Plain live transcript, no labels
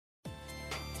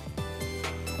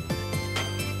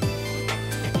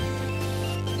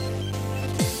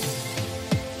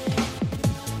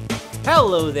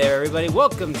Hello there, everybody.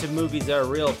 Welcome to Movies Are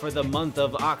Real for the month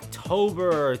of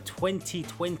October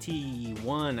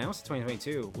 2021. I almost said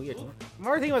 2022. Weird. I'm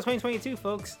already thinking about 2022,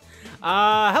 folks.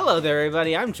 Hello there,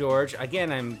 everybody. I'm George.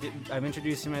 Again, I'm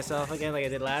introducing myself again like I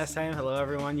did last time. Hello,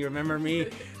 everyone. You remember me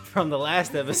from the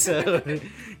last episode.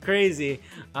 Crazy.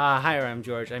 Hi, I'm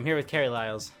George. I'm here with Carrie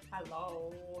Lyles.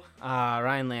 Hello.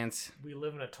 Ryan Lance. We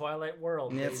live in a twilight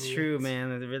world. That's baby. true,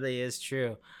 man. It really is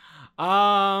true.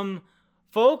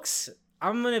 Folks,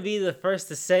 I'm going to be the first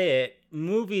to say it.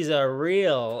 Movies are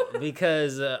real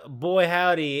because, boy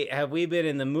howdy, have we been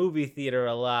in the movie theater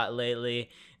a lot lately.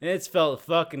 And it's felt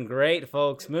fucking great,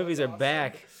 folks. Movies are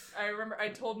back. I remember I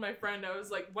told my friend, I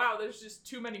was like, wow, there's just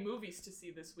too many movies to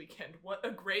see this weekend. What a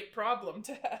great problem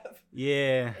to have.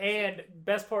 Yeah. And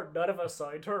best part, none of us saw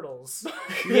Turtles.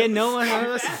 Yeah, no one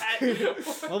else.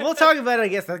 Well, we'll talk about it, I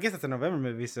guess. I guess it's a November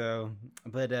movie, so.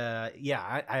 But,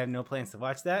 yeah, I have no plans to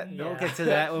watch that. Yeah. We'll get to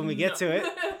that when we get to it.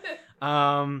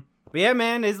 But yeah,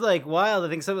 man, it's like wild. I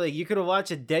think something like you could have watched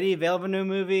a Denis Villeneuve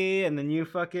movie and the new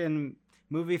fucking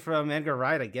movie from Edgar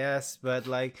Wright, I guess. But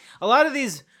like a lot of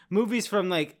these movies from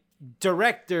like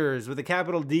directors with a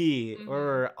capital D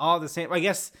or all the same. I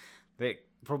guess they,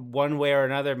 for one way or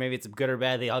another, maybe it's good or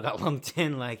bad. They all got lumped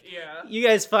in. Like, Yeah. you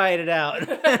guys fight it out.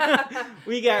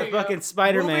 We got fucking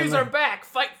Spider-Man. Movies are back.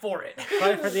 Fight for it.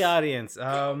 Fight for the audience.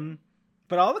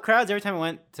 But all the crowds every time I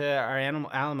went to our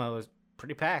Alamo was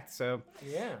pretty packed. So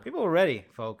Yeah. people were ready,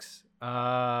 folks.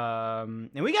 And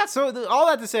we got all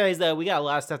that to say is that we got a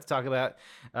lot of stuff to talk about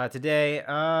today.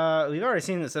 We've already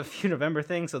seen a few November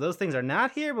things, so those things are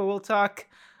not here, but we'll talk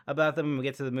about them when we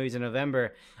get to the movies in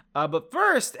November. But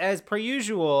first, as per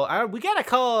usual, we gotta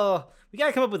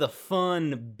come up with a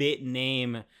fun bit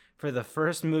name for the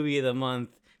first movie of the month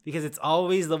because it's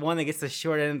always the one that gets the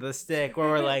short end of the stick, where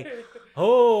we're like,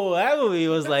 oh, that movie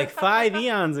was like 5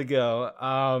 eons ago.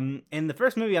 And the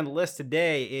first movie on the list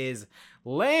today is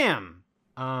Lamb,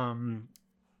 released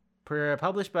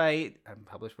by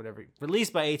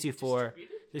A24,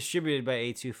 distributed by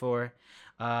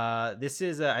A24. This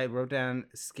is I wrote down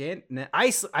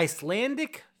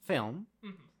Icelandic film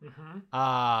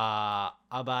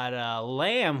about a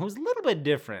lamb who's a little bit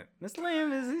different. This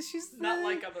lamb she's Not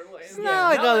like other lambs. It's not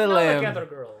like other not lamb. like other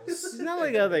girls. She's not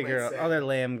like other Might say. other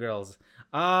lamb girls.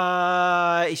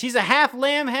 She's a half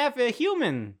lamb, half a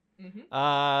human.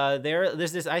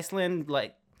 There's this Iceland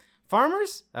like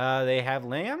farmers. They have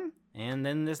lamb, and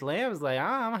then this lamb is like,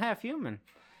 I'm a half human,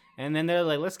 and then they're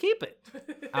like, let's keep it.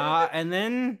 And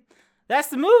then that's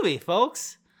the movie,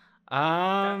 folks.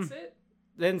 That's it.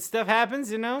 Then stuff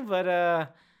happens, but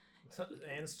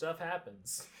And stuff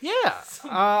happens. yeah.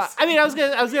 I mean, I was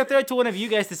gonna throw it to one of you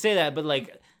guys to say that, but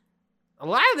like, a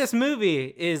lot of this movie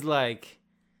is like,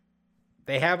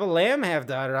 they have a lamb half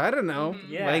daughter. I don't know.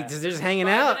 Yeah. Like, they're just hanging Vibing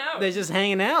out. out. They're just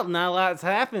hanging out. Not a lot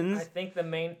happens. I think the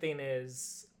main thing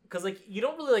is because like you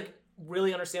don't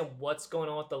really understand what's going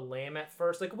on with the lamb at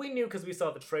first. Like we knew because we saw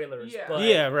the trailers. Yeah. But,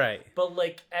 Yeah, right. But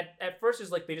like at first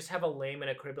it's like they just have a lamb in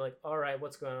a crib. Like, all right,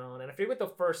 what's going on? And I forget what the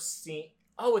first scene.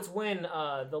 Oh, it's when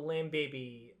the lamb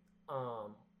baby.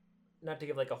 Not to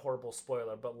give like a horrible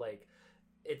spoiler, but like.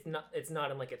 It's not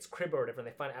in like its crib or whatever, and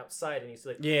they find it outside, and he's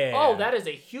like, Yeah. oh, that is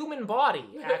a human body,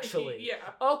 actually. Yeah.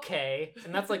 Okay,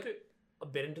 and that's like a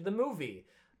bit into the movie.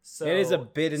 So It is a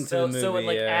bit into the So it movie,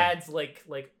 like yeah. adds like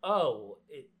oh,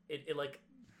 it like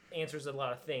answers a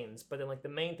lot of things, but then like the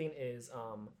main thing is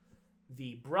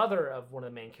the brother of one of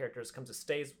the main characters comes to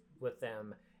stays with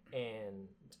them, and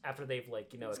after they've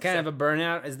like It's kind of a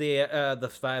burnout, is the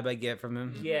vibe I get from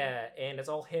him. yeah, and it's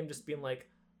all him just being like,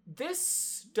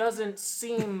 this doesn't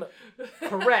seem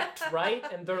correct, right?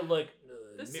 And they're like,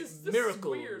 This is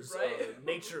miracles, weird, right?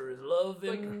 nature is love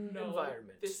Like, and no,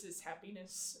 environment. this is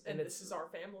happiness, and And this is our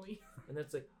family. And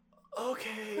it's like,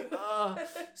 okay.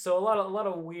 So a lot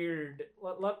of weird.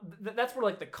 That's where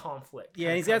like the conflict. Yeah,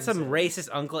 kinda he's got comes some in. racist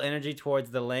uncle energy towards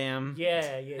the lamb. Yeah.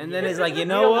 And then he's like, you We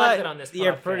know don't like what? it on this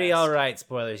You're pretty podcast. all right.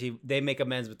 Spoilers. They make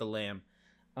amends with the lamb.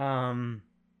 And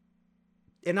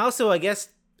also, I guess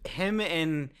him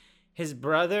and his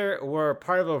brother were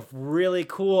part of a really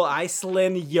cool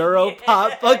Iceland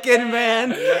Europop fucking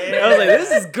band. I was like,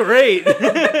 this is great.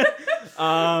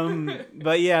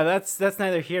 But yeah, that's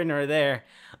neither here nor there.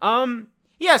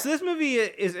 Yeah, so this movie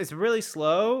is really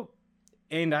slow,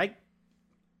 and I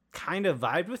kind of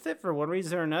vibed with it for one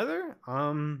reason or another.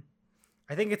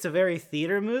 I think it's a very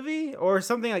theater movie, or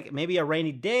something like maybe a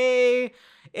rainy day.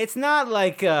 It's not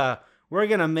like we're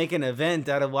gonna make an event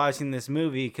out of watching this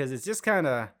movie, because it's just kind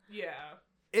of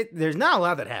there's not a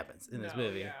lot that happens in this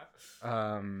movie. Yeah,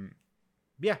 I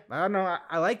don't know.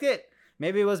 I liked it.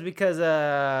 Maybe it was because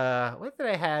what did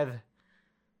I have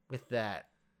with that.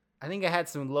 I think I had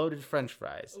some loaded French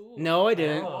fries. Ooh. No, I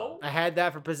didn't. Oh. I had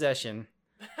that for possession.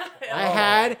 I Hell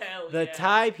had the yeah.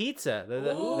 Thai pizza.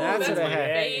 Ooh, that's what I my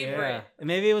had. favorite. Yeah. And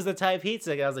maybe it was the Thai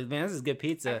pizza. I was like, man, this is good I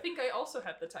pizza. think I also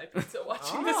had the Thai pizza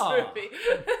watching Oh. this movie.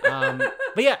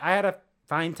 But yeah, I had a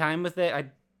fine time with it. I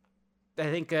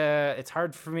think it's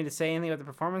hard for me to say anything about the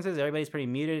performances. Everybody's pretty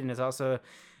muted, and it's also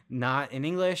not in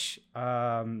English.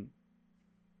 It's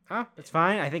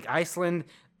fine. I think Iceland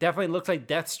definitely looks like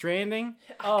Death Stranding.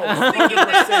 Oh, Thinking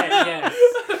that. 100%, yes.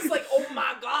 I was like, oh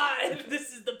my god, this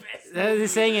is the best. They're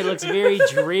saying it looks very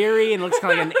dreary and looks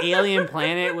kind of like an alien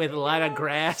planet with a lot of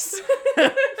grass. Yeah,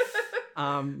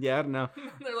 I don't know.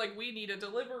 They're like, we need a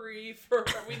delivery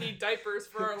we need diapers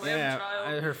for our lamb Yeah,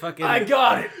 child. her fucking. I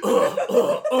got it.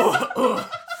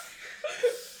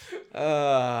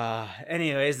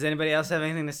 Anyways, does anybody else have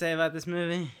anything to say about this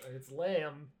movie? It's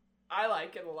lamb. I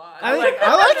like it a lot. I like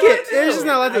I it. too. There's just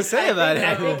not a lot to I say about think,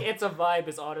 it. I think it's a vibe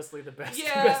is honestly the best,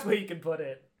 Yeah. the best way you can put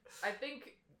it. I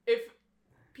think if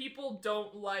people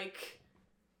don't like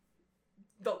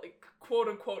the quote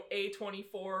unquote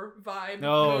A24 vibe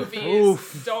Oh, movies,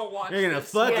 oof. don't watch You're gonna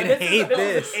this. fucking this hate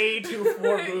this. this. Is an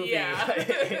A24 movie, Yeah.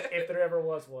 if there ever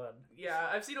was one. Yeah,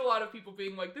 I've seen a lot of people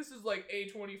being like, this is like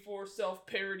A24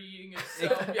 self-parodying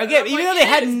itself. Yeah, Again, I'm even like, though they it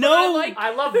had is, but no- I like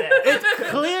I love that. It's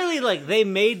clearly like they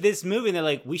made this movie and they're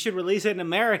like, we should release it in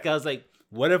America. I was like,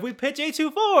 what if we pitch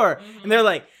A24? And they're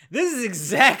like, this is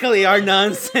exactly our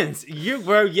nonsense.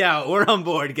 We're on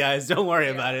board, guys. Don't worry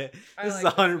Yeah. about it. I This is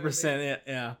like 100% it.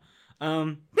 Yeah.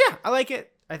 Yeah, I like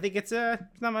it. I think it's not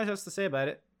much else to say about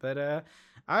it, but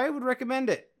I would recommend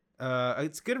it.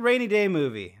 It's a good rainy day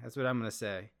movie. That's what I'm gonna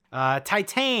say.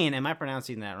 Titane. Am I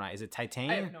pronouncing that right? Is it Titane?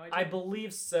 I have no idea. I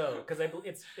believe so, because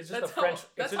it's just That's a French.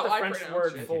 that's It's just how a I French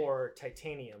pronounce word it. for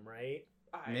titanium, right?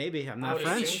 Maybe. I'm I not would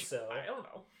French. assume so. I don't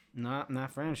know.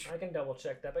 Not French. I can double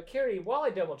check that. But Carrie, while I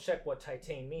double check what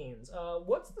titane means,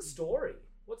 what's the story?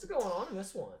 What's going on in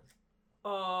this one?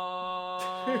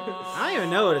 I don't even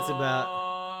know what it's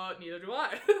about. Neither do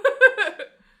I.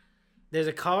 There's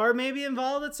a car maybe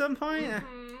involved at some point.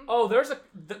 Mhm. Oh,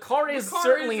 the car is car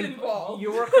certainly is involved.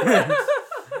 You were correct.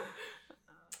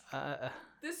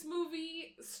 This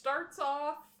movie starts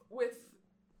off with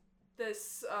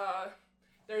this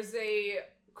there's a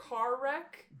car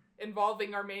wreck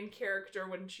involving our main character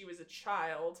when she was a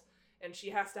child, and she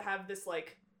has to have this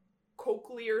like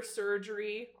cochlear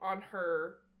surgery on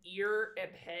her ear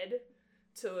and head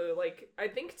to like, I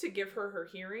think to give her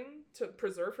hearing, to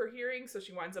preserve her hearing, so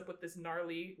she winds up with this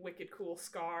gnarly wicked cool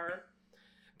scar.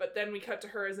 But then we cut to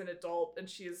her as an adult and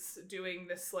she's doing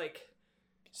this like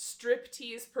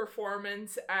striptease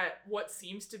performance at what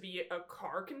seems to be a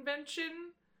car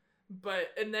convention,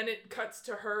 and then it cuts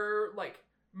to her like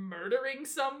murdering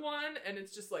someone, and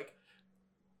it's just like,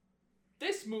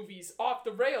 this movie's off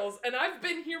the rails and I've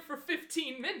been here for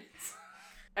 15 minutes.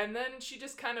 And then she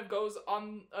just kind of goes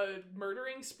on a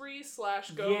murdering spree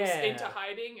 / goes Yeah. into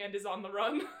hiding and is on the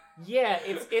run. Yeah,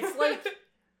 it's like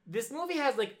this movie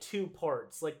has like two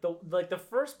parts. Like the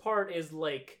first part is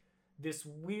like this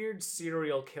weird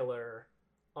serial killer,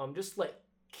 just like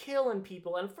killing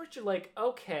people. And first you're like,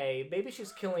 okay, maybe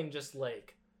she's killing just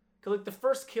like, cause like the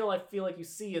first kill I feel like you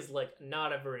see is like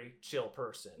not a very chill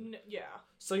person. Yeah.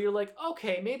 So you're like,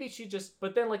 okay, maybe she just.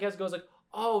 But then like as it goes like,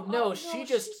 oh no, she's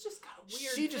just got a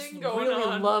weird she just thing going really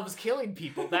on. loves killing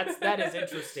people. That is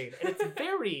interesting, and it's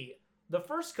very. The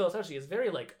first kill especially is very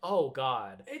like, oh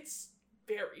god. It's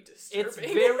very disturbing.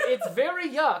 It's very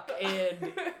yuck,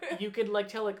 and you can like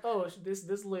tell like, oh,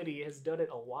 this lady has done it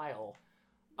a while,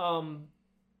 and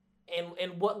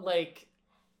what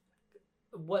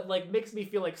makes me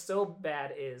feel like so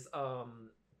bad is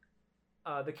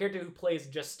the character who plays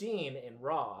Justine in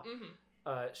Raw.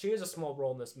 Mhm. She has a small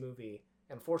role in this movie.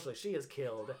 Unfortunately, she is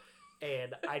killed,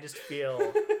 and I just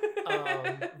feel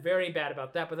very bad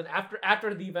about that. But then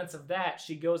after the events of that,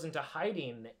 she goes into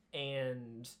hiding,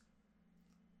 and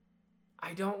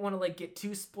I don't want to like get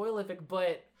too spoilerific,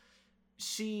 but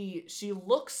she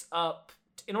looks up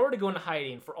in order to go into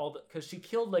hiding for all because she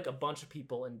killed like a bunch of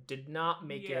people and did not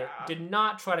make it, Yeah. did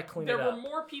not try to clean There it were up.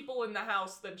 more people in the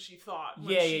house than she thought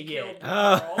when Yeah, she yeah, killed yeah.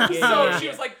 the Oh. girl. Yeah, So yeah, she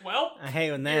yeah. was like, well, I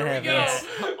hate when that Here we happens.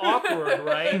 go. It's awkward,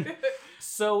 right?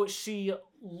 So she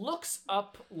looks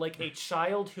up like a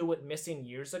child who went missing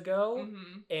years ago,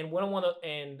 Mhm.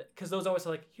 and because those always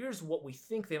are like, here's what we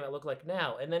think they might look like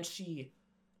now, and then she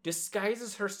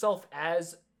disguises herself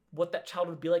as what that child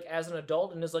would be like as an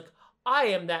adult, and is like, I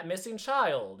am that missing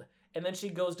child, and then she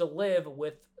goes to live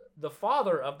with the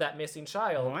father of that missing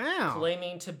child, Wow.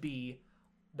 claiming to be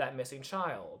that missing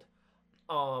child,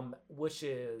 which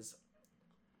is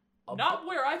Not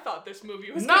where I thought this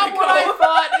movie was Not gonna what go. I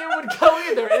thought it would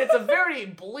go either, and it's a very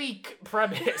bleak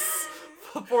premise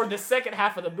for the second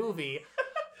half of the movie.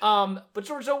 But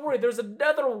George, don't worry. There's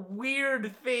another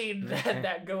weird thing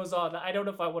that goes on that I don't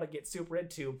know if I want to get super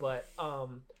into, but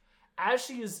as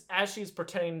she's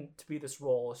pretending to be this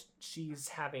role, she's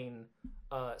having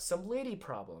some lady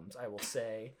problems, I will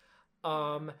say,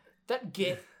 that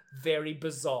get very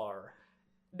bizarre.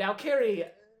 Now, Carrie,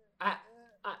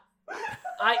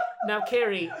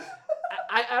 Carrie,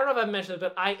 I don't know if I mentioned it,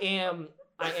 but I am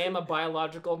a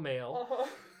biological male.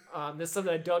 This is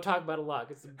something I don't talk about a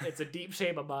lot. It's a deep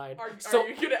shame of mine. Are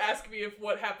you gonna ask me if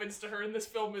what happens to her in this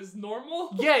film is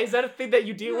normal? Yeah, is that a thing that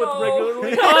you deal with No.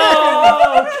 regularly?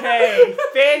 Oh, okay.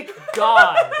 Thank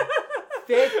God.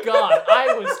 Thank God.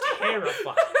 I was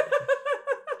terrified.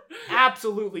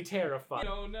 Absolutely terrified.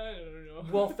 No.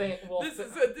 Well,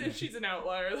 She's an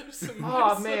outlier. There's some.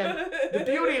 Oh man, the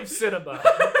beauty of cinema.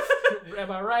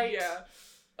 Am I right?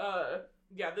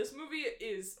 Yeah. This movie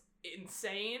is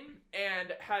insane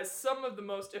and has some of the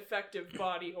most effective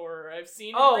body horror I've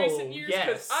seen in recent years.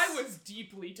 Because I was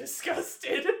deeply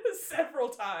disgusted several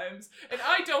times, and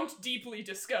I don't deeply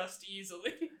disgust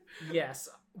easily. Yes.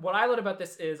 What I learned about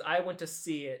this is I went to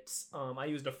see it. I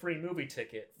used a free movie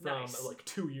ticket from like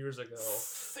 2 years ago.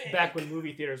 Sick. Back when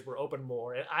movie theaters were open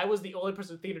more, and I was the only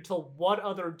person in the theater until one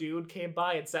other dude came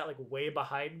by and sat like way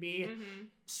behind me. Mm-hmm.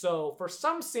 So for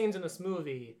some scenes in this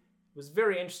movie, it was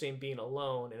very interesting being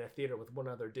alone in a theater with one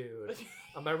other dude.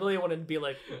 I really wanted to be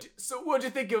like, so what'd you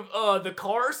think of the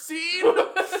car scene?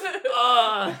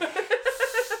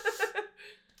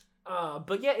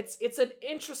 But yeah, it's an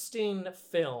interesting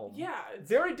film. Yeah,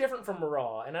 Very different from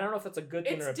Raw, and I don't know if that's a good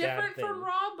thing or a bad thing. It's different from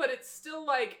Raw, but it's still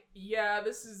like, yeah,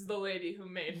 this is the lady who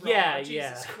made Raw. Yeah,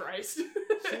 Jesus Christ.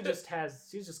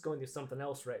 She's just going through something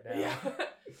else right now. Yeah.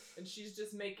 And she's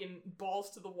just making balls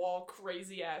to the wall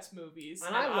crazy ass movies.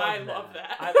 And I love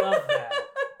that. I love that.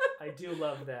 I do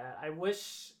love that. I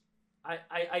wish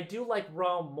I do like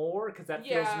Raw more because that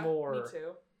feels more me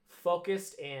too.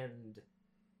 focused and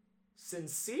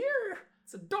sincere.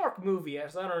 It's a dark movie,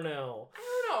 so I don't know. I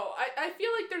don't know. I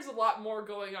feel like there's a lot more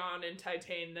going on in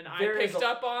Titan than There I is picked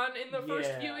up on in the first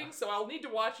Yeah. viewing, so I'll need to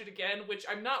watch it again, which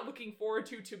I'm not looking forward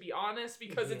to be honest,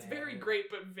 because it's Yeah. very great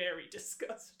but very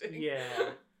disgusting.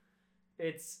 Yeah.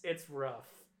 It's rough.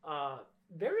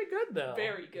 Very good though.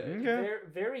 Very good.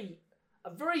 Okay. A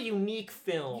very unique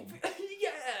film.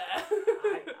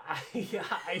 Yeah.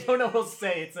 I don't know what to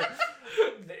say.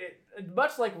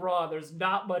 Much like Raw, there's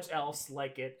not much else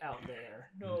like it out there.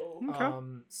 No. Okay.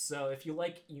 So if you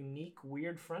like unique,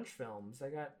 weird French films, I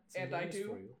got some And good I news do.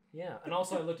 for you. Yeah, and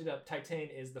also I looked it up. Titan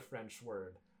is the French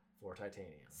word for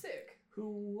titanium. Sick.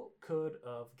 Who could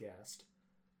have guessed?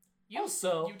 You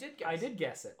did guess. I did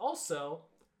guess it. Also,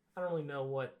 I don't really know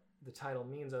what the title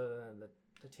means other than the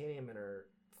titanium in her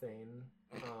thing.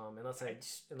 Unless I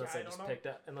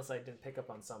didn't pick up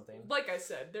on something. Like I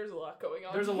said, there's a lot going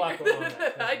on. There's a here. lot going on in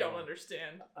that film, I don't yeah.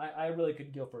 understand. I really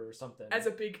could go for something. As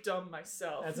a big dumb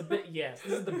myself. As a bit, yes.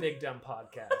 This is the Big Dumb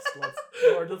Podcast. Let's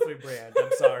rebrand.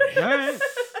 I'm sorry. All right.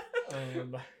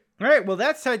 Um, All right. Well,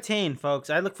 that's Titan, folks.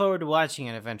 I look forward to watching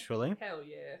it eventually. Hell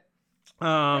yeah.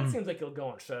 that seems like it'll go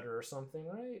on Shudder or something,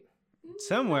 right?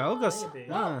 Somewhere. I'll go. Maybe.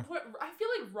 Well, I feel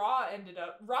like Raw ended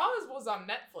up. Raw was on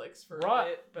Netflix for Raw, a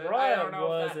bit, but Raw I don't know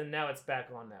was, if that, and now it's back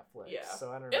on Netflix. Yeah.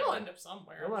 So I don't know. it'll end up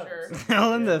somewhere. It'll I'm end up sure.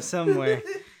 I'll end up somewhere.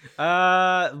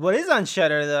 What is on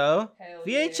Shudder though? Hell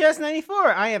VHS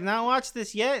 94. I have not watched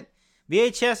this yet.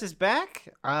 VHS is back.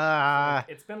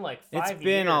 It's been like 5 years. It's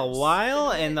been a while,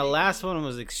 It's been and the 8 last one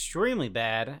was extremely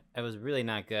bad. It was really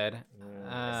not good.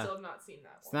 I still have not seen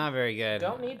that It's not very good.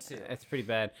 Don't need to. It's pretty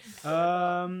bad.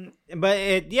 But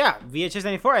VHS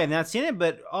 94. I have not seen it,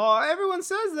 but everyone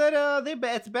says that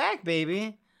it's back,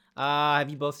 baby. Have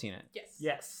you both seen it? Yes.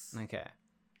 Yes. Okay.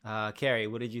 Carrie,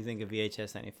 what did you think of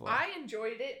VHS 94? I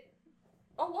enjoyed it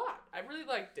a lot. I really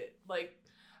liked it. Like,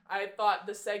 I thought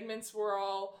the segments were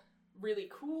all really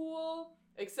cool,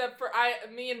 except for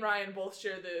me and Ryan both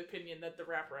share the opinion that the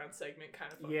wraparound segment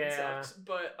kind of fucking sucked.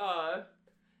 But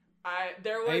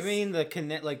there was. I mean the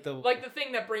connect like the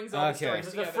thing that brings all Okay. the stories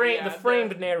The together. the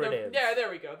framed narrative. Yeah, there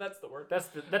we go. That's the word. That's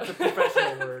the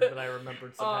professional word that I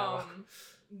remembered somehow.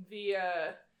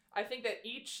 I think that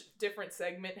each different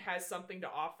segment has something to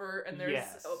offer, and there's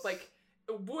Yes. like,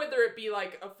 whether it be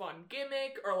like a fun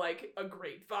gimmick or like a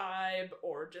great vibe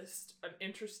or just an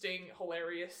interesting,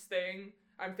 hilarious thing.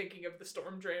 I'm thinking of the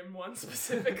Storm Drain one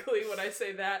specifically when I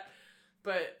say that,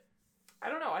 but I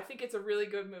don't know. I think it's a really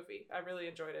good movie. I really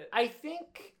enjoyed it. I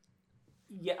think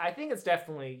it's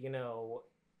definitely,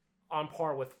 on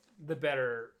par with the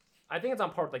better I think it's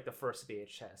on par with like the first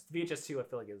VHS. VHS 2 I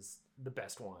feel like is the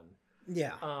best one.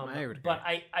 Yeah, I would agree. But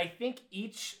I think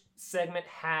each segment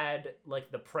had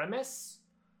like the premise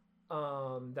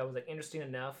that was like interesting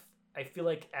enough. I feel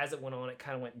like as it went on, it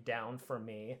kind of went down for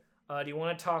me. Do you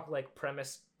want to talk like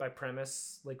premise by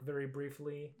premise, like very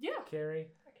briefly? Yeah, Carrie.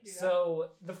 I can do that. So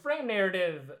the frame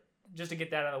narrative, just to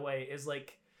get that out of the way, is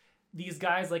like these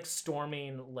guys like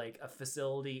storming like a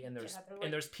facility, and there's they're, like,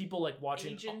 and there's people like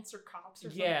watching agents or cops or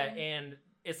yeah, something. and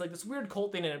it's like this weird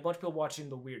cult thing, and a bunch of people watching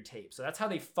the weird tape. So that's how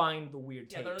they find the weird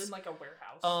Yeah, tapes. they're in like a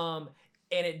warehouse.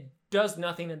 And it does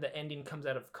nothing, and the ending comes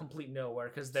out of complete nowhere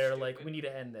because they're like, Stupid. we need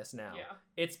to end this now.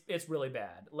 Yeah. It's really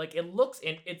bad. Like it looks,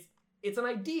 and it's an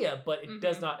idea, but it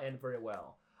does not end very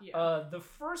well. Yeah. The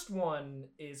first one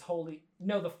is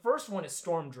the first one is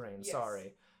Storm Drain. Yes.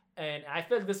 Sorry, and I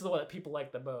feel like this is the one that people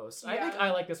like the most. I think Yeah.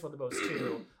 I like this one the most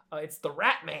too. It's the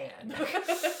Rat Man.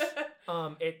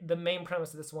 The main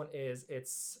premise of this one is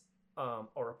it's a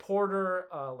reporter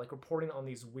like reporting on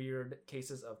these weird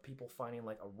cases of people finding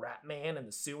like a rat man in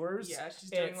the sewers. Yeah, she's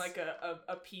doing It's- like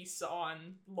a piece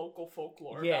on local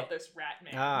folklore Yeah. about this rat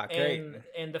man. Ah, great.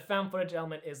 And the found footage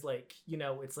element is like,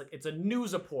 it's a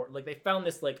news report. Like they found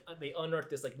this like they unearthed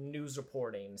this like news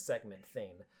reporting segment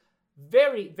thing.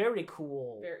 Very, very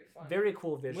cool. Very fun. Very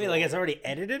cool visual. Wait, like it's already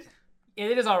edited?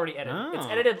 It is already edited. It's Oh.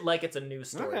 edited like it's a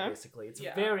news story, Okay. basically. It's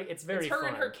Yeah. very It's fun. her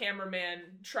and her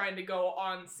cameraman trying to go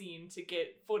on scene to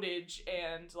get footage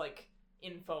and like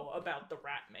info about the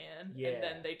rat man. Yeah. And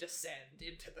then they descend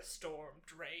into the storm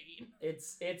drain.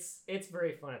 It's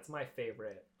very fun. It's my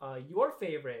favorite. Your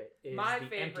favorite is My the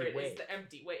favorite Empty Wake. is the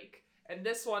empty wake. And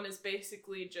this one is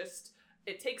basically just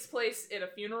it takes place in a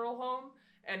funeral home,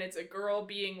 and it's a girl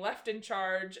being left in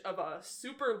charge of a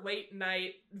super late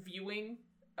night viewing.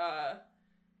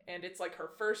 And it's like her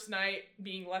first night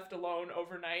being left alone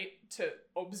overnight to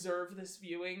observe this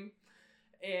viewing,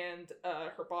 and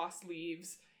her boss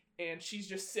leaves, and she's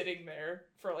just sitting there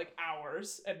for like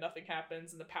hours and nothing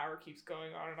happens, and the power keeps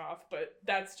going on and off. But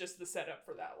that's just the setup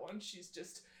for that one. She's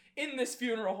just in this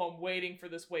funeral home waiting for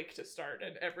this wake to start,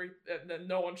 and then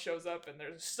no one shows up, and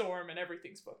there's a storm, and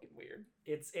everything's fucking weird.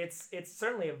 It's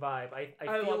certainly a vibe. I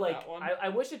I feel love like that one. I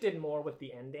wish it did more with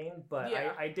the ending, but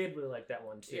Yeah. I did really like that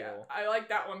one too. Yeah, I like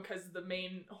that one because the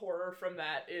main horror from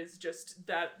that is just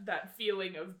that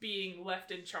feeling of being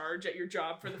left in charge at your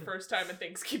job for the first time, and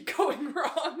things keep going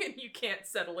wrong, and you can't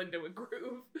settle into a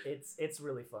groove. It's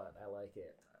really fun. I like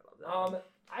it. I love that.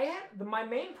 I had my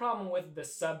main problem with the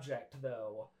subject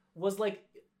though was like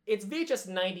it's VHS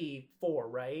 94,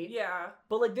 right? Yeah,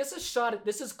 But like this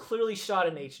is clearly shot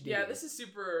in HD. yeah, this is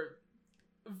super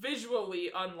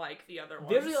visually unlike the other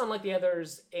ones. visually unlike the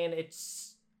others, and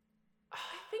it's I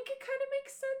think it kind of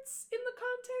makes sense in the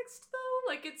context,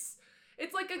 though. Like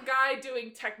it's like a guy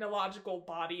doing technological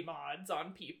body mods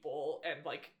on people, and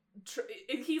like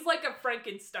he's like a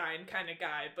Frankenstein kind of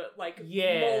guy, but like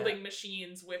molding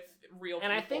machines with real people.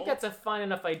 and I think that's a fine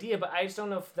enough idea, but I just don't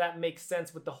know if that makes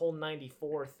sense with the whole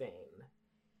 94 thing.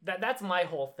 That's my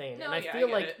whole thing, No, and I yeah, feel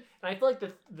get like it. and I feel like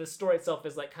the story itself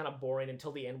is like kind of boring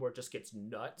until the end where it just gets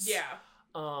nuts. Yeah,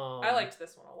 I liked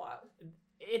this one a lot.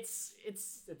 It's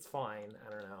fine.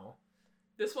 I don't know.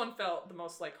 This one felt the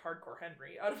most like hardcore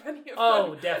Henry out of any of them.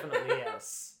 Oh, definitely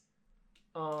yes.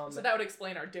 So that would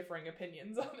explain our differing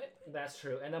opinions on it. That's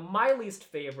true. And then my least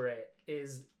favorite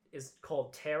is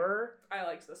called Terror. I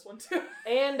liked this one too.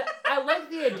 And I like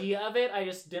the idea of it. I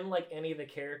just didn't like any of the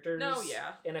characters. No,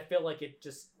 yeah. And I feel like it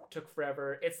just took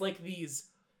forever. It's like these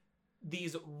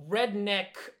redneck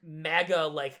MAGA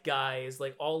like guys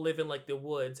like all live in like the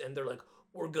woods, and they're like,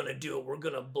 we're gonna do it. We're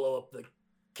gonna blow up the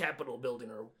Capitol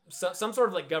building or some sort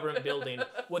of like government building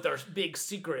with our big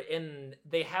secret, and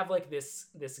they have like this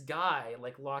guy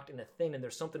like locked in a thing, and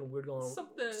there's something weird going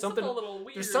on. Something a little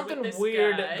weird. There's something with this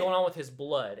weird guy. going on with his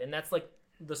blood, and that's like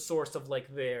the source of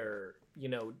like their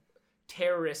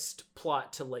terrorist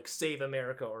plot to like save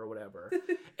America or whatever.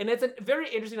 And it's a very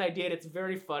interesting idea, and it's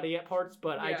very funny at parts,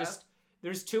 but Yeah.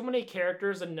 there's too many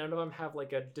characters, and none of them have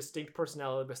like a distinct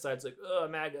personality besides like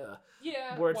MAGA.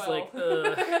 Yeah, where it's like,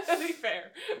 to be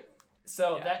fair.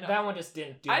 So Yeah, that one just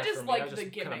didn't do I it just for me. I like was the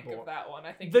just kinda gimmick bored. of that one.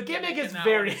 I think The gimmick is in that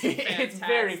very one is it's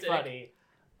very fantastic.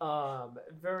 funny.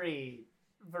 Very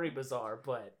very bizarre,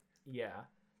 but yeah.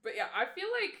 But yeah, I feel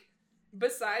like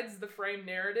besides the frame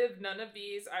narrative, none of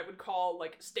these I would call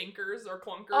like stinkers or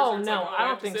clunkers. Oh, or it's no, like, I have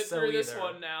don't to think sit so through this either.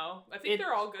 one now. I think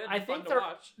they're all good. I And think fun to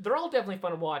watch. they're all definitely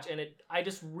fun to watch, and I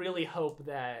just really hope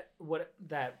that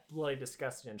that Bloody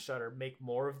Disgusting and Shudder make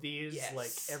more of these Yes.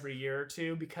 like every year or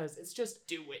two, because it's just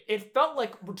Do it. it felt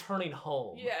like returning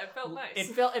home. Yeah, it felt nice. It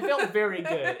felt very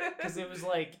good, because it was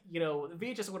like, you know, the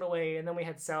V just went away, and then we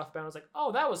had Southbound. I was like,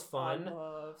 oh, that was fun. I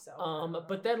love Southbound.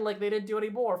 But then like they didn't do any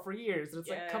more for years, and it's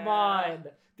like, come Yeah. on,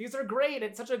 these are great.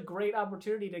 It's such a great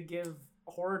opportunity to give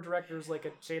horror directors like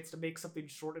a chance to make something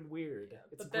short and weird.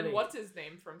 It's But then great. what's his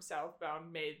name from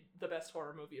Southbound made the best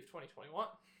horror movie of 2021?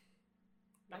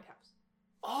 Night House.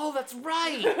 Oh, that's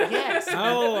right. Yes.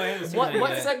 Oh, I haven't seen that What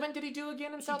yet. segment did he do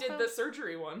again in He Southbound? did the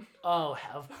surgery one. Oh,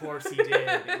 of course he did.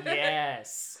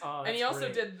 Yes. Oh, And that's he also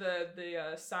great. did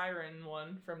the Siren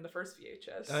one from the first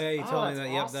VHS. Oh yeah, you Oh, told me that's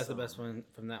that. Yep, that's the awesome. best one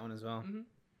from that one as well. Mhm.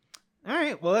 All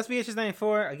right, well that's VHS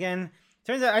 94 again.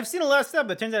 Turns out I've seen a lot of stuff,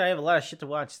 but turns out I have a lot of shit to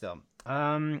watch still.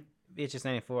 VHS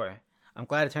 94. I'm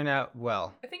glad it turned out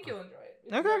well. I think you'll enjoy it.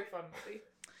 It's Okay. a very fun movie.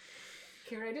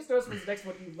 Karen, I just noticed for this next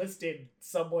one you listed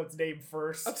someone's name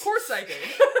first. Of course I did.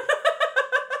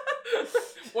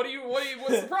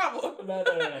 What's the problem? No,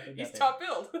 nothing. He's top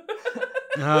billed.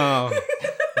 Oh,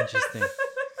 interesting.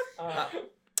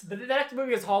 The next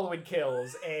movie is Halloween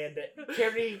Kills, and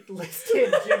Carrie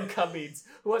listed Jim Cummings,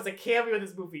 who has a cameo in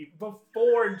this movie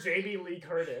before Jamie Lee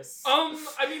Curtis.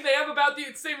 I mean, they have about the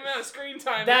same amount of screen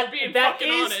time. that if we're being that fucking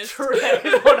is honest. true. That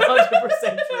is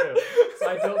 100% true. So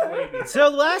I don't blame you. So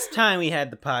last time we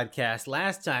had the podcast,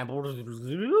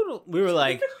 we were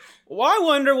like, well, I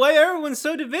wonder why everyone's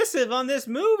so divisive on this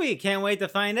movie. Can't wait to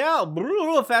find out.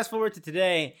 Fast forward to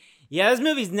today. Yeah, this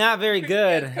movie's not very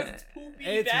good. Yeah, 'cause it's poopy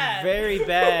It's bad. very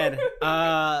bad.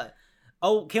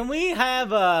 Can we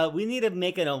have we need to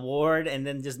make an award and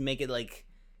then just make it like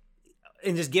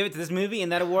and just give it to this movie,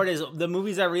 and that award is The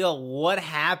Movies Are Real What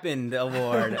Happened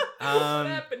award. What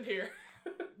happened here?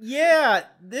 Yeah,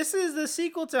 this is the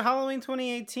sequel to Halloween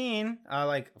 2018.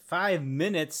 Like 5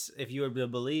 minutes, if you were to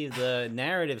believe the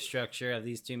narrative structure of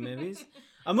these two movies.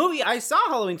 A movie I saw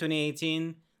Halloween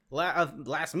 2018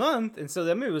 last month, and so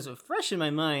that movie was fresh in my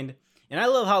mind. And I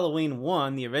love Halloween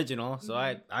 1, the original, so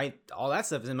I all that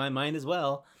stuff is in my mind as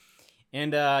well.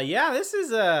 And yeah, this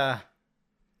is I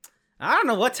don't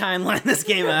know what timeline this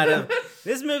came out of.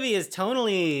 This movie is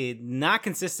tonally not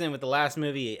consistent with the last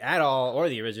movie at all, or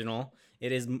the original.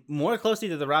 It is more closely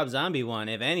to the Rob Zombie one,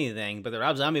 if anything, but the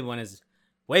Rob Zombie one is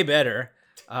way better.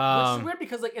 Which is weird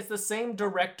because like it's the same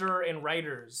director and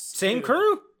writers. Same too.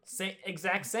 crew?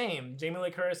 Exact same. Jamie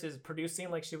Lee Curtis is producing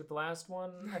like she with the last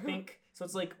one, I think. So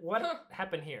it's like, what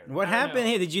happened here? What I don't happened know.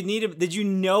 here? Did you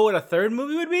know what a third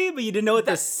movie would be, but you didn't know what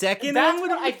the second That's one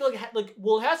what would I be? feel like.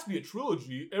 Well, it has to be a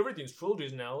trilogy. Everything's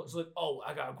trilogies now. It's like, oh,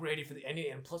 I got a great idea for the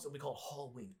ending, and plus it'll be called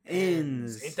Halloween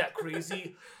Ends. Ain't that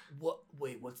crazy?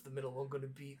 What's the middle one gonna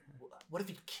be? What if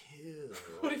he kills?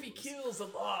 What if he kills a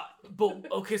lot? But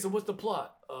okay, so what's the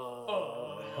plot?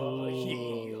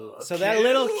 So that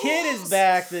little kid is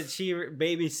back that she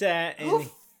babysat, and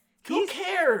Who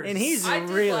cares? and he's I did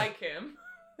real. like him.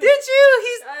 Did you?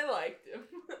 He's I liked him.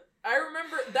 I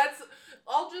remember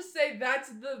I'll just say that's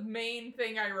the main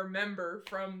thing I remember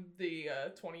from the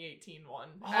 2018 one.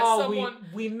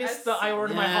 We missed the I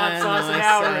ordered my Yeah, hot sauce no, an I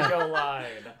hour saw. ago line.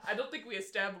 I don't think we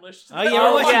established. Oh, you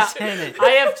were watching Tenet. I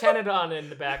have Tenet on in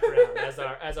the background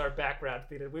as our background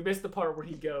theme. We missed the part where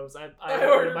he goes, I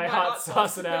ordered my hot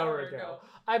sauce an hour ago.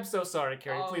 I'm so sorry,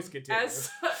 Carrie. Please continue.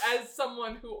 As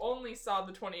someone who only saw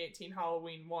the 2018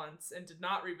 Halloween once and did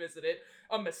not revisit it,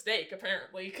 a mistake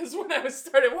apparently, because when I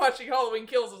started watching Halloween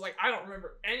Kills, I was like, I don't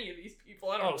remember any of these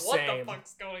people. I don't know what same. the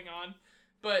fuck's going on.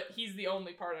 But he's the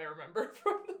only part I remember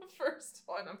from the first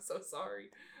one. I'm so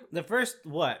sorry. the first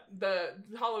what? The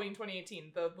Halloween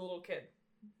 2018, the little kid,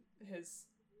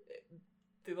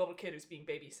 the little kid who's being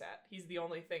babysat. He's the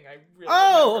only thing I really.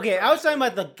 Oh, remember okay. from I was that talking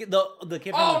movie. about the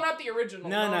kid. Oh, From not the original.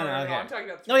 No, okay. I'm talking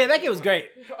about. The Oh, yeah, that kid was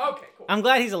great. Okay, cool. I'm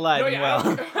glad he's alive No, and yeah,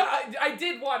 well. I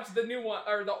did watch the new one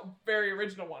or the very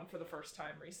original one for the first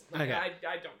time recently. Okay.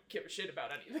 I don't give a shit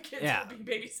about any of the kids Yeah. being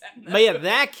babysat. in that. But yeah,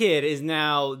 that kid is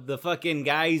now the fucking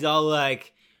guy. He's all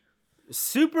like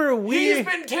super weird. He's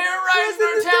been terrorizing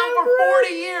our town for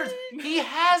 40 years. He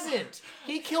hasn't.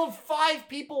 He killed 5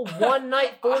 people one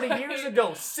night 40 years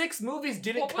ago. 6 movies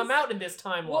didn't What come was- out in this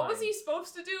timeline. What was he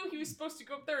supposed to do? He was supposed to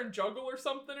go up there and juggle or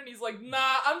something, and he's like, "Nah,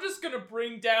 I'm just gonna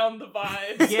bring down the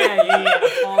vibes." Yeah.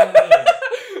 Halloween.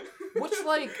 Which,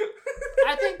 like,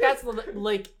 I think that's,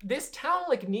 like, this town,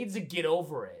 like, needs to get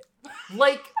over it.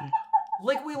 Like,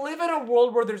 we live in a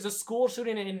world where there's a school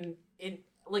shooting in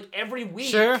like, every week.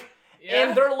 Sure. Yeah.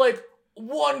 And they're like,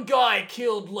 one guy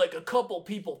killed like a couple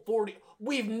people, 40.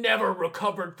 We've never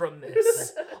recovered from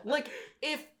this. Like,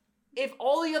 if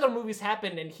all the other movies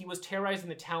happened and he was terrorizing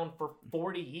the town for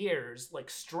 40 years, like,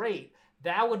 straight,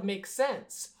 that would make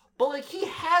sense. But, like, he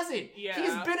hasn't. Yeah.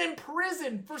 He's been in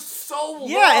prison for so long.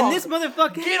 Yeah, and this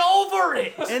motherfucker... Get over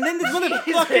it! And then this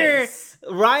motherfucker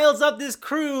riles up this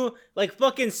crew like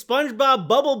fucking SpongeBob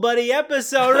Bubble Buddy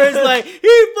episode where it's like,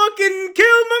 he fucking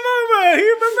killed my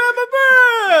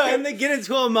mama! And they get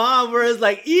into a mob where it's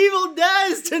like, evil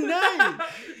dies tonight!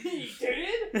 He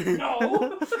did?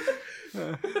 No.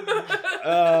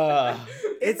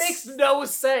 It makes no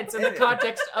sense in the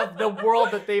context of the world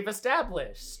that they've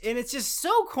established. And it's just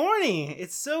so corny.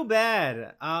 It's so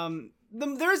bad.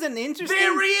 There's an interesting...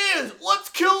 There he is! Let's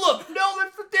kill him! No,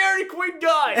 that's the Dairy Queen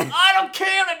guy! I don't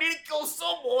care! I need to kill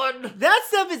someone! That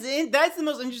stuff is that's the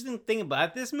most interesting thing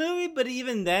about this movie, but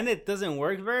even then it doesn't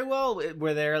work very well,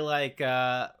 where they're like...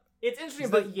 It's interesting,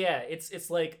 but yeah,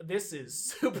 it's like, this is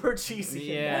super cheesy.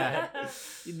 Yeah.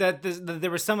 that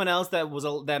there was someone else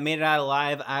that made it out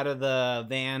alive out of the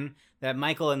van that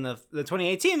Michael in the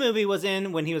 2018 movie was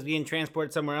in when he was being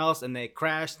transported somewhere else, and they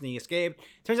crashed and he escaped.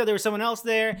 Turns out there was someone else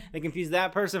there. They confused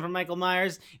that person for Michael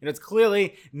Myers, and it's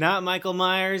clearly not Michael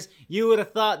Myers. You would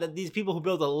have thought that these people who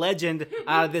built a legend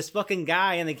out of this fucking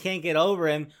guy and they can't get over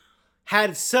him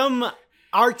had some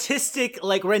artistic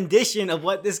like rendition of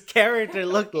what this character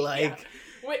looked like. Yeah.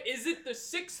 Wait, is it the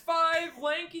 6'5"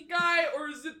 lanky guy or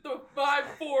is it the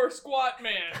 5'4" squat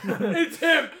man? It's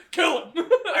him. Kill him.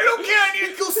 I don't care. I need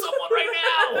to kill someone right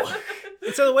now.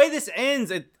 And so the way this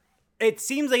ends, it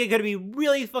seems like it could be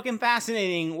really fucking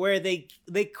fascinating where they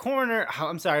corner... Oh,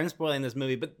 I'm sorry, I'm spoiling this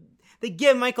movie, but they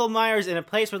get Michael Myers in a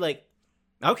place where like,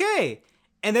 okay.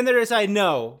 And then they decide,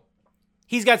 no,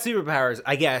 he's got superpowers,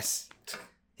 I guess.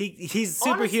 He's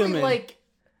superhuman. Honestly, like,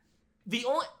 the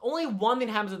only one thing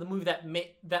happens in the movie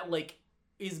that like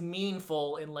is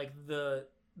meaningful in like the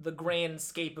grand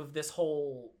scape of this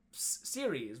whole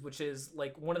series, which is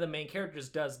like one of the main characters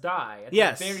does die at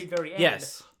the very, very end.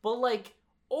 Yes. But like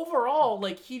overall,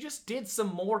 like he just did some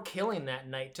more killing that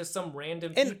night to some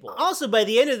random people. And also by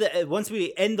the end of once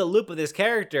we end the loop of this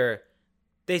character,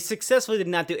 they successfully did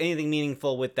not do anything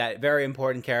meaningful with that very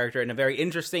important character and a very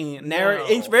interesting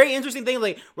very interesting thing.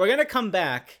 Like, we're gonna come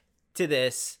back to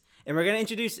this and we're gonna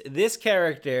introduce this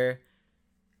character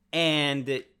and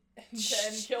then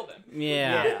kill them.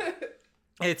 Yeah.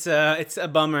 It's a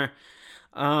bummer.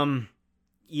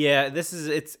 Yeah,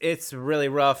 it's really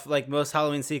rough. Like most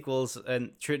Halloween sequels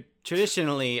and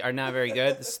traditionally are not very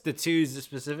good. The twos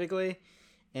specifically.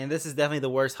 And this is definitely the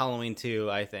worst Halloween 2,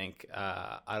 I think,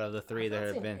 out of the three that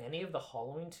have been. Any of the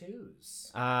Halloween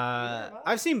 2s?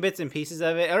 I've seen bits and pieces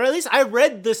of it, or at least I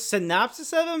read the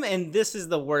synopsis of them, and this is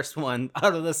the worst one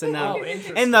out of the synopsis. Oh,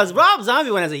 interesting. And the Rob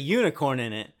Zombie one has a unicorn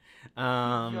in it.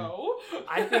 No.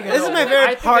 I think This is my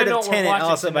favorite part of Tenet, watching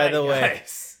also, tonight, by the way.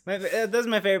 guys. This is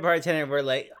my favorite part of Tenet, where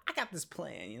like, I got this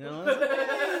plan, you know?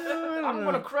 I'm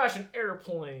gonna crash an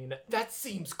airplane. That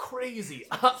seems crazy.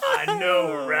 I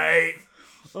know, right?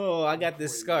 Oh, I got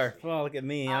this scarf. Oh, look at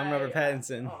me. I'm Robert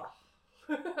Pattinson.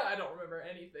 I don't remember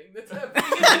anything that's happening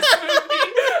in this movie.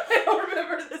 I don't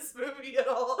remember this movie at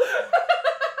all.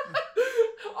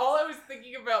 All I was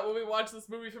thinking about when we watched this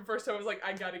movie for the first time was like,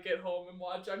 I gotta get home and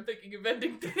watch. I'm thinking of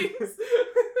ending things.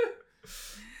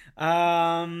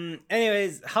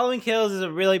 Anyways, Halloween Kills is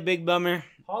a really big bummer.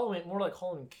 Halloween, more like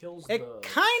Halloween Kills.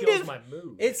 Kills my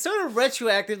mood. It sort of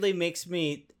retroactively makes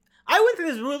me. I went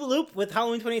through this loop with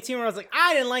Halloween 2018 where I was like,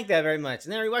 I didn't like that very much,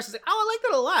 and then I rewatched it, I was like, oh, I liked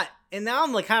that a lot, and now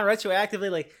I'm like kind of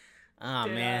retroactively like, oh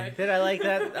man, did I like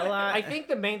that a lot? I think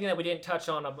the main thing that we didn't touch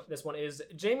on this one is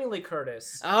Jamie Lee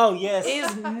Curtis. Oh yes,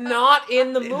 is not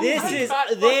in the movie.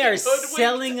 They are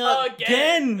selling up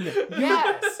again.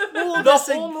 Yes,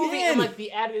 the whole movie and like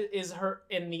the ad is her,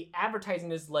 and the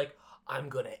advertising is like, I'm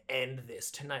gonna end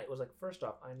this tonight. It was like, first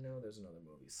off, I know there's another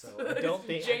movie, so I don't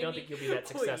think you'll be that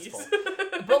successful.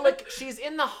 But like, she's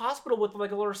in the hospital with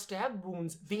like a lot of stab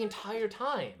wounds the entire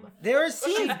time. There are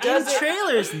scenes in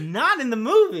trailers, not in the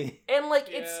movie. And like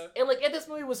if this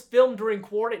movie was filmed during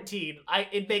quarantine,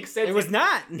 it makes sense. It was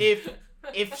not. If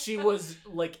she was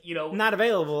like, you know, not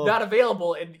available,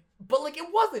 but like it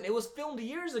wasn't. It was filmed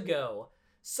years ago.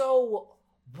 So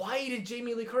why did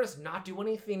Jamie Lee Curtis not do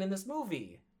anything in this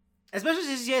movie? Especially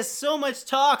since she has so much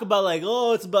talk about like,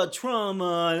 oh, it's about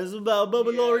trauma, it's about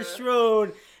Bubba Laurie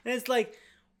Strode, and it's like,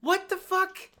 what the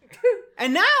fuck?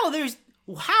 And now there's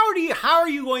how are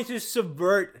you going to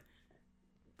subvert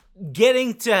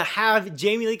getting to have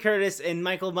Jamie Lee Curtis and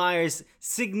Michael Myers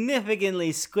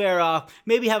significantly square off,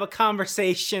 maybe have a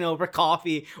conversation over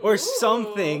coffee or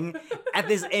something at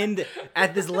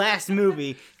this last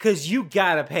movie, because you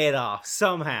gotta pay it off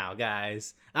somehow,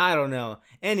 guys. I don't know.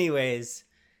 Anyways,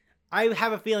 I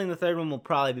have a feeling the third one will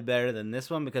probably be better than this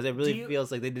one, because it really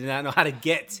feels like they did not know how to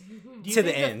get to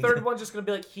the end. The third one's just gonna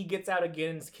be like he gets out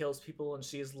again and kills people, and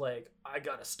she's like, "I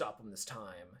gotta stop him this time."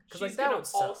 She's like that gonna would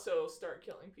suck. also start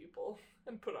killing people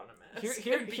and put on a mask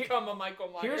Here- and become a Michael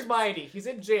Myers. Here's my idea. He's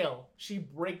in jail. She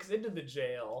breaks into the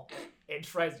jail and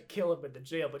tries to kill him in the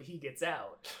jail, but he gets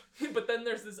out. But then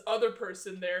there's this other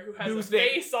person there who has Who's a there?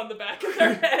 face on the back of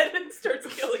their head and starts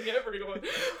killing everyone.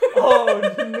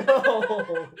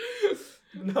 Oh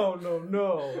no!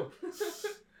 No!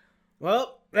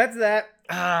 Well, that's that.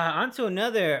 On to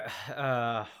another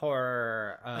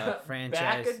horror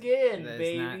franchise. Back again, that's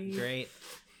baby. not great.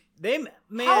 Man,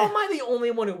 How am I the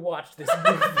only one who watched this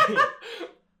movie?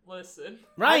 Listen.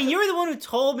 Ryan, you were the one who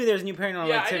told me there's a new Paranormal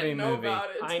Yeah, I Activity didn't know movie. about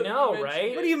it. I until you know, mentioned right?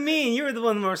 it. What do you mean? You were the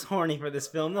one most horny for this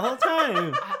film the whole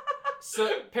time.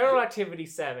 So, Paranormal Activity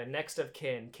 7, Next of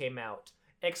Kin, came out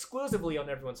exclusively on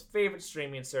everyone's favorite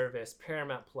streaming service,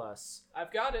 Paramount Plus.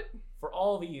 I've got it. For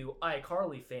all of you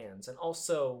iCarly fans, and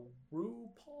also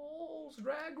RuPaul's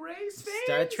Drag Race fans.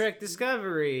 Star Trek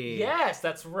Discovery. Yes,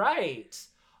 that's right.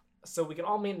 So we can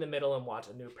all meet in the middle and watch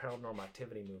a new Paranormal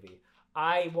Activity movie.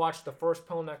 I watched the first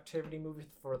Paranormal Activity movie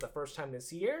for the first time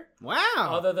this year. Wow.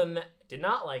 Other than that, did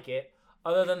not like it.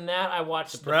 Other than that, I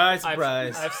watched. Surprise, I've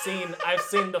surprise. I've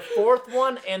seen the fourth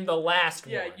one and the last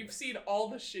Yeah, one. you've seen all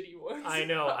the shitty ones. I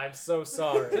know. I'm so Yeah,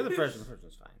 sorry. the first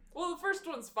one's fine. Well, the first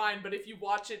one's fine, but if you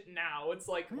watch it now, it's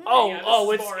like,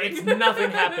 It's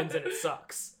nothing happens and it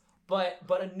sucks. But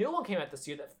a new one came out this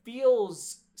year that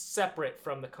feels separate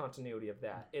from the continuity of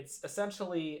that. It's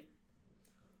essentially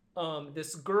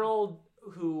this girl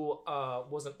who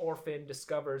was an orphan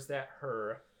discovers that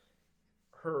her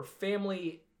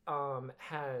family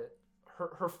had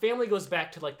her family goes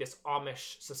back to like this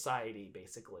Amish society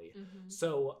basically. Mm-hmm.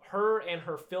 So her and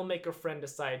her filmmaker friend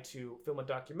decide to film a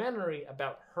documentary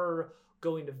about her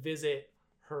going to visit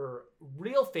her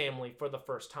real family for the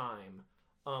first time,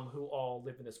 who all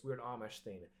live in this weird Amish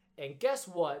thing. And guess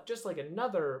what? Just like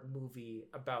another movie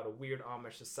about a weird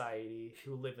Amish society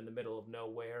who live in the middle of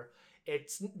nowhere,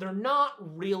 they're not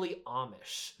really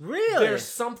Amish. Really? There's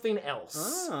something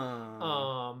else.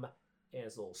 Oh. And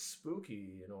it's a little spooky,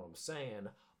 you know what I'm saying?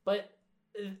 But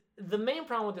the main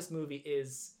problem with this movie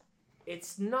is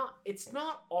it's not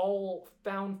all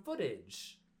found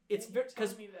footage. It's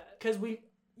because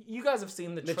you guys have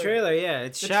seen the trailer, yeah.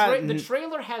 It's shot. The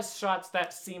trailer has shots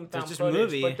that seem found just footage,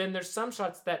 movie. but then there's some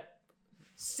shots that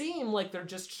seem like they're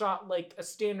just shot like a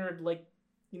standard,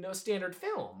 standard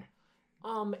film.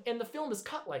 And the film is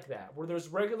cut like that, where there's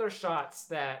regular shots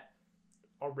that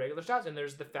are regular shots, and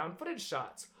there's the found footage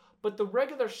shots. But the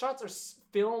regular shots are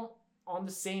filmed on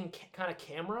the same kind of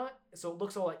camera, so it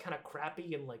looks all like kind of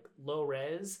crappy and like low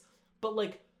res. But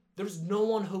like, there's no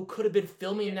one who could have been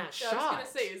filming that shot. I was gonna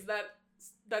say,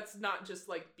 that's not just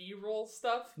like B-roll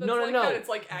stuff? That's No. that? It's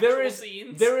like actual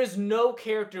scenes. There is no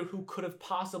character who could have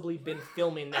possibly been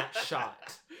filming that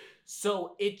shot.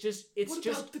 So it's just What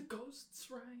about the ghosts,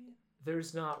 Ryan?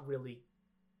 there's not really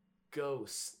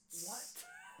ghosts.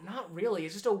 What? Not really.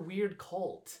 It's just a weird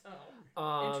cult.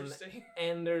 Oh, interesting.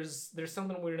 And there's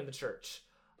something weird in the church.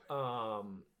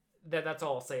 That's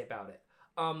all I'll say about it.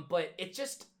 But it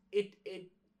just it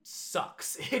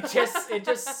sucks. It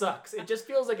just sucks. It just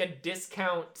feels like a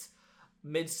discount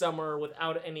Midsummer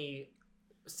without any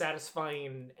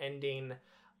satisfying ending.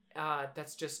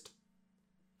 That's just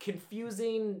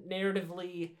confusing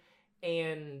narratively,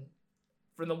 and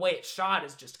from the way it's shot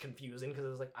is just confusing because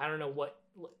it's like I don't know what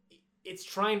it's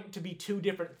trying to be two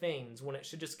different things when it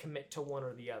should just commit to one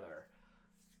or the other,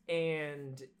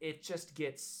 and it just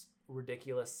gets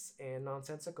ridiculous and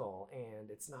nonsensical, and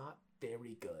it's not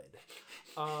very good.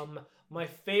 My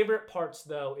favorite parts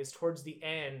though is towards the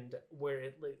end where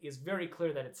it is very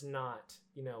clear that it's not,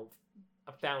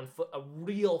 a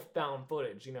real found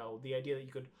footage. The idea that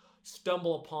you could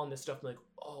stumble upon this stuff and like,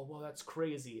 oh well, that's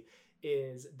crazy.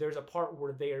 Is there's a part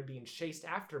where they are being chased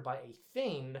after by a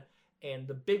thing, and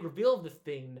the big reveal of the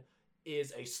thing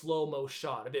is a slow-mo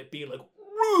shot of it being like,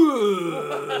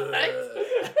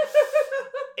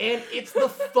 and it's the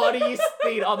funniest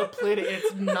thing on the planet, and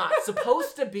it's not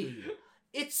supposed to be.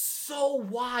 It's so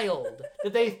wild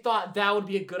that they thought that would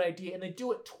be a good idea, and they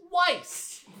do it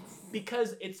twice.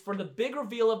 because it's for the big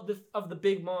reveal of the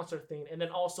big monster thing, and then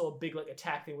also a big like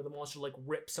attack thing where the monster like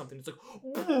rips something. It's like,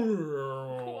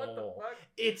 What the fuck?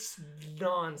 It's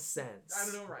nonsense. I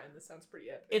don't know, Ryan. This sounds pretty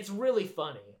epic. It's really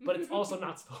funny, but it's also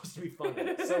not supposed to be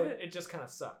funny, so it just kind of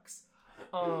sucks.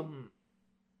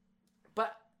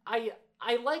 But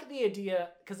I like the idea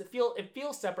because it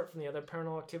feels separate from the other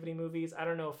Paranormal Activity movies. I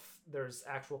don't know if there's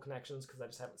actual connections because I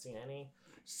just haven't seen any.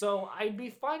 So I'd be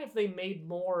fine if they made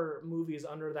more movies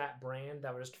under that brand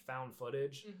that were just found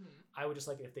footage. Mm-hmm. I would just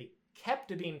like it if they kept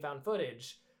it being found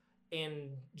footage and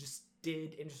just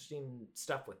did interesting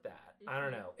stuff with that. I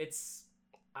don't know.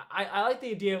 I like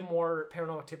the idea of more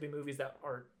Paranormal Activity movies that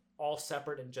are all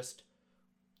separate and just,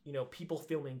 people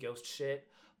filming ghost shit.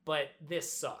 But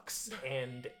this sucks,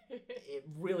 and it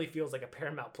really feels like a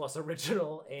Paramount Plus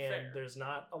original, and Fair. there's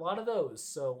not a lot of those,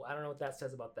 so I don't know what that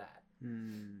says about that.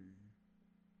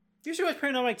 You should watch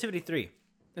Paranormal Activity 3.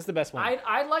 That's the best one.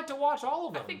 I'd like to watch all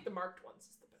of I them. think the marked ones is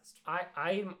the best.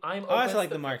 I'm I open. also like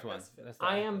the the marked one. best film. That's the I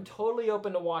marked am one. totally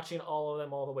open to watching all of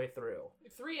them all the way through.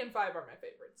 3 and 5 are my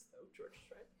favorites, though. George is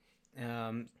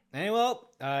right. Anyway, well,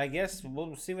 I guess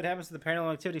we'll see what happens to the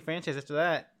Paranormal Activity franchise after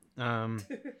that.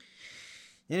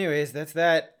 Anyways, that's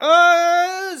that.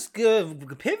 It's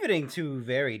good. Pivoting to a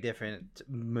very different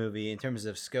movie in terms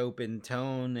of scope and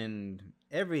tone and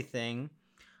everything.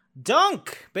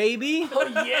 Dunk, baby. Oh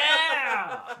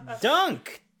yeah!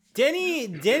 Dunk. Denny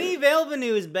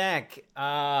Villeneuve is back.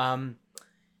 And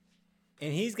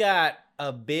he's got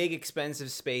a big, expensive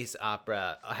space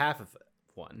opera, a half of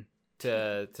one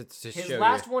to His show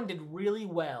last you. one did really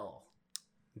well.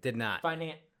 Did not.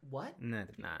 What? No,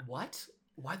 did not. What?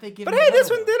 Why'd they give? But him hey, another this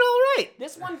one did all right.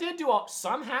 This one did do all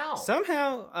somehow.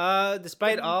 Somehow,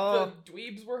 despite all, The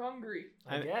dweebs were hungry.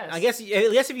 I guess. I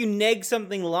guess if you neg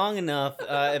something long enough,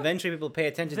 eventually people pay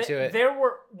attention to it. There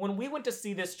were when we went to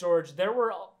see this, George. There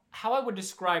were how I would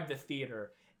describe the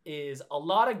theater is a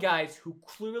lot of guys who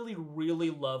clearly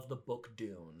really love the book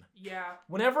Dune. Yeah.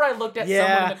 Whenever I looked at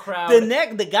someone in the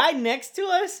crowd, the guy next to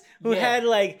us who Yeah. had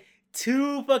like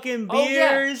 2 fucking oh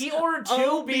yeah, beers. he ordered 2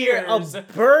 a beer, beers. a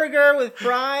burger with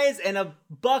fries, and a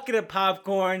bucket of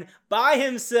popcorn by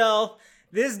himself.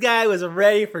 This guy was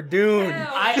ready for Dune.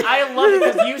 Hell I love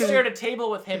it because you shared a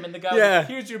table with him, and the guy was Yeah. like,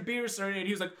 "Here's your beer, sir," and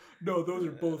he was like, "No, those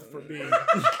are both for me."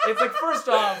 It's like, first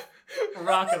off,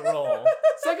 rock and roll.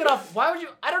 Second off, why would you?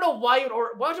 I don't know why you'd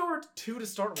order. Why would you order 2 to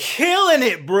start with? Killing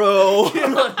it, bro.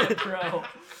 Killing it, bro.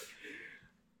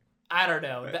 I don't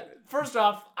know. First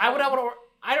off, I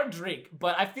don't drink,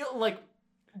 but I feel like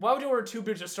why would you order 2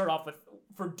 beers to start off with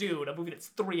for Dune, a movie that's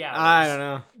 3 hours? I don't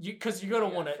know. Because you're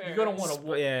gonna want to. fair. You're gonna want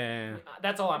to. Yeah.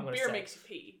 That's all I'm gonna Beer say. makes you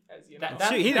pee, as you know. That-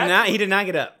 Shoot, he that- did not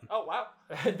get up. Oh, wow.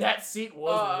 That seat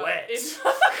was wet.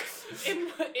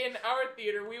 In our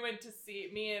theater, we went to see,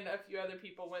 me and a few other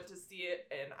people went to see it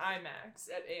in IMAX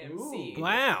at AMC. Ooh.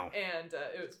 Wow. And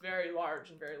it was very large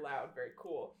and very loud, very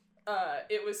cool.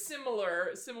 It was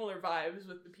similar vibes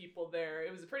with the people there.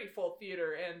 It was a pretty full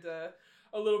theater, and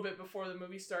a little bit before the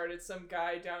movie started, some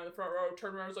guy down in the front row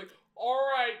turned around and was like, "All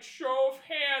right, show of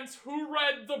hands, who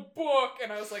read the book?"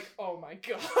 And I was like, "Oh my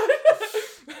god!"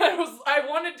 I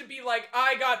wanted to be like,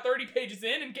 I got 30 pages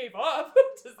in and gave up.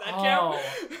 Does that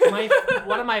count?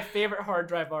 One of my favorite hard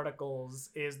drive articles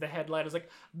is the headline is like,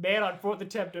 "Man on 4th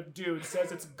attempt of Dune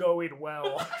says it's going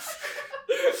well."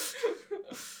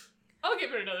 I'll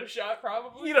give it another shot,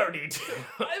 probably. You don't need to.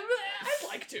 I'd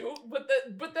like to,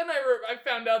 but then I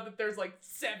found out that there's like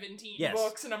 17 Yes.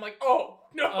 books, and I'm like, oh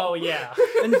no. Oh yeah.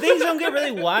 And things don't get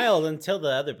really wild until the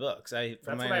other books. That's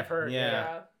what I've heard,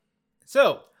 Yeah.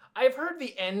 So, I've heard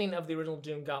the ending of the original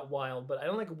Dune got wild, but I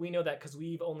don't think we know that because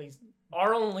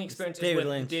our only experience is David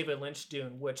with Lynch. David Lynch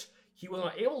Dune, which he was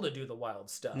not able to do the wild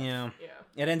stuff. yeah. Yeah.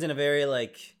 It ends in a very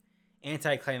like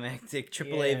anticlimactic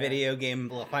AAA Yeah. video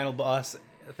game final boss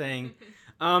thing.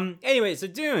 Anyway, so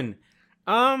Dune.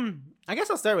 I guess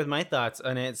I'll start with my thoughts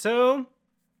on it. So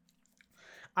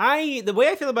the way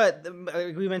I feel about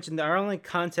we mentioned our only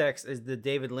context is the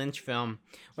David Lynch film.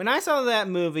 When I saw that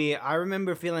movie, I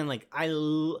remember feeling like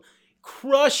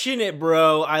crushing it,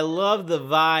 bro. I love the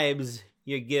vibes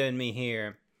you're giving me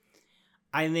here.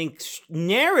 I think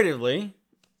narratively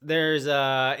there's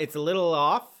it's a little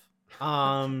off.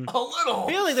 A little. I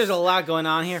feel like there's a lot going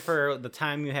on here for the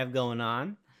time you have going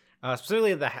on.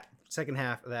 Specifically the second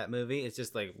half of that movie. It's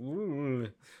just like, ooh.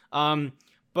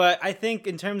 But I think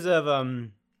in terms of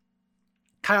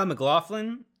Kyle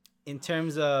MacLachlan, in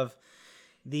terms of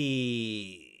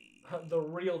the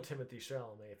real Timothy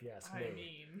Chalamet, if you ask me. I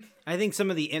mean, I think some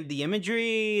of the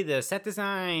imagery, the set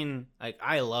design, like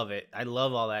I love it. I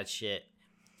love all that shit.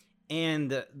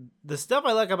 And the stuff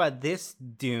I like about this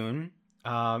Dune,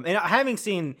 And having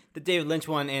seen the David Lynch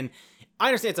one, and I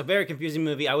understand it's a very confusing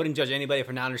movie. I wouldn't judge anybody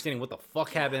for not understanding what the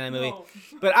fuck happened in that movie. No.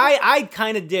 But I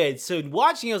kind of did. So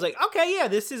watching it, I was like, okay, yeah,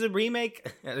 this is a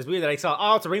remake. It's weird that I saw,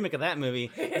 oh, it's a remake of that movie.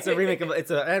 It's a remake of,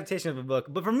 it's an adaptation of a book.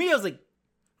 But for me, I was like,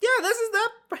 yeah, this is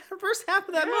the first half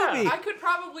of that movie. I could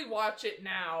probably watch it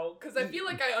now because I feel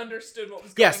like I understood what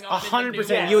was Yes, going on.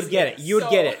 100%. In You would get it. You would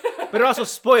get it. But it also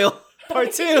spoil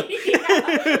part 2.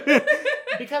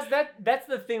 Because that's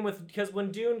the thing with, because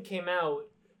when Dune came out,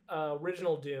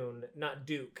 original Dune, not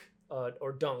Duke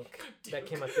or Dunk, that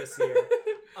came out this year,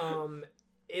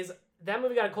 is that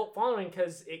movie got a cult following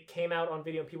because it came out on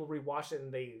video and people rewatched it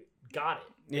and they got it,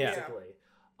 basically.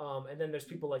 And then there's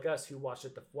people like us who watched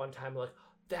it the one time like,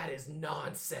 that is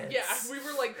nonsense. Yeah, we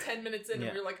were like 10 minutes in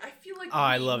and we were like, I feel like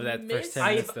I love that first 10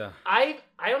 minutes though. I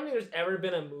don't think there's ever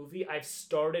been a movie I've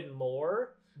started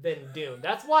more than Dune.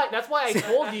 That's why I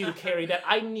told you, Carrie, that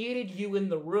I needed you in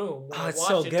the room when I watched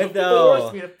so it good, to though.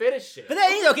 force me to finish it. But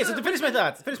then, okay, so to finish my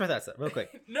thoughts real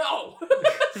quick. No!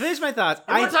 To finish my thoughts,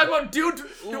 I want to talk about Dune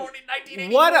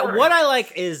 1984. what I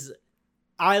like is,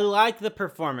 I like the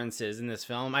performances in this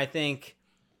film. I think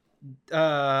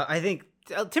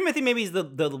Timothy maybe is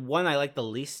the one I like the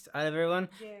least out of everyone.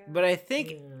 Yeah. But I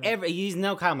think he's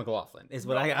no Kyle MacLachlan, is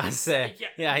what I gotta say.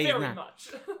 Yeah, he's very not. much.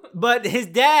 But his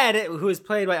dad, who is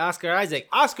played by Oscar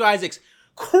Isaac's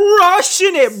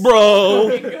crushing it, bro.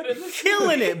 Fucking good in this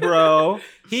Killing movie. it, bro.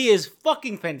 He is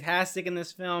fucking fantastic in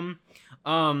this film.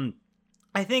 I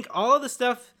think all of the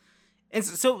stuff, and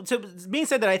so being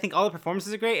said that, I think all the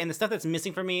performances are great, and the stuff that's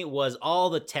missing for me was all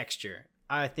the texture.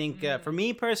 I think for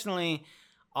me personally,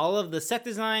 all of the set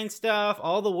design stuff,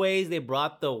 all the ways they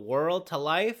brought the world to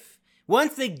life,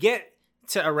 once they get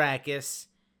to Arrakis,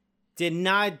 did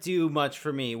not do much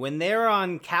for me. When they're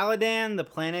on Caladan, the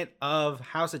planet of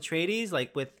House Atreides,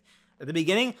 like at the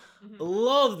beginning,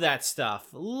 love that stuff.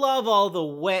 Love all the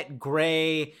wet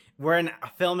gray. We're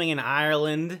filming in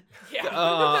Ireland.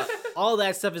 Yeah. All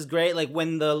that stuff is great. Like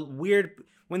when the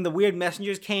weird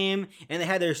messengers came and they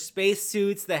had their space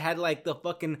suits that had like the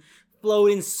fucking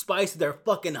floating spice, they're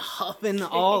fucking huffing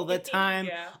all the time.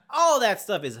 Yeah. All that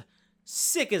stuff is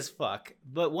sick as fuck.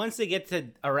 But once they get to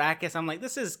Arrakis, I'm like,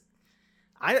 this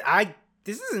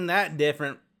isn't that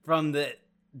different from the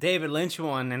David Lynch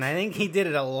one, and I think he did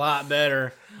it a lot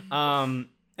better. And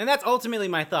that's ultimately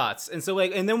my thoughts. And so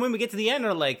and then when we get to the end,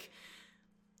 we're like,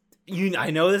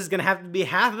 I know this is gonna have to be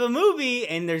half of a movie,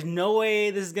 and there's no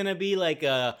way this is gonna be like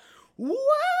a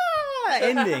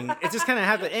ending. It's just kind of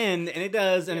have to end, and it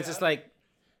does, and it's just like,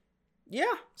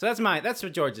 yeah. So that's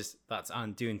what George's thoughts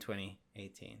on Dune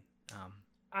 2018.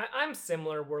 I'm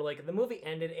similar, where like the movie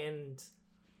ended and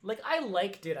like I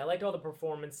liked it. I liked all the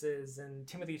performances, and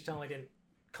Timothy Chalamet didn't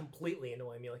completely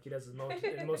annoy me like he does in most of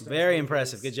his Very movies.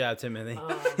 impressive. Good job, Timothy.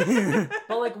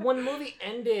 But like when the movie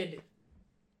ended,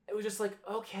 it was just like,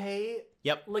 okay.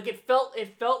 Yep. Like it felt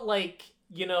like,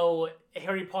 you know,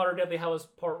 Harry Potter Deathly Hallows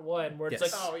Part 1, where it's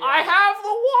Yes. like, Oh, yeah. I have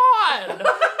the wand!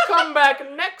 Come back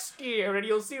next year and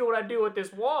you'll see what I do with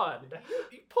this wand.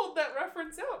 You pulled that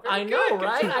reference out. Very I good. know, Good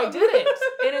right? job. I did it.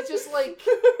 And it's just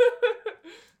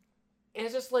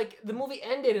like, the movie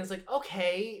ended and it's like,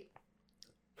 okay,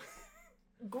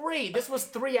 great. This was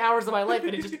 3 hours of my life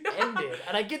and it just ended.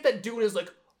 And I get that Dune is like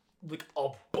a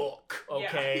book,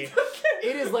 okay? Yeah.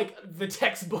 It is like the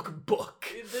textbook book.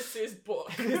 This is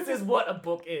book. This is what a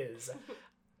book is.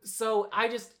 So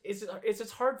it's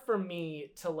just hard for me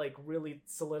to like really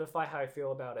solidify how I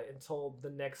feel about it until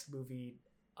the next movie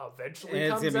eventually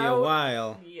It's comes gonna be out. a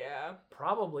while. Yeah.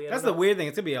 Probably. I That's don't the know. weird thing.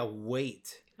 It's gonna be a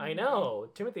wait. I know.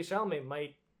 Timothy Chalamet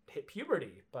might hit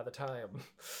puberty by the time.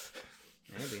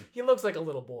 Maybe. He looks like a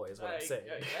little boy, is what I'm saying.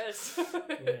 Yes.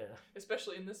 Yeah.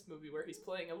 Especially in this movie where he's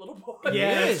playing a little boy.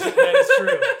 Yes. That is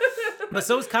true. But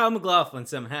so is Kyle MacLachlan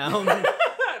somehow.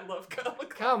 I love Kyle MacLachlan.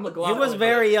 Kyle He MacLachlan. was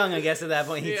very young, I guess, at that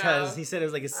point. He Yeah. said it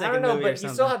was like his I second don't know, movie or but you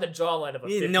something. still have the jawline of a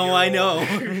 50-year-old. No, I know.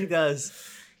 He does.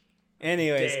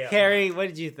 Anyways, Damn. Carrie, what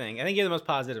did you think? I think you're the most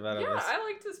positive out of Yeah, us. I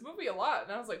liked this movie a lot,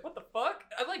 and I was like, "What the fuck?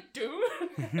 I like Dune."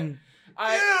 Ew!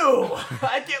 I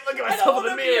I can't look at I myself don't in the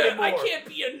wanna mirror be anymore. I can't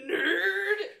be a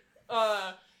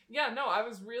nerd. Yeah, no, I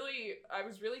was really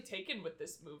taken with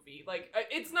this movie. Like,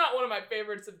 it's not one of my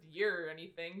favorites of the year or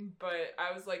anything, but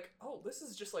I was like, oh, this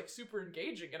is just like super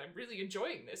engaging, and I'm really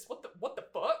enjoying this. What the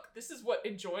fuck? This is what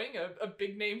enjoying a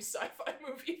big name sci-fi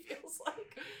movie feels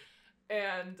like.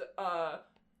 And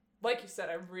like you said,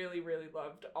 I really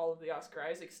loved all of the Oscar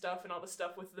Isaac stuff and all the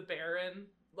stuff with the Baron.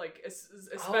 Like,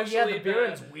 especially the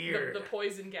Baron's weird. The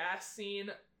poison gas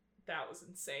scene. That was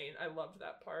insane. I loved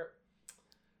that part.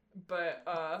 But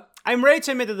I'm ready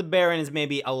to admit that the Baron is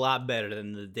maybe a lot better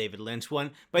than the David Lynch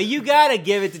one, but you gotta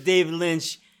give it to David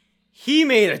Lynch. He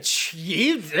made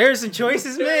there's some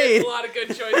choices there's made. a lot of good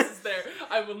choices there.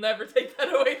 I will never take that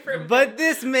away from him. But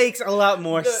this makes a lot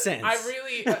more sense. I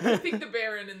think the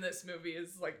Baron in this movie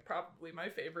is like probably my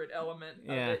favorite element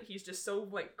of Yeah. it. He's just so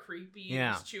like creepy and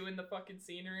Yeah. he's chewing the fucking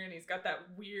scenery and he's got that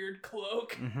weird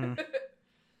cloak. Mhm.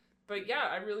 But yeah,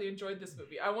 I really enjoyed this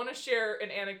movie. I want to share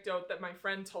an anecdote that my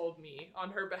friend told me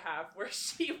on her behalf, where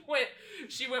she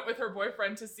went with her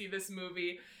boyfriend to see this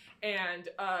movie, and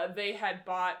they had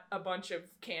bought a bunch of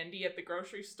candy at the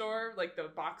grocery store, like the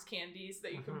box candies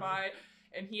that you can buy,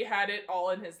 and he had it all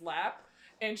in his lap.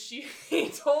 And he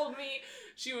told me,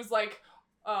 she was like,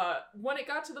 when it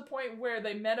got to the point where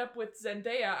they met up with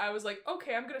Zendaya, I was like,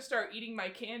 okay, I'm gonna start eating my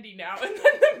candy now. And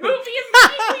then the movie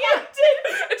immediately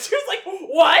ended, and she was like,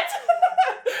 what?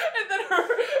 And then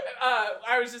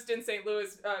I was just in St.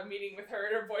 Louis meeting with her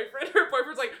and her boyfriend. Her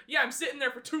boyfriend's like, yeah, I'm sitting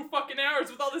there for 2 fucking hours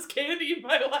with all this candy in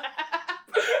my lap.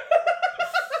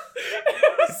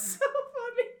 It was so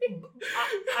funny.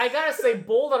 I gotta say,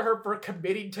 bold on her for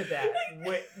committing to that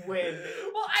when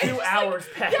Well, 2 hours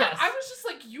passed. Yeah, I was just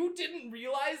like, you didn't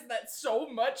realize that so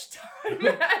much time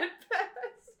had passed.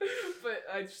 But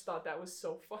I just thought that was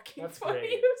so fucking That's funny.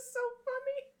 great. It was so funny.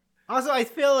 Also, I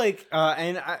feel like,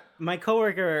 my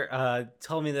coworker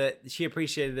told me that she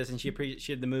appreciated this and she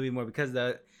appreciated the movie more because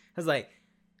I was like,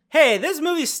 hey, this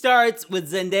movie starts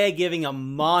with Zendaya giving a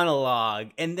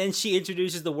monologue, and then she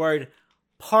introduces the word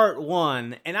part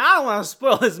 1, and I don't want to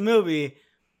spoil this movie,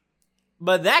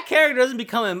 but that character doesn't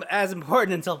become as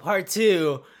important until part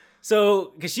 2.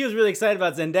 So, because she was really excited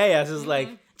about Zendaya, so it was like,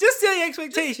 just set the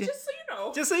expectation. Just so you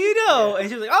know. Just so you know. Yeah. And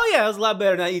she was like, oh yeah, it was a lot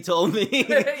better than you told me.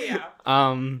 Yeah.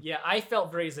 Yeah, I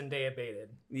felt very Zendaya baited,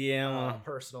 Yeah, well,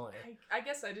 personally. I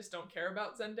guess I just don't care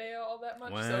about Zendaya all that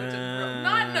much, so Wow. it didn't really,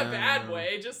 not in a bad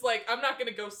way. Just like, I'm not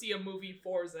gonna go see a movie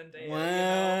for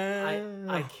Zendaya.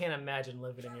 I can't imagine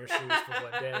living in your shoes for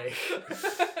one day.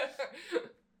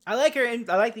 I like her.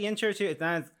 I like the intro too. It's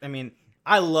not. I mean,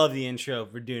 I love the intro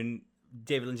for Dune.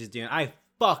 David Lynch's Dune. I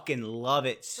fucking love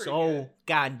it so good.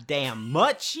 goddamn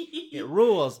much. It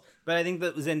rules. But I think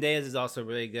that Zendaya's is also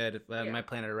really good. Yeah. My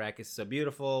Planet Arrakis is so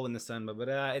beautiful in the sun. But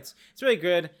it's really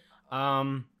good.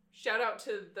 Shout out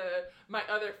to my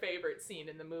other favorite scene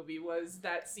in the movie was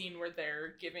that scene where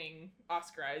they're giving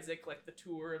Oscar Isaac like the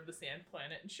tour of the sand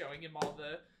planet and showing him all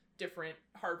the different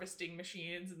harvesting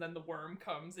machines, and then the worm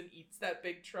comes and eats that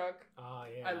big truck. Oh,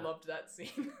 yeah. I loved that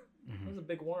scene. It was a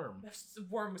big worm. The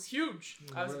worm was huge. It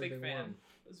was I was a really big big fan. worm.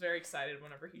 I was very excited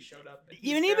whenever he showed up. And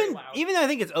he was Even very loud. even though I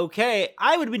think it's okay,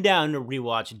 I would be down to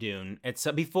rewatch Dune. It's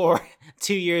before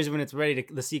 2 years when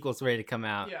the sequel's ready to come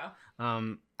out. Yeah.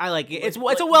 I like it. It's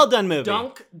Like a well done movie.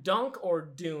 Dunk or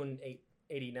Dune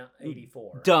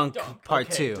 84? Dunk Dunk. Part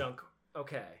Okay, 2. Dunk.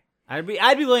 Okay. I'd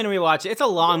be willing to rewatch it. It's a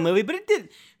long movie, but it did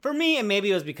for me, and maybe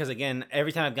it was because again,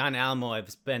 every time I've gone to Alamo, I've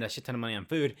spent a shit ton of money on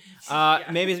food. Yeah.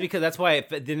 Maybe it's because that's why it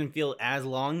didn't feel as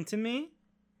long to me.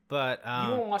 But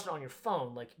You won't watch it on your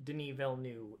phone like Denis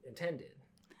Villeneuve intended.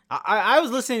 I was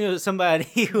listening to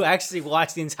somebody who actually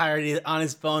watched the entirety on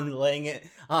his phone, laying it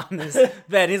on his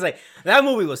bed. He's like, that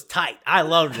movie was tight. I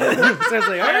loved it. So I was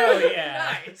like, Hell oh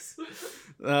yeah. Nice.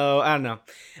 Oh, I don't know.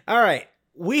 All right.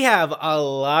 We have a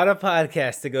lot of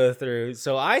podcasts to go through,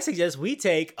 so I suggest we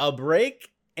take a break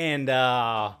and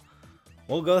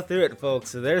we'll go through it,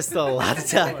 folks. So there's still a lot to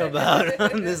talk about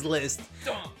on this list.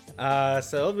 Dunk.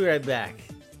 So we'll be right back.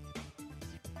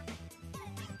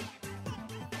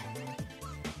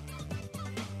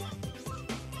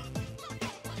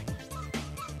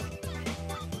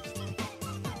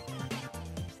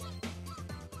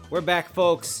 We're back,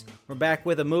 folks. We're back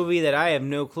with a movie that I have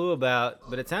no clue about,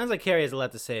 but it sounds like Carrie has a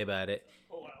lot to say about it.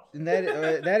 Oh, wow. And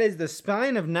that is The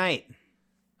Spine of Night.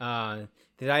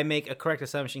 Did I make a correct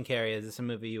assumption, Carrie? Is this a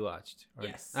movie you watched?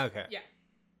 Yes. Okay. Yeah.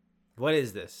 What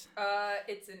is this?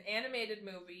 It's an animated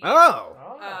movie.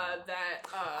 Oh! That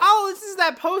This is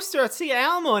that poster at Sea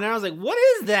Alamo, and I was like, what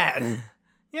is that?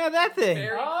 Yeah, that thing.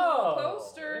 Very Oh, cool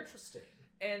poster. interesting.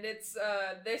 And it's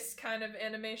this kind of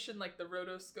animation, like the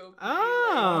rotoscope.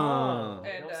 Oh. I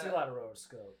And, don't see a lot of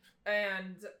rotoscope.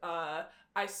 And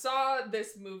I saw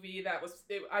this movie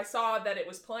I saw that it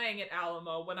was playing at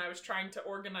Alamo when I was trying to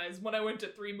organize. When I went to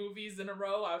 3 movies in a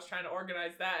row, I was trying to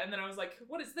organize that, and then I was like,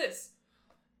 "What is this?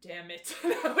 Damn it!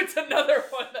 Now it's another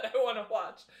one that I want to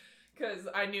watch." Because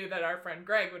I knew that our friend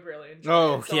Greg would really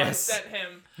enjoy it. So yes. I sent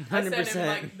him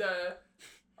like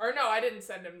Or no, I didn't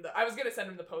send him I was gonna send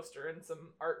him the poster and some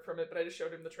art from it, but I just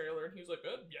showed him the trailer and he was like,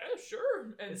 yeah,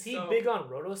 sure. And Is he big on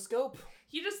rotoscope?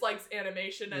 He just likes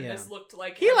animation, and this looked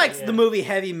like he likes Yeah. the movie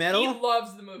Heavy Metal. He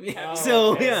loves the movie Heavy Metal.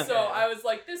 So, yeah. So I was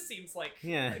like, this seems like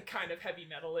Yeah. kind of heavy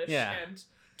metal-ish, Yeah. and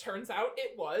turns out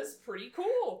it was pretty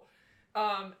cool.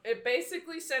 It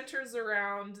basically centers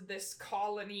around this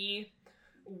colony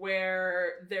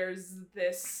where there's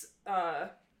this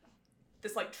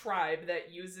this like tribe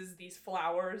that uses these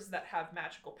flowers that have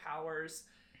magical powers,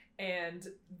 and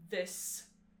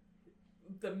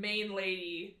the main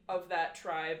lady of that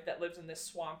tribe that lives in this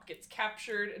swamp gets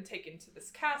captured and taken to this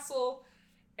castle,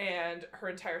 and her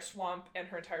entire swamp and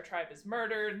her entire tribe is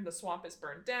murdered, and the swamp is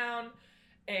burned down,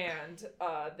 and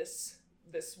this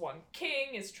one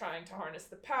king is trying to harness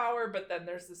the power, but then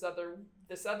there's this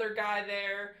other guy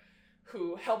there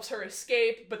who helps her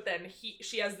escape, but then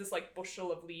she has this like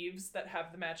bushel of leaves that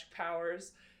have the magic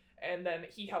powers, and then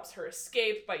he helps her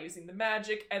escape by using the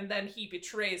magic, and then he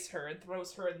betrays her and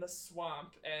throws her in the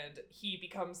swamp, and he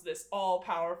becomes this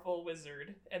all-powerful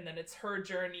wizard, and then it's her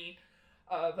journey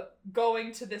of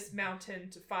going to this mountain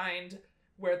to find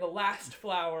where the last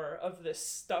flower of this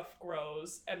stuff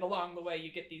grows, and along the way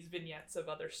you get these vignettes of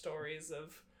other stories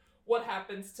of what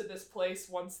happens to this place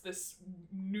once this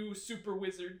new super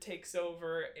wizard takes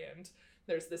over, and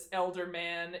there's this elder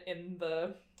man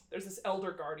there's this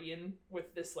elder guardian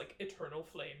with this like eternal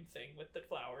flame thing with the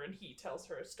flower, and he tells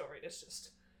her a story.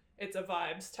 It's a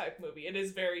vibes type movie. It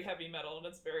is very heavy metal, and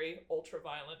it's very ultra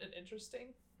violent and interesting.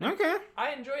 Okay.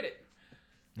 I enjoyed it.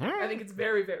 All right. I think it's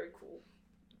very, very cool.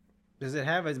 Does it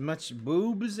have as much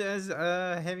boobs as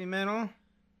Heavy Metal?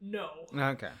 No.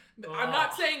 Okay. I'm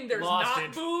not saying there's lost not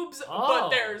it. boobs, Oh. but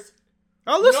there's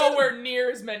Oh, listen. nowhere near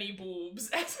as many boobs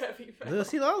as heavy metal.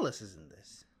 Lucy Lawless is in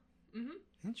this. Mhm.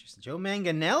 Interesting. Joe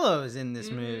Manganiello is in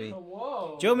this movie.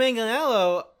 Whoa. Joe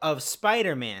Manganiello of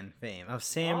Spider-Man fame, of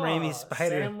Sam Raimi's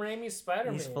Spider. Sam Raimi's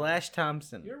Spider-Man. He's Flash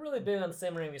Thompson. You're really big on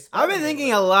Sam Raimi's I've Spider-Man. been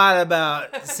thinking a lot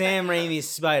about Sam Raimi's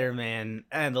Spider-Man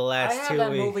and the I last have 2 that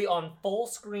weeks. movie on full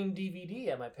screen DVD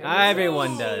at my parents'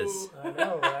 Everyone Ooh. does. I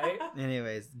know, right?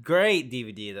 Anyways, great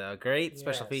DVD though. Great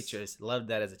special Yes. features. Loved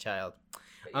that as a child.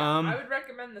 But yeah, I would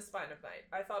recommend The Spine of Night.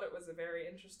 I thought it was a very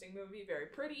interesting movie, very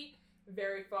pretty,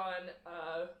 very fun.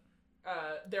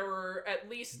 There were at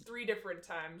least 3 different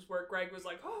times where Greg was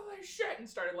like, "Holy shit," and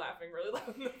started laughing really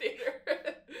loud in the theater.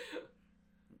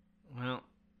 Well,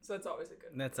 So that's always a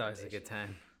good. that's always a good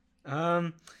recommendation.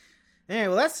 time. Anyway,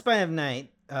 well, that's Spine of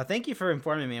Night. Thank you for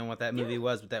informing me on what that movie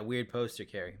was with that weird poster,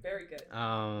 Carrie. Very good.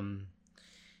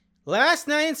 Last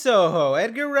Night in Soho.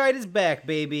 Edgar Wright is back,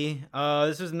 baby.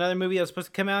 This was another movie that was supposed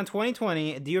to come out in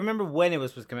 2020. Do you remember when it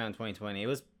was supposed to come out in 2020? It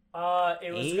was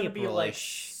It was gonna be like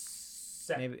April-ish.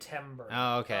 September.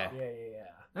 Oh, okay.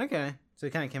 Yeah. Okay. So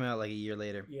it kind of came out like a year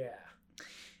later. Yeah.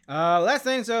 Last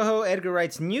Night in Soho, Edgar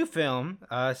Wright's new film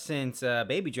since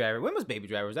Baby Driver. When was Baby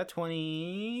Driver? Was that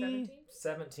 20?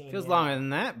 17. Feels yeah. longer than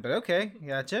that, but okay.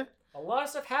 Gotcha. A lot of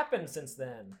stuff happened since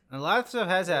then. A lot of stuff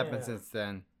has happened Yeah. since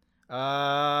then. You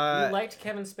liked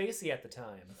Kevin Spacey at the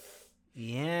time.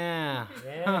 Yeah.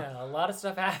 Yeah, a lot of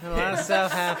stuff happened. A lot of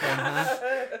stuff happened, huh?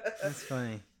 That's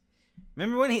funny.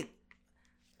 Remember when he...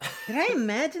 Did I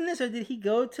imagine this, or did he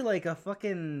go to like a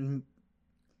fucking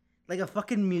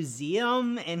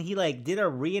museum and he like did a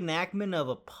reenactment of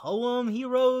a poem he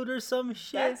wrote or some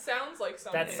shit? That sounds like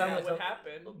something that, sounds like would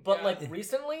happen. But Yeah. like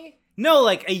recently? No,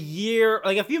 like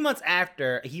a few months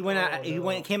after he went out, Oh,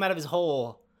 no. came out of his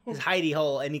hidey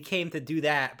hole, and he came to do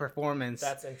that performance.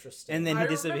 That's interesting. And then he I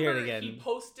disappeared remember again. He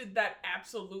posted that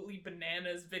absolutely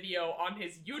bananas video on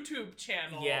his YouTube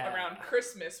channel Yeah. around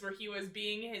Christmas where he was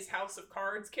being his House of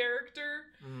Cards character.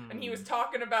 Mm. And he was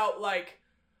talking about, like,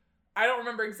 I don't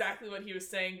remember exactly what he was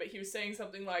saying, but he was saying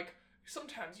something like,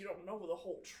 sometimes you don't know the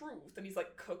whole truth. And he's,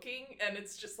 like, cooking, and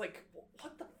it's just like,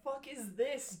 what the fuck is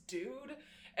this, dude?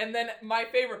 And then my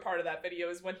favorite part of that video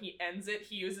is when he ends it,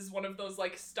 he uses one of those,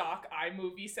 like, stock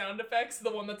iMovie sound effects, the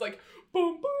one that's like,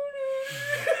 boom,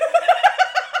 boom.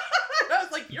 I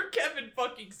was like, you're Kevin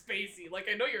fucking Spacey. Like,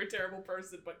 I know you're a terrible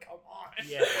person, but come on.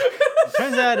 Yeah.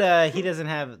 Turns out he doesn't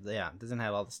have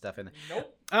all the stuff in it.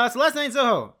 Nope. So Last Night in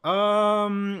Soho.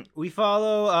 We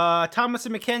follow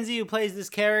Thomasin McKenzie, who plays this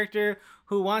character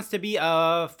who wants to be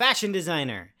a fashion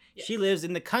designer. Yes. She lives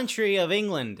in the country of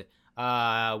England,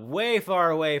 way far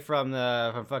away from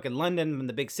fucking London, from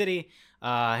the big city. Her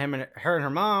and her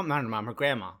mom, not her mom, her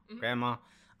grandma. Mhm. Grandma.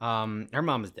 Her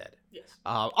mom is dead. Yes.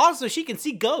 Also, she can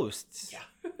see ghosts. Yeah.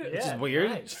 Which is Yeah, weird.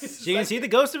 nice. She can see the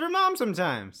ghost of her mom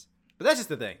sometimes. But that's just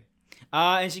the thing.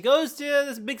 And she goes to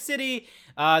this big city.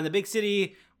 The big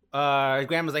city, her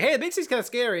grandma's like, hey, the big city's kind of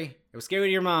scary. It was scary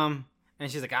to your mom.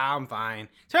 And she's like, I'm fine.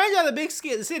 Turns out the big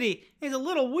city is a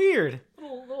little weird.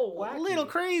 Little wacky. A little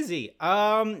crazy.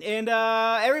 And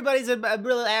everybody's a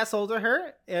real asshole to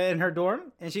her in her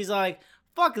dorm. And she's like,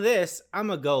 fuck this. I'm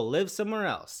gonna go live somewhere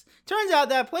else. Turns out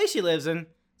that place she lives in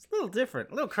is a little different,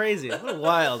 a little crazy, a little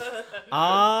wild.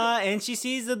 And she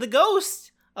sees the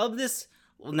ghost of this,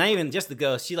 well, not even just the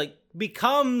ghost. She like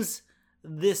becomes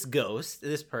this ghost,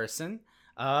 this person.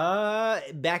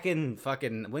 Back in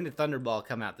fucking, when did Thunderball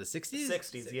come out? The 60s?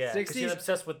 60s, yeah. 60s? She's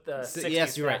obsessed with the 60s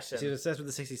Yes, you're right. fashion. She's obsessed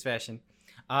with the 60s fashion.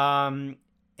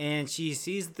 And she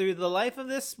sees through the life of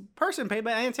this person played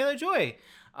by Anya Taylor-Joy.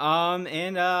 And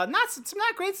some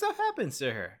not great stuff happens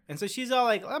to her. And so she's all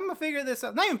like, I'm gonna figure this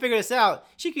out. Not even figure this out.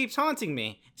 She keeps haunting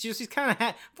me. She's kind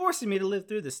of forcing me to live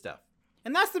through this stuff.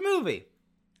 And that's the movie.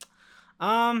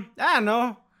 I don't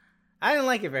know. I didn't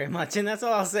like it very much, and that's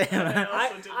all I'll say. I'm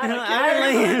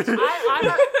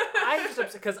just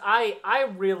upset because I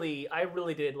really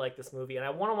did like this movie, and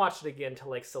I want to watch it again to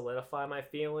like solidify my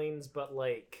feelings. But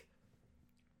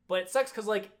it sucks because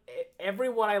like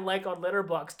everyone I like on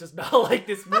Letterboxd does not like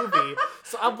this movie.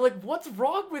 So I'm like, what's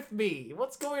wrong with me?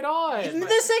 What's going on?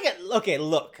 Okay,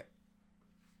 look.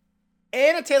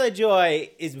 Anya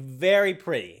Taylor-Joy is very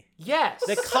pretty. Yes.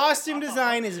 The costume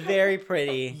design is very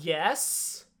pretty. Yes.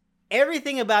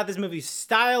 Everything about this movie,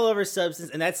 style over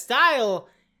substance, and that style,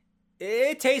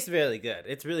 it tastes really good.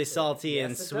 It's really salty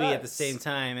and sweet at the same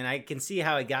time, and I can see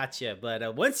how it got you.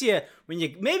 But when you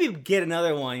maybe get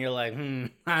another one, you're like,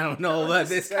 I don't know about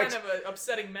this. This is kind of an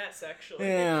upsetting mess, actually.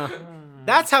 Yeah,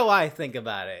 that's how I think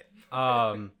about it.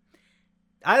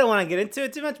 I don't want to get into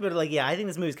it too much, but like, yeah, I think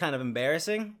this movie's kind of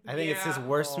embarrassing. I think it's his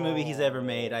worst movie he's ever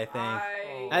made. I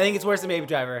think it's worse than Baby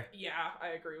Driver. Yeah, I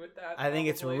agree with that. I think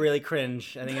it's really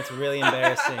cringe. I think it's really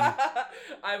embarrassing.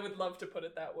 I would love to put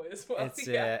it that way as well.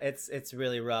 It's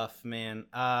really rough, man.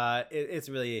 It's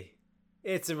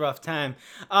a rough time.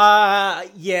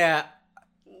 Yeah.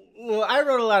 Well, I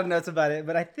wrote a lot of notes about it,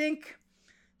 but I think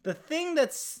the thing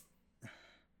that's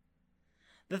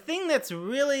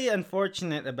really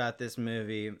unfortunate about this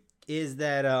movie is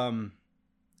that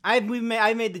I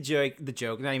made the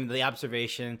joke, not even the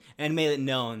observation, and made it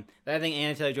known that I think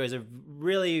Anya Taylor-Joy is a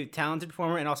really talented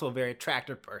performer and also a very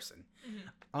attractive person.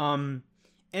 Mm-hmm.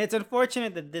 And it's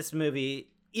unfortunate that this movie,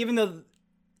 even though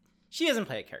she doesn't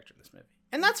play a character in this movie,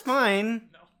 and that's fine,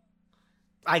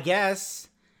 I guess,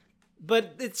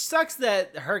 but it sucks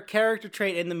that her character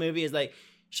trait in the movie is like,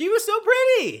 she was so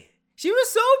pretty. She was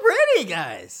so pretty,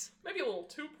 guys. Maybe a little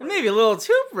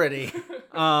too pretty.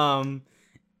 And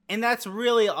that's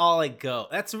really all it goes.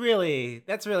 That's really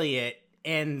it.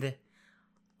 And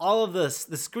all of the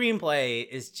screenplay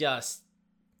is just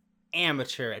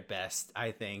amateur at best,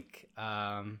 I think.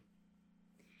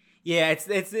 Yeah,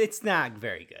 it's not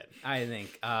very good, I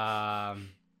think. I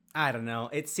don't know.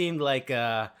 It seemed like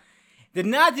did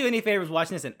not do any favors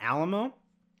watching this in Alamo,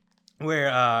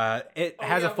 where it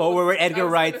has a forward where Edgar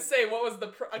Wright. I was gonna say, what was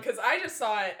because I just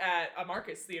saw it at a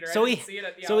Marcus Theater. So I didn't see it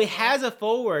at the he has a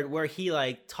forward where he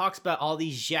like talks about all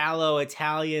these giallo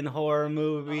Italian horror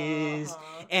movies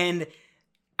and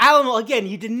Alamo. Again,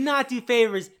 you did not do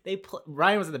favors.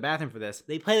 Ryan was in the bathroom for this.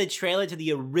 They play the trailer to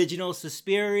the original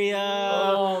Suspiria.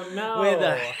 Oh no! With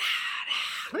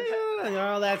and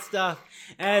all that stuff.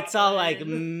 And it's all like,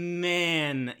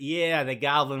 man, yeah, the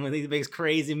Goblin when he makes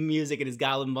crazy music in his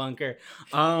Goblin bunker.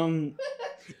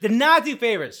 Did not do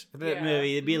favors for that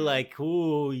movie. It'd be like,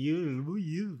 ooh,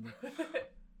 you.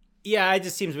 Yeah, it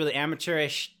just seems really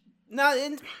amateurish.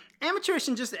 Amateurish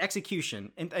in just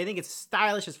execution. And I think it's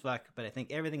stylish as fuck, but I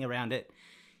think everything around it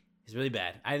is really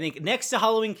bad. I think next to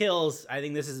Halloween Kills, I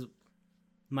think this is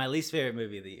my least favorite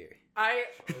movie of the year. I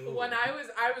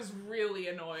was really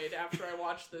annoyed after I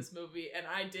watched this movie, and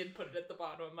I did put it at the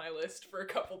bottom of my list for a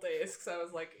couple days because I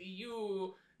was like,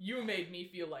 you made me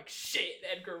feel like shit,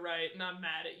 Edgar Wright, and I'm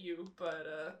mad at you.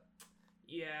 But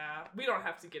yeah, we don't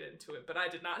have to get into it, but I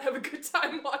did not have a good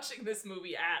time watching this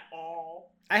movie at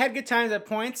all. I had good times at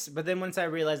points, but then once I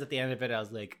realized at the end of it, I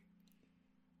was like,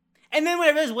 and then when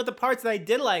I realized what the parts that I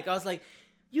did like, I was like,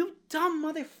 you dumb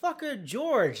motherfucker,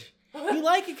 George. You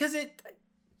like it because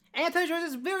Anya Taylor-Joy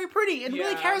is very pretty and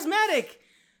really charismatic.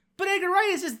 But Edgar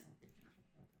Wright is just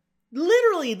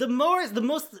literally the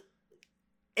most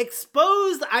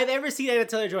exposed I've ever seen Anya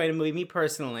Taylor-Joy in a movie, me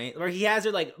personally, where he has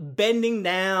her like bending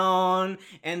down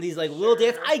and these like little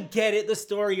dance. I get it, the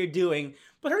story you're doing,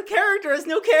 but her character has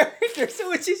no character,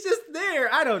 so she's just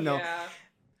there. I don't know. Yeah.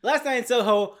 Last Night in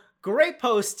Soho, great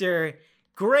poster,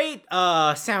 great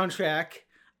soundtrack,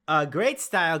 great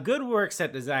style, good work,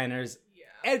 set designers. Yeah.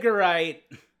 Edgar Wright.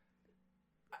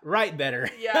 write better.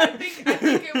 Yeah, I think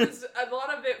it was a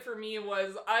lot of it for me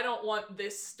was I don't want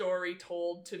this story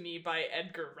told to me by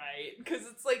Edgar Wright, because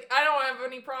it's like I don't have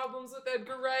any problems with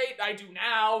Edgar Wright. I do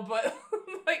now, but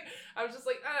like I was just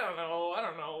like I don't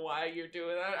know why you're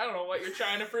doing that. I don't know what you're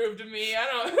trying to prove to me.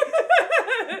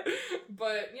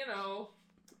 But you know,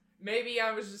 maybe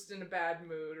I was just in a bad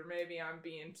mood, or maybe I'm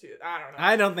being too. I don't know.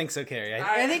 I don't think so, Carrie.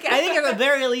 I think at the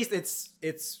very least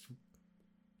it's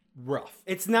rough.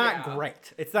 It's not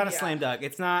great. It's not a slam dunk.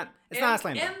 It's not a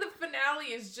slam dunk. And the finale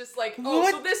is just like,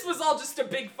 What? so this was all just a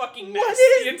big fucking mess What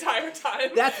is- the entire time.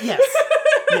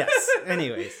 Yes.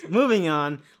 Anyways, moving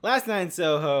on. Last Night in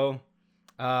Soho.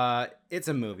 It's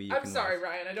a movie. I'm sorry,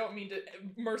 Ryan. I don't mean to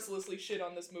mercilessly shit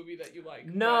on this movie that you like.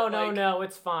 No, but, like, no,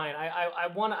 it's fine. I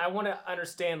want to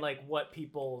understand like what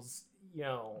people's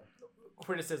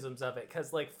criticisms of it,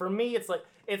 because like for me it's like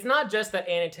it's not just that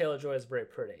Anya Taylor-Joy is very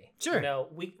pretty. Sure. You know,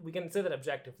 we can say that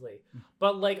objectively,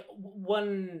 but like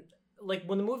when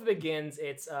the movie begins,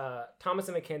 it's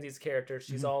Thomasin McKenzie's character.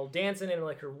 She's all dancing in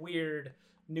like her weird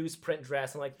newsprint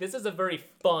dress, and like this is a very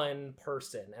fun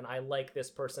person, and I like this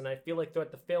person. I feel like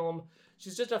throughout the film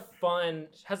she's just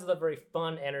has a very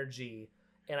fun energy,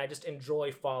 and I just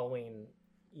enjoy following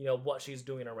what she's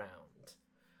doing around.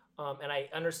 And I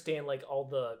understand like all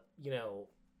the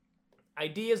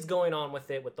ideas going on with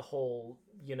it, with the whole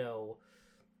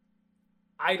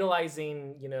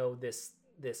idolizing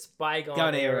this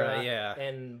bygone era, yeah.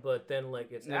 but then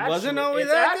like it wasn't always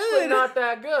that good. Not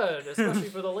that good, especially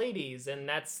for the ladies, and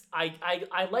that's I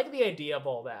like the idea of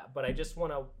all that, but I just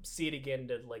want to see it again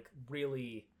to like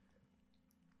really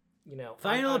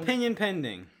Final opinion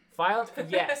pending.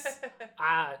 Yes.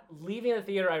 Leaving the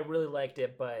theater, I really liked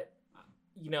it, but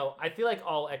I feel like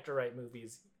all Edgar Wright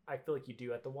movies, I feel like you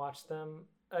do have to watch them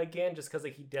again, just because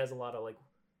like he does a lot of like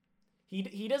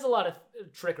he does a lot of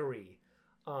trickery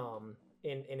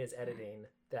in his editing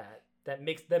that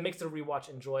makes the rewatch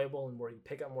enjoyable and where you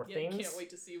pick up more things. Can't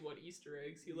wait to see what Easter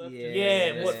eggs he left.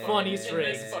 Yeah, what fun Easter in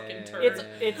eggs. this fucking turn.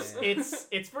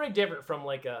 It's very different from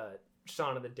like a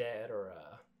Shaun of the Dead or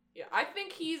a. Yeah, I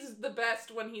think he's the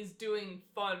best when he's doing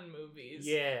fun movies.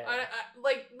 Yeah. I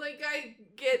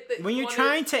get that. When you're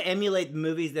trying to emulate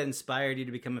movies that inspired you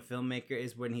to become a filmmaker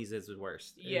is when he's at his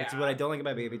worst. Yeah. It's what I don't like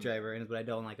about Baby Driver, and it's what I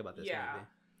don't like about this movie.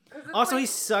 'Cause Also, like, he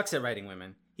sucks at writing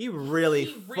women. He really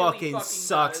fucking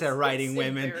sucks does. at writing It's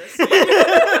women. embarrassing.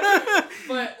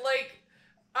 But like,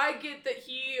 I get that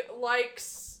he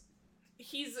likes.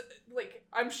 He's like,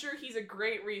 I'm sure he's a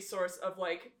great resource of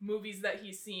like movies that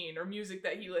he's seen or music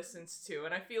that he listens to,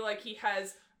 and I feel like he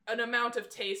has an amount of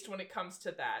taste when it comes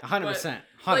to that. 100%.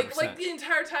 Like the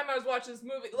entire time I was watching this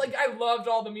movie, like I loved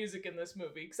all the music in this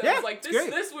movie because I was like,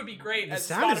 this would be great as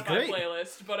a Spotify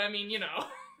playlist. But I mean,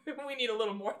 we need a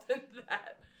little more than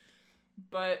that.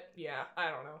 But yeah, I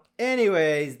don't know.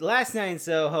 Anyways, Last Night in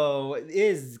Soho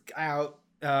is out.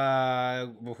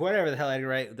 Whatever the hell Edgar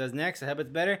Wright does next, I hope it's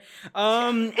better.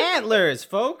 Antlers,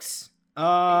 folks.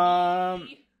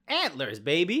 Antlers,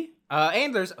 baby.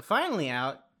 Antlers finally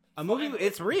out. A movie.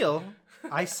 It's real.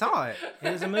 I saw it.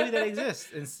 It is a movie that exists.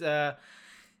 It's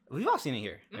we've all seen it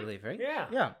here, I believe, right?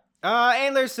 Yeah.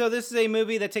 Antlers. So this is a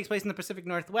movie that takes place in the Pacific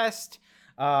Northwest,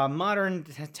 modern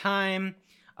time.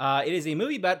 It is a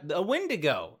movie about a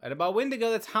Wendigo,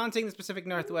 that's haunting the Pacific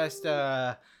Northwest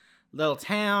little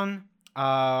town.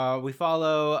 We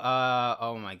follow,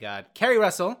 oh my god, Carrie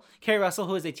Russell,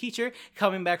 who is a teacher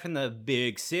coming back from the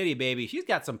big city, baby. She's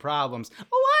got some problems. A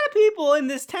lot of people in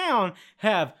this town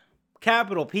have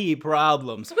capital P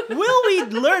problems. Will we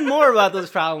learn more about those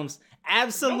problems?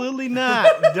 Absolutely not.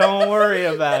 Don't worry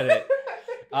about it.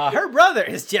 Her brother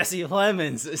is Jesse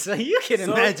Plemons, so you can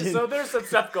imagine. So there's some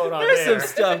stuff going on There's some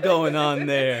stuff going on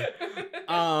there. Yeah,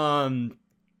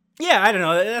 I don't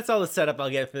know. That's all the setup I'll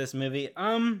get for this movie.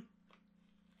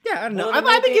 Yeah, I don't know. Well,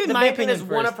 I've been giving my opinion is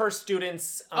first. one of her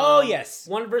students. Yes.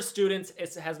 One of her students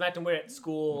has met him at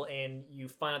school, and you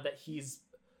find out that he's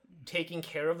taking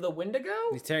care of the Wendigo.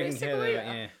 He's taking care of basically.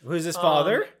 it. Yeah. Who's his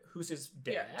father? Who's his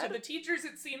dad? Yeah, to the teachers,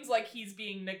 it seems like he's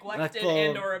being neglected Neglectful.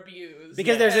 and or abused.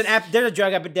 Because there's a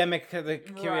drug epidemic.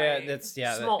 Right. That's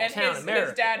Small and town his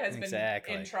America. dad has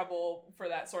Exactly. been in trouble for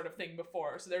that sort of thing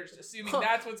before, so they're just assuming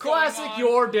that's what's Classic going on.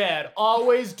 your dad,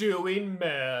 always doing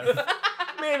meth.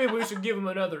 Maybe we should give him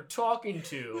another talking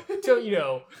to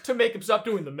make him stop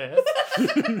doing the meth.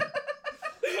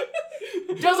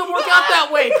 Doesn't work out that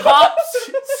way, cops.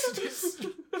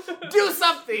 Do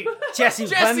something, Jesse.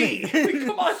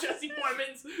 Come on, Jesse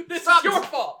Plemons. This is your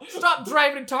fault. Stop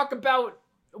driving and talk about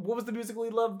what was the musical he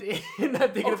loved in? I'm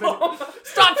thinking of it.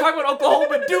 Stop talking about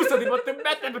Oklahoma and do something about the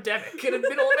meth epidemic in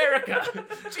Middle America.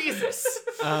 Jesus.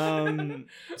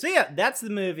 So yeah, that's the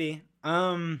movie.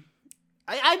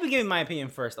 I've been giving my opinion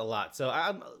first a lot. So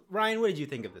Ryan, what did you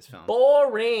think of this film?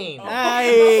 Boring.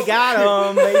 Hey, got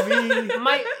him, baby.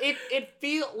 It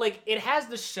feel like it has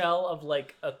the shell of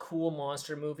like a cool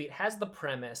monster movie. It has the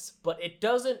premise, but it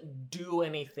doesn't do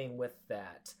anything with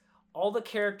that. All the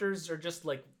characters are just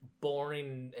like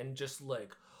boring and just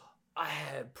like, I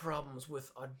had problems with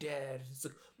our dad. It's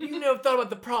like, you never thought about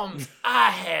the problems I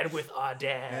had with our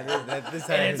dad.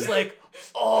 And it's like,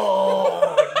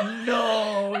 oh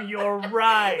no, you're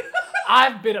right.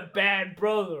 I've been a bad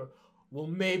brother. Well,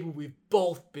 maybe we've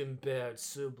both been bad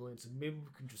siblings, and maybe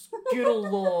we can just get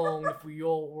along if we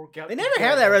all work out. They never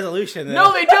have that resolution, though.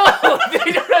 No, they don't.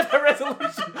 They don't have that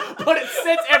resolution, but it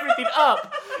sets everything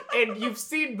up. And you've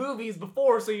seen movies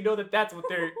before, so you know that that's what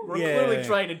we're clearly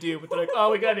trying to do. But they're like, oh,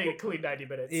 we gotta make it clean 90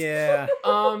 minutes. Yeah.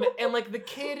 And like the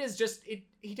kid is just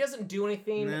he doesn't do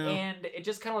anything, and it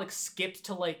just kind of like skips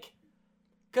to like.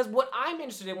 Because what I'm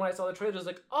interested in when I saw the trailer is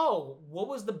like, oh, what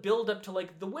was the build up to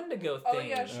like the Wendigo thing? Oh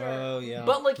yeah, sure. Oh yeah.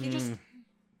 But like he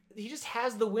just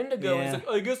has the Wendigo. And he's like,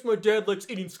 I guess my dad likes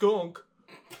eating skunk,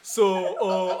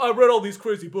 so I read all these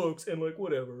crazy books and like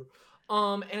whatever.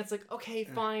 And it's like, okay,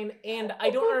 fine. And I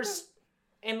don't understand.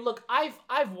 And look,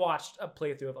 I've watched a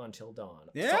playthrough of Until Dawn,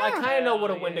 so I kind of know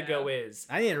what a Wendigo is.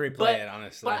 I need to replay it,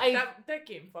 honestly. But that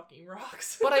game fucking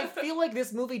rocks. But I feel like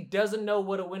this movie doesn't know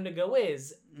what a Wendigo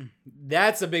is.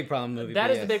 That's a big problem, movie. That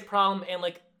is the big problem, and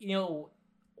like, you know,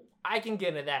 I can get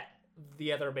into that,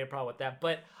 the other big problem with that,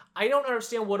 but I don't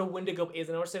understand what a Wendigo is, and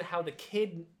I don't understand how the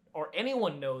kid or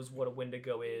anyone knows what a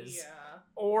Wendigo is,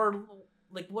 or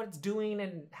like what it's doing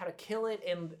and how to kill it,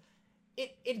 and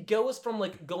it goes from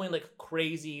like going like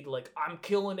crazy to like I'm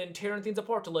killing and tearing things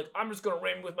apart to like I'm just gonna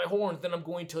ram with my horns, then I'm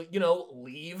going to, you know,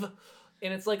 leave.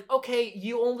 And it's like, okay,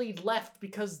 you only left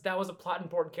because that was a plot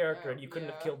important character and you couldn't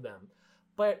have killed them.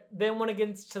 But then when it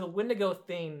gets to the Wendigo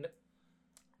thing,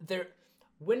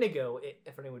 Wendigo,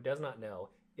 if anyone does not know,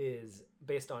 is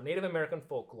based on Native American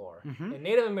folklore. Mm-hmm. And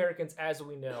Native Americans, as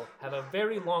we know, have a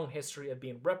very long history of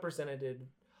being represented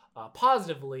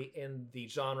positively in the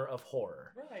genre of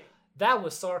horror. Right. That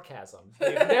was sarcasm.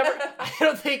 I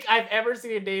don't think I've ever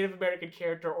seen a Native American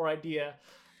character or idea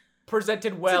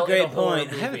presented well. That's a in great a horror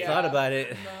point. movie. I haven't thought about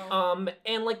it. No.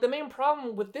 And like the main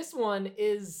problem with this one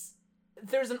is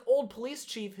there's an old police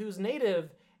chief who's Native,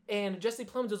 and Jesse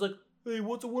Plemons is like, "Hey,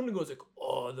 what's a Wendigo?" It's like,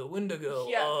 "Oh, the Wendigo.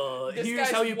 This Here's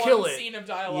guy's how you one kill it." scene of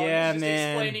dialogue Yeah, is just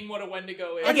man. explaining what a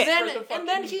Wendigo is. And for then- the and fucking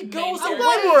then he main goes I'm away.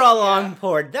 character. glad we're all Yeah. on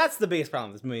board. That's the biggest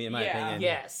problem with this movie, in my Yeah. opinion.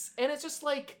 Yes, and it's just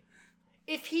like,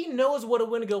 if he knows what a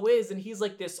Wendigo is and he's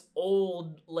like this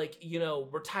old, like, you know,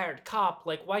 retired cop,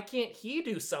 like, why can't he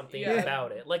do something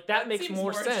about it? Like, that makes seems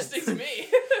more sense. interesting to me.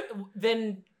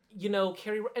 Then, you know,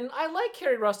 and I like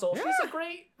Carrie Russell. Yeah. She's a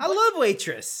great, I love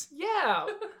Waitress. yeah,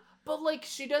 but like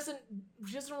she doesn't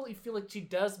really feel like she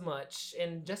does much.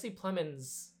 And Jesse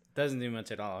Plemons, Doesn't do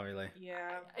much at all, really.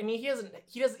 Yeah. I mean,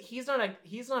 he's not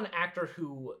an actor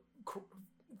who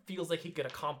feels like he could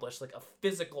accomplish like a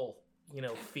physical, you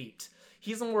know, feat.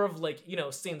 He's more of like, you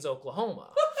know, Sins Oklahoma.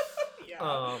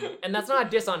 Yeah. And that's not a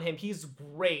diss on him. He's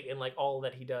great in like all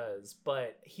that he does,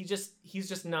 but he's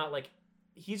just not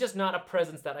a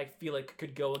presence that I feel like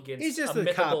could go against. He's just a a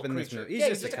mythical cop in this creature. movie. He's Yeah,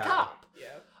 just he's a just a cop. cop.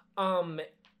 Yeah.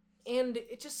 And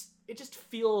it just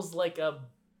feels like a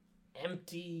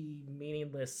empty,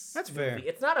 meaningless That's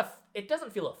movie. fair. It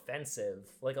doesn't feel offensive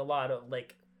like a lot of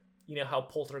like, you know how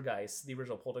Poltergeist, the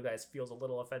original Poltergeist, feels a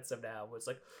little offensive now. Where it's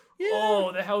like, Yeah.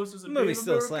 oh, the house is a The movie Native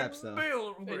still American slaps, though. burial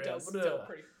It ground. does still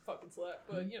pretty fucking slap,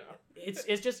 but you know.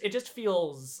 It just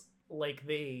feels like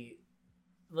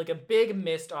like a big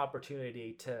missed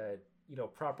opportunity to, you know,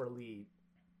 properly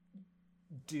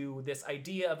do this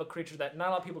idea of a creature that not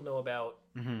a lot of people know about,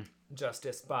 Mm-hmm.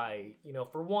 justice by, you know,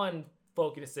 for one,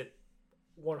 focus it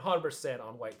 100%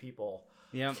 on white people.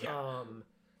 Yep.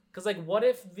 Because, like, what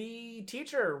if the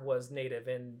teacher was Native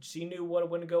and she knew what a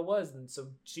Wendigo was, and so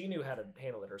she knew how to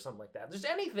handle it or something like that? Just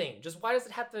anything. Just why does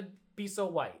it have to be so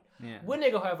white? Yeah.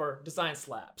 Wendigo, however, design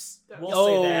slaps. We'll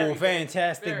Oh, say that.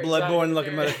 fantastic Very Bloodborne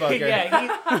looking very- motherfucker.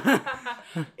 Yeah,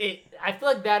 I feel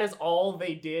like that is all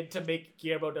they did to make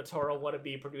Guillermo del Toro want to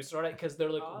be a producer on it, because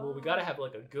they're like, well, we gotta have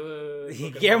like a good.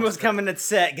 Guillermo's monster. coming to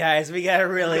set, guys. We gotta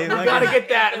really. We gotta get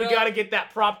that. We gotta get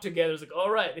that prop together. It's like, all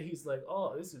right. And he's like,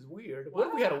 oh, this is weird. What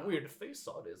if we had a weird face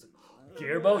on it? It's like,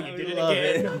 Guillermo, you did it Love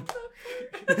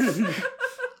again.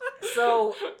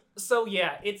 So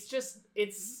yeah, it's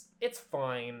It's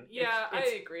fine. Yeah,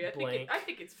 It's I agree. I blank.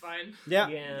 think it's fine. Yeah.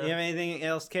 Yeah. You have anything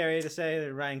else, Carrie, to say?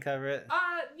 Did Ryan cover it?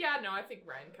 Yeah, no, I think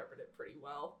Ryan covered it pretty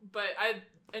well. But I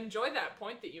enjoy that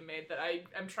point that you made that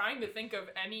I'm trying to think of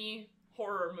any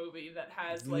horror movie that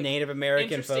has like Native American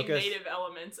interesting focus. native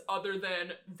elements other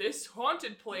than this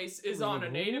haunted place is on a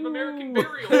Native Ooh. American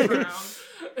burial ground.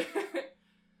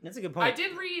 That's a good point. I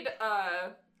did read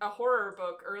a horror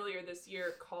book earlier this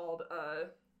year called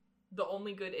The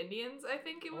Only Good Indians, I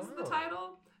think it was the Oh.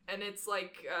 title. And it's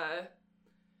like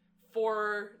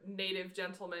 4 native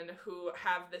gentlemen who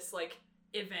have this like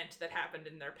event that happened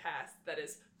in their past that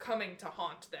is coming to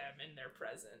haunt them in their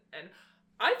present. And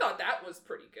I thought that was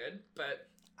pretty good, but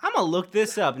I'm gonna look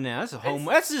this up now.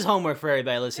 That's just homework for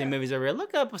everybody listening to movies over here.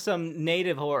 Look up some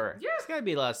native horror. Yeah. There's gotta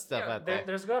be a lot of stuff Yeah, out there.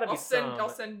 There's got to be I'll send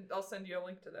some. I'll send you a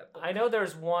link to that book. I know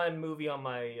there's one movie on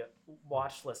my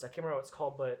watch list. I can't remember what it's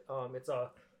called, but it's a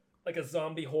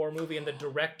zombie horror movie, and the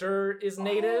director is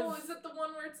native. Oh, is it the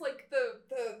one where it's like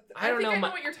the I don't know. I know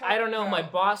what you're talking I don't know. about. My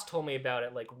boss told me about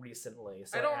it like recently.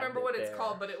 So I don't added remember it what it's there.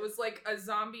 called, but it was like a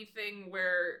zombie thing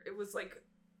where it was like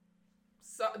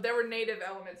there were native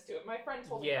elements to it. My friend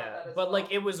told me about Yeah, that as but well.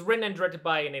 like it was written and directed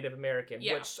by a Native American,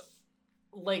 Yeah. which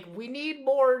like we need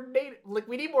more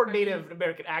Native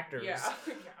American actors. yeah.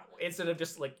 Instead of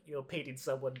just like painting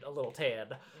someone a little tan.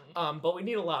 But we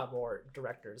need a lot more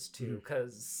directors too,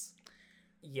 because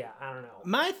I don't know.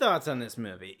 My thoughts on this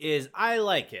movie is I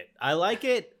like it.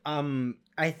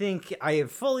 I think I am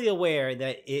fully aware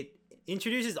that it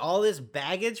introduces all this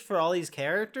baggage for all these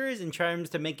characters and tries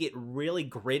to make it really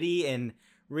gritty and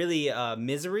really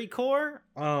misery core.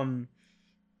 And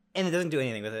it doesn't do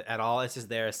anything with it at all. It's just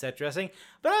there as set dressing.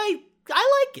 But I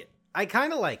like it. I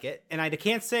kind of like it, and I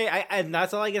can't say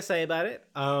that's all I can say about it.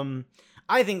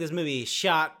 I think this movie is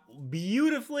shot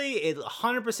beautifully. It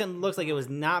 100% looks like it was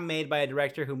not made by a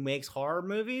director who makes horror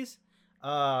movies.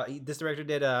 This director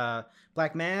did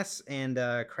Black Mass and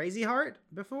Crazy Heart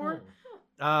before.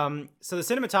 So the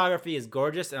cinematography is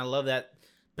gorgeous, and I love that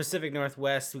Pacific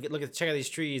Northwest. Check out these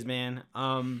trees, man.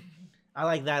 I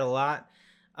like that a lot.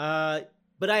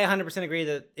 But I 100% agree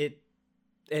that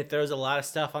it throws a lot of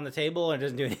stuff on the table and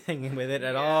doesn't do anything with it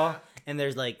at all. And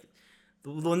there's like,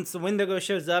 once the Wendigo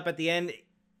shows up at the end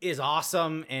is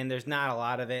awesome, and there's not a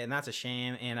lot of it, and that's a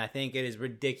shame. And I think it is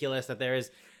ridiculous that there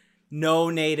is no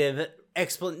native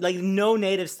no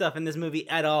native stuff in this movie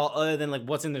at all, other than like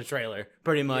what's in the trailer,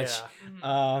 pretty much.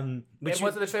 Yeah. And what's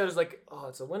in the trailer is like, oh,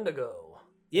 it's a Wendigo.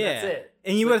 Yeah, That's it.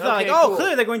 and you It's would have like, thought, okay, oh, cool.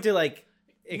 clearly they're going to like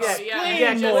explain yeah,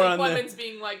 Jesse more on Plemons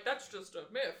being like, that's just a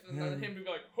myth, and then him being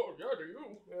like, oh yeah, do you?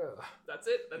 Yeah. That's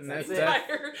it. That's That's the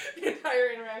it. entire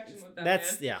interaction with that.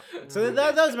 That's man. yeah. So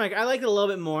that was my. I liked it a little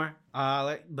bit more.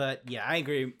 But yeah, I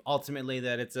agree ultimately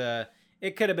that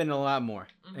it could have been a lot more.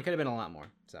 It could have been a lot more.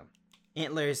 So,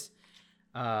 Antlers,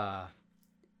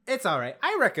 it's all right.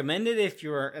 I recommend it if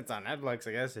you're. It's on Netflix,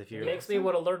 I guess. If you Makes me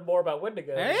want to learn more about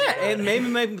Wendigo. yeah, and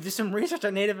maybe do some research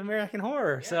on Native American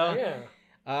horror. So,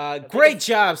 Yeah. great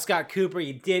job, Scott Cooper.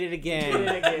 You did it again. Did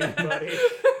it again, buddy.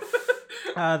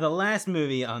 The last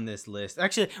movie on this list.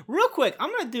 Actually, real quick,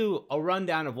 I'm gonna do a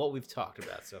rundown of what we've talked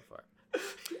about so far.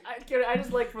 I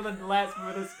just like for the last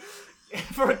minutes.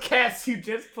 For a cast, you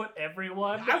just put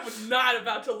everyone. I was not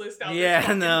about to list out. Yeah, this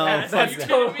fucking no, cast. fuck Are you that.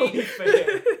 kidding me?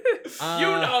 Totally fair. You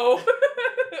know.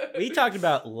 We talked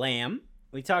about Lamb.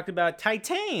 We talked about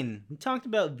Titan. We talked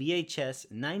about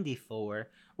VHS 94.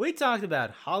 We talked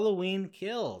about Halloween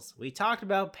Kills. We talked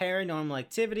about Paranormal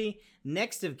Activity,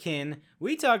 Next of Kin.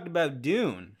 We talked about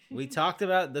Dune. We talked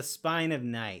about The Spine of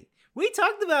Night. We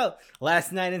talked about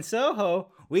Last Night in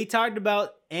Soho. We talked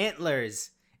about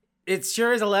Antlers. It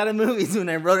sure is a lot of movies when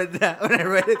I wrote it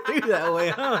read it through that way,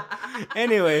 huh?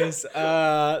 Anyways,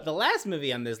 the last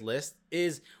movie on this list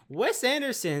is Wes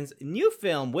Anderson's new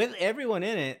film with everyone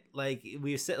in it, like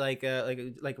we said, like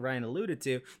Ryan alluded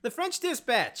to, The French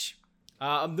Dispatch,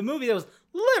 the movie that was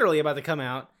literally about to come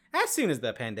out as soon as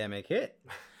the pandemic hit.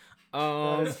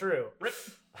 That is true.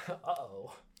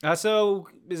 Uh-oh. So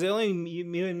is it only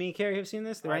you and me, Carrie, have seen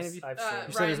this? The Ryan, have you? I've seen it.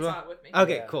 You said Ryan as well? saw it with me.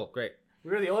 Okay, Yeah. cool, great. We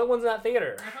were the only ones in that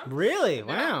theater. Uh-huh. Really?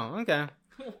 Wow. Okay.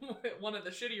 One of the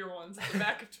shittier ones at the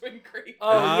back of Twin Creek.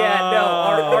 Oh yeah,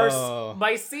 no. Oh.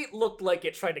 My seat looked like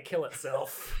it tried to kill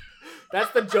itself.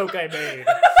 That's the joke I made.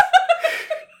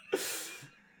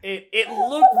 It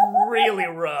looked really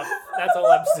rough. That's all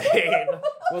I'm saying.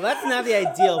 Well, that's not the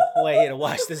ideal way to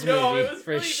watch this movie, No, it was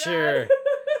for really sure. bad.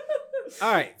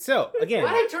 All right. So again,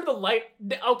 Why did I turn the light?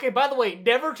 Okay, by the way,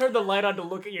 never turn the light on to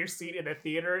look at your seat in a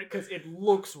theater because it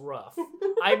looks rough.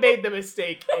 I made the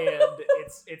mistake and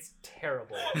it's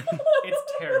terrible.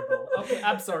 It's terrible. Okay,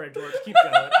 I'm sorry, George. Keep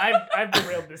going. I've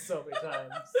derailed this so many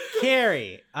times.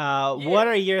 Carrie, what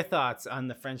are your thoughts on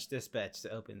the French Dispatch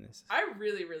to open this? I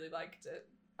really, really liked it.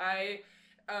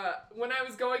 When I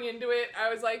was going into it,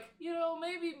 I was like,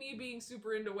 maybe me being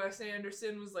super into Wes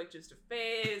Anderson was like just a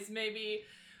phase. Maybe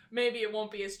it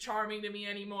won't be as charming to me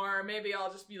anymore. Maybe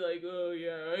I'll just be like, oh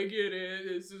yeah, I get it.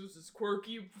 This is this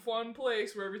quirky, fun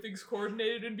place where everything's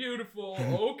coordinated and beautiful.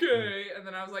 Okay. And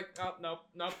then I was like, oh,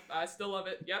 nope, I still love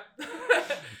it. Yep.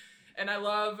 And I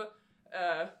love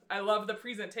the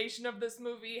presentation of this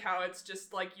movie, how it's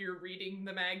just like you're reading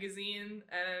the magazine,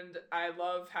 and I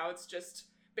love how it's just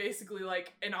basically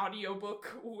like an audiobook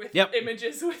with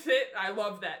images with it. I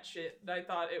love that shit. I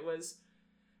thought it was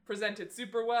presented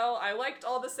super well. I liked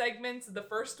all the segments. The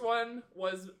first one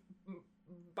was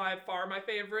by far my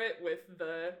favorite, with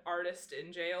the artist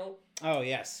in jail. Oh,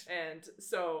 yes. And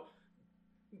so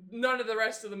none of the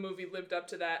rest of the movie lived up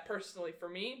to that personally for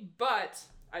me, but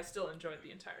I still enjoyed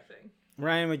the entire thing.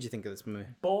 Ryan, what'd you think of this movie?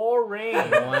 Boring.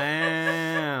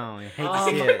 Wow. I hate to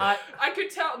see it. I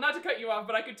could tell, not to cut you off,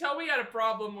 but I could tell we had a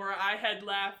problem where I had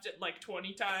laughed at like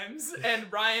 20 times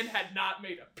and Ryan had not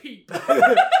made a peep.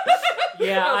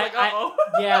 Yeah, I was like,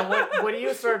 uh-oh. when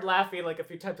you started laughing like a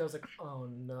few times, I was like, oh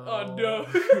no. Oh no.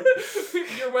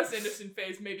 Your Wes Anderson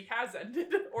phase maybe has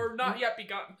ended or not yet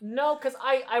begun. No, because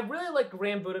I really like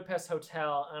Grand Budapest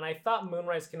Hotel, and I thought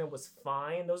Moonrise Kingdom was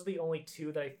fine. Those are the only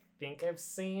two that I think I've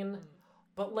seen.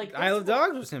 But like Isle of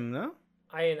Dogs was him, no?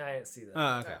 I didn't see that.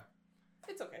 Oh, okay.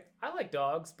 It's okay. I like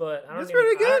dogs, but I don't That's need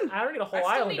pretty good. I don't need a whole I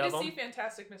still island need of to them. see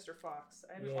Fantastic Mr. Fox.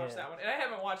 I haven't watched that one. And I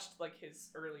haven't watched like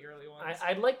his early ones.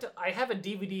 I'd like to. I have a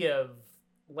DVD of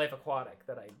Life Aquatic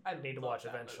that I need to love watch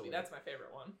that eventually. movie. That's my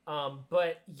favorite one.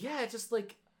 But yeah, just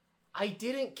like I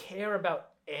didn't care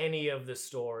about any of the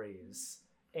stories,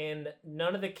 and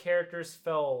none of the characters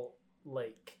felt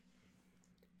like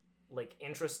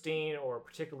interesting or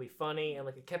particularly funny, and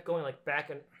like it kept going like back,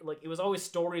 and like it was always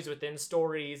stories within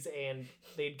stories, and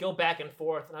they'd go back and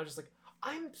forth, and I was just like,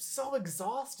 I'm so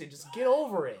exhausted, just get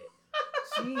over it.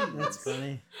 Jeez. That's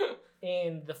funny.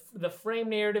 And the frame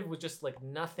narrative was just like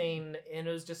nothing, and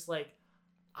it was just like,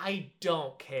 I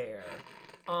don't care.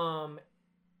 And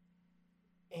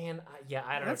I don't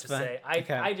know what to say.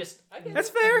 I just That's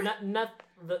fair. Not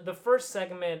the first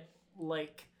segment,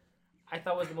 like I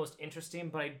thought was the most interesting,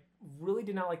 but I really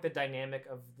did not like the dynamic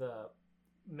of the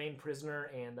main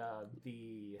prisoner and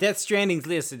the Death Stranding's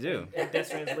Lea Seydoux. and Death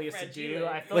Stranding's Lea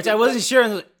Seydoux. Which I wasn't sure.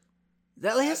 Is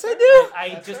that Lea Seydoux?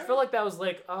 I just feel like that was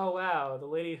like, oh wow, the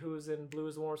lady who's in Blue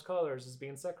is the Warmest Colors is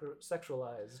being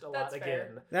sexualized a lot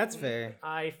again. That's fair.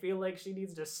 I feel like she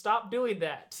needs to stop doing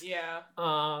that. Yeah.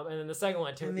 And then the second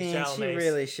one, I Timothy mean, Chalamet. she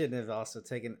really shouldn't have also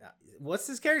taken. What's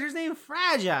this character's name?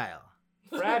 Fragile.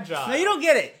 Fragile. No, you don't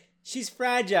get it. She's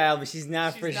fragile, but she's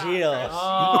not She's not fragile. fragile.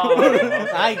 Oh,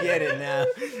 I get it now.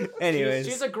 Anyways.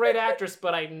 she's a great actress,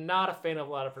 but I'm not a fan of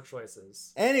a lot of her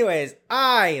choices. Anyways,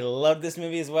 I love this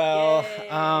movie as well. Yay.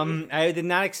 I did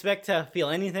not expect to feel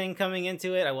anything coming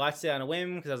into it. I watched it on a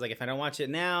whim because I was like, if I don't watch it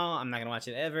now, I'm not gonna watch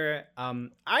it ever.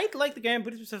 I like the Grand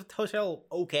Budapest Hotel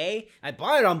okay. I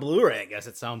bought it on Blu-ray, I guess,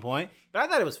 at some point, but I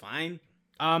thought it was fine.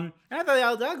 And I thought The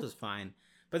Isle of Dogs was fine.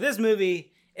 But this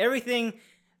movie, everything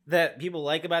that people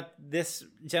like about this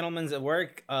gentleman's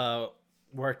work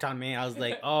worked on me. I was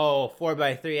like,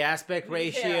 4:3 aspect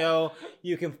ratio. Yeah.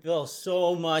 You can feel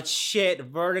so much shit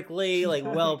vertically, like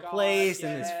well placed,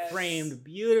 and it's framed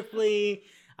beautifully.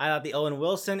 I thought the Owen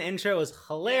Wilson intro was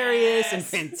hilarious and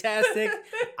fantastic.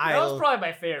 That was probably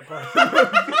my favorite part.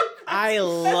 I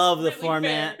love the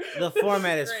format. Fair. The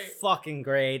format is Great. fucking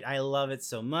great. I love it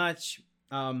so much.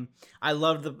 I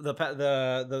love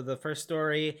the first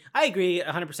story. I agree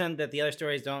 100% that the other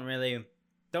stories don't really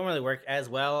work as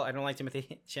well. I don't like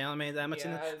Timothy Chalamet that much.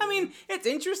 I mean, it's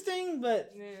interesting,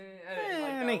 but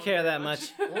I didn't care that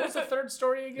much. What was the third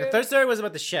story again? The third story was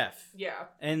about the chef. Yeah.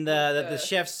 And the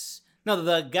chef's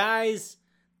the guys.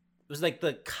 It was like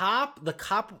the cop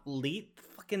lead,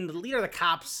 fucking the leader of the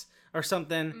cops or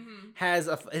something. Mm-hmm. Has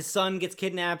his son gets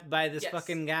kidnapped by this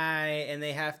fucking guy, and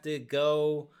they have to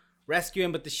go rescue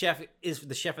him, but the chef is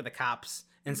the chef of the cops,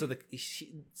 and so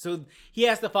so he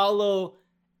has to follow,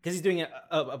 because he's doing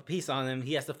a piece on him.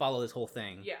 He has to follow this whole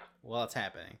thing. Yeah. While it's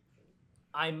happening.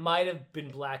 I might have been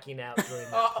blacking out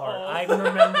during that part. I'm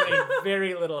remembering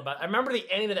very little about it. I remember the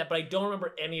ending of that, but I don't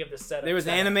remember any of the setup. There was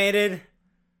animated.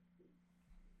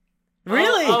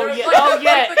 Really? Oh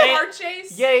yeah. The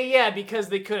chase. Yeah, because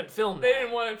they couldn't film They that.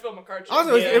 didn't want to film a car chase.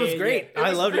 Also, Yeah, it was yeah, great. yeah. It I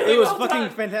was loved it. really It was well fucking done.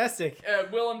 fantastic.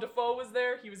 Willem Dafoe was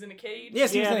there. He was in a cage.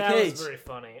 Yes, he was in a that cage. was very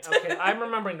funny. Okay, I'm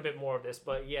remembering a bit more of this,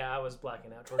 but yeah, I was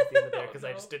blacking out towards the end of there because I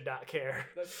no. just did not care.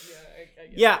 I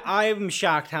get Yeah, it. I'm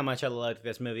shocked how much I liked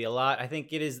this movie a lot. I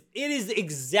think it is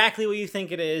exactly what you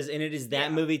think it is, and it is that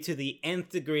Yeah. movie to the nth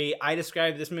degree. I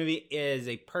describe this movie as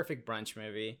a perfect brunch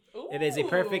movie. It is a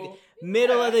perfect Ooh,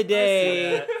 middle of the I see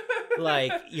day. that.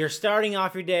 Like, you're starting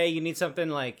off your day, you need something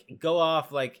like go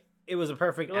off. Like, it was a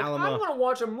perfect You're like, I'm Alamo. gonna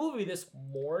watch a movie this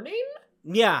morning.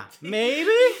 Yeah,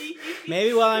 maybe.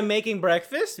 Maybe while I'm making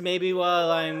breakfast. Maybe while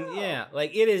I'm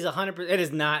like it is 100%. It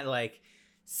is not like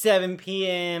 7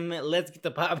 p.m. Let's get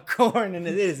the popcorn, and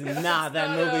it is not that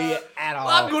not movie a- at all.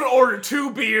 I'm gonna order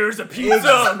 2 beers, a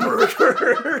pizza, a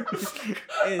burger,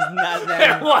 It is not and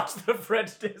that. watch the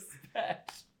French Dispatch.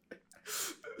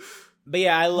 But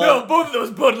yeah, I No, love. both of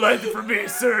those Bud Lights are for me,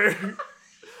 sir.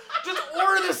 Just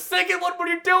order the second one when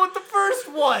you're done with the first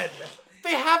one.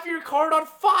 They have your card on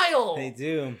file. They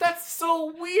do. That's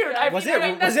so weird. I Was mean,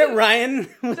 it? that's Was it a- Ryan?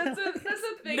 That's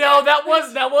a thing. No, that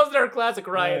wasn't our classic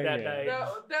Ryan that Okay. night.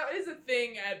 That is a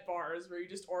thing at bars where you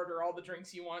just order all the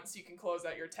drinks you want so you can close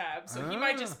out your tab. So he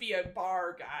might just be a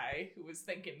bar guy who was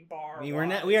thinking bar. We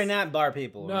are not bar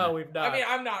people. No, we've not. I mean,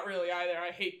 I'm not really either. I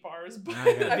hate bars, but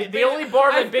Okay. I've the been- only bar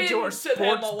I've I've been to are them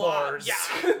sports a lot. bars.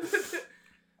 Yeah.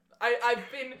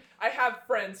 I have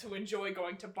friends who enjoy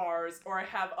going to bars, or I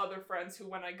have other friends who,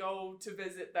 when I go to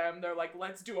visit them, they're like,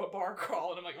 "Let's do a bar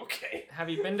crawl," and I'm like, "Okay." Have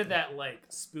you been to that like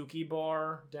spooky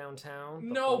bar downtown?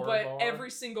 The No, horror but bar?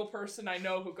 every single person I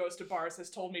know who goes to bars has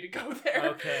told me to go there.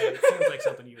 Okay, it seems like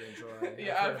something you enjoy.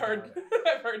 Yeah, I've heard. about it.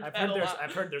 I've heard that a lot.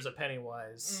 I've heard there's a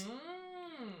Pennywise.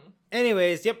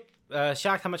 Anyways, yep.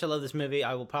 Shocked how much I love this movie.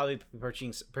 I will probably be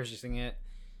purchasing it.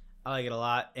 I like it a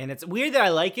lot, and it's weird that I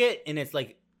like it, and it's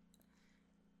like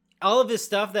all of this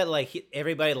stuff that like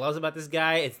everybody loves about this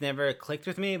guy. It's never clicked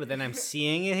with me, but then I'm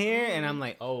seeing it here, and I'm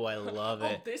like, oh, I love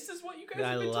it. Oh, this is what you guys.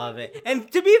 I have been love talking it.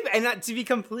 And to be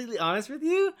completely honest with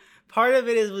you, part of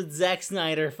it is with Zack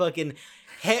Snyder fucking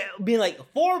being like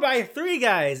 4x3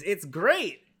 guys. It's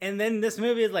great, and then this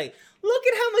movie is like, look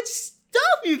at how much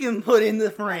stuff you can put in the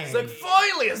frame. It's like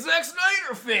finally a Zack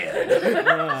Snyder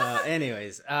fan.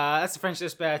 Anyways, that's the French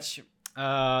Dispatch.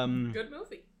 Good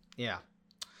movie. Yeah.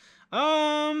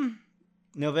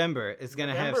 November is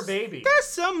gonna November, have baby. There's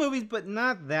some movies, but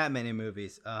not that many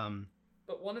movies.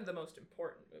 But one of the most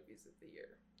important movies of the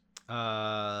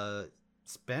year.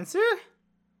 Spencer.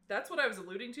 That's what I was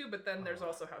alluding to, but then there's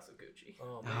also House of Gucci.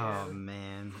 Oh Oh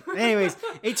man. man. Anyways,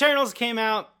 Eternals came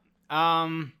out.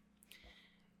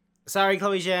 Sorry,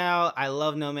 Chloe Zhao. I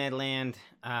love Nomadland.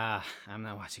 I'm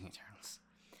not watching Eternals.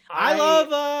 I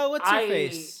love what's her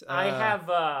face. I have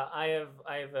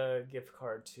a gift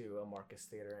card to a Marcus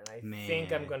Theater, and I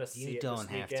think I'm gonna see you it don't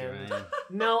this have weekend. to, Ryan.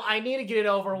 No, I need to get it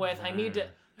over with. I need to,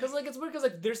 cause like it's weird, cause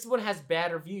like this one has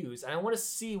bad reviews, and I want to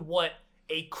see what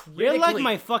a critically. You're like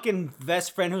my fucking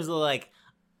best friend who's like,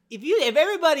 if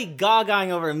everybody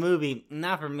gawgawing over a movie,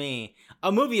 not for me.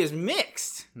 A movie is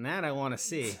mixed. That I want to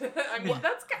see. I mean,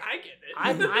 I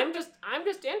get it. I'm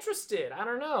just interested. I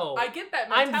don't know. I get that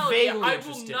I'm mentality. vaguely I will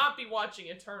interested. not be watching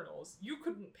Eternals. You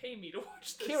couldn't pay me to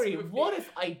watch this Carrie, movie. what if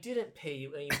I didn't pay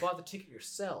you and you bought the ticket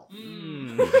yourself?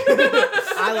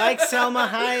 I like Selma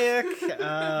Hayek.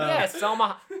 Yeah,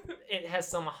 Selma. It has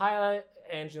Selma Hayek,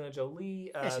 Angelina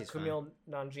Jolie, Yeah, she's Kumail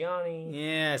Nanjiani,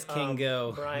 Yes,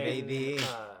 Kingo, Brian, baby.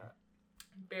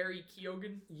 Barry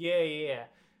Keoghan? Yeah.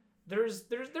 There's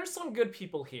some good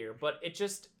people here, but it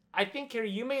just. I think, Carrie,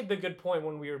 you made the good point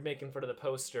when we were making fun of the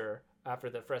poster after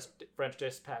the French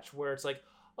Dispatch, where it's like,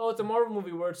 oh, it's a Marvel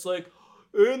movie where it's like,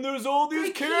 and there's all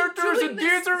these characters and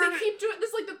these are. They keep doing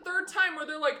this like the third time where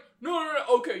they're like, no,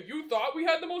 okay, you thought we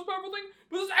had the most powerful thing,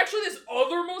 but there's actually this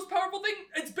other most powerful thing.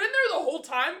 It's been there the whole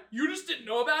time. You just didn't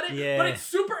know about it. Yeah. But it's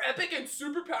super epic and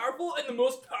super powerful and the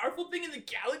most powerful thing in the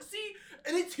galaxy,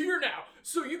 and it's here now.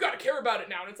 So you gotta care about it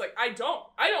now. And it's like, I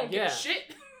don't give Yeah. a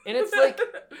shit. And it's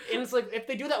like if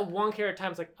they do that one character at a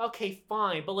time, it's like, okay,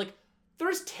 fine. But like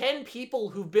there's 10 people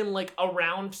who've been like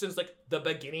around since like the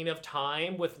beginning of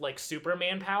time with like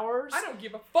Superman powers. I don't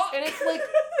give a fuck. And it's like,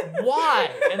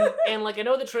 why? And like I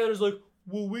know the trailer's like,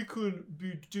 well, we couldn't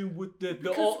be doing with the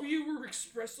because we were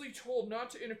expressly told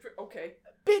not to interfere. Okay.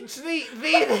 bitch,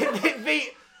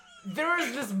 there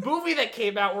was this movie that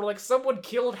came out where like someone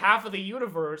killed half of the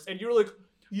universe, and you're like,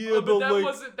 yeah, but that like,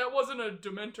 wasn't a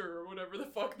Dementor or whatever the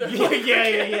fuck that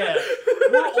yeah. was.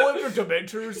 We're all under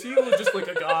Dementors. He was just like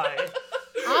a guy.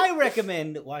 I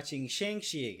recommend watching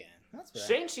Shang-Chi again. That's bad.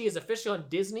 Shang-Chi is officially on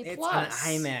Disney It's Plus.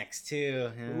 on IMAX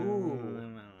too.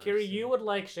 Ooh. Carrie, you would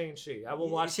like Shang-Chi. I will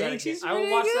watch that again. Shang-Chi's I will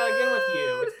pretty watch that again with you.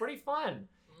 good. It's pretty fun.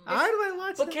 How do I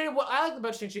watch But it? Carrie, what I like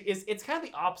about Shang-Chi is it's kind of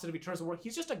the opposite of Eternals, where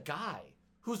he's just a guy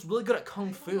who's really good at kung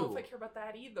I fu. don't know if I care about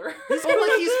that either. But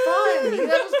like he's fun. He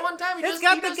has his fun time. He It's just,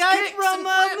 got he the just guy kicks from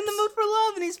and In flips. the Mood for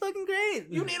Love, and he's fucking great.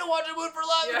 You need to watch A Mood for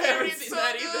Love, Yeah, I Carrie. haven't It's seen so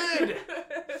that good.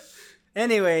 either.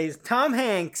 Anyways, Tom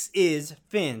Hanks is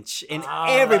Finch, and Ah.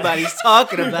 everybody's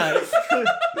talking about it.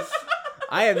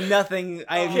 I have nothing.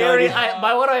 I have no Carrie, idea.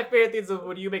 one of my favorite things is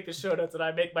when you make the show notes and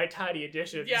I make my tiny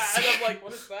additions. Yeah, and I'm like,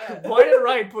 what is that? Why did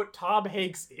Ryan put Tom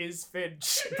Hanks is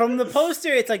Finch? From the poster,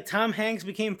 it's like Tom Hanks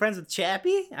became friends with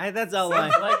Chappie. That's all I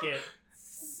I. like it.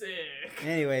 Sick.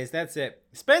 Anyways, that's it.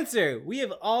 Spencer, we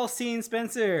have all seen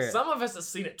Spencer. Some of us have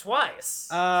seen it twice.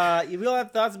 We all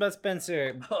have thoughts about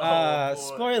Spencer. Oh, boy.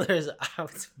 Spoilers. Oh,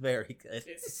 it's very good.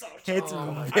 It's so It's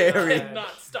Oh my very. I God.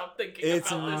 cannot stop thinking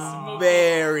It's about this movie.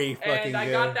 very fucking And I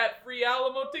good. got that free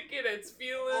Alamo ticket. It's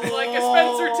feeling like a Oh,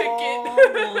 Spencer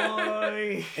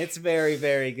boy. ticket. It's very,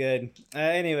 very good.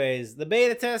 Anyways, the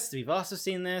beta test. We've also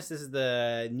seen this. This is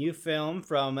the new film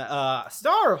from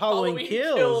star of Halloween,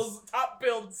 Kills, top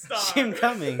billed star. Jim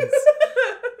Cummings.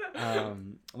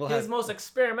 We'll His have most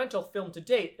experimental film to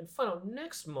date, and find out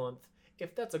next month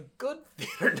if that's a good thing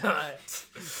or not.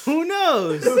 who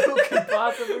knows? Who could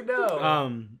possibly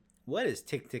know? What is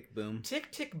Tick Tick Boom?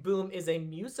 Tick Tick Boom is a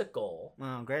musical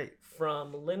Oh, great.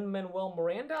 from Lin-Manuel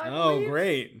Miranda, I Oh, believe.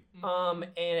 great. And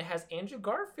it has Andrew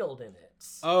Garfield in it.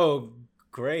 Oh,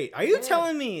 great. Are you Yeah.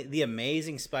 telling me the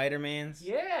Amazing Spider-Man's?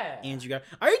 Yeah. Andrew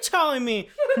Garfield. Are you telling me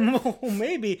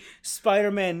maybe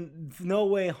Spider-Man No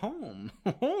Way Home?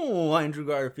 Oh, Andrew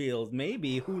Garfield.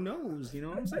 Maybe. Who knows? You know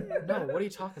what I'm saying? No, what are you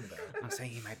talking about? I'm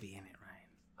saying he might be in it,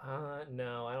 Ryan.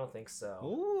 No, I don't think so.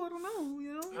 Oh, I don't know.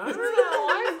 You know. I don't know.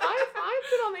 I've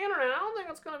been on the internet. I don't think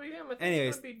it's gonna be him. I think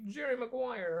Anyways. it's gonna be Jerry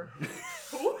Maguire.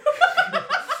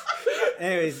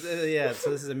 Anyways, yeah. So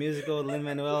this is a musical.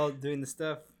 Lin-Manuel doing the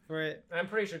stuff for it. I'm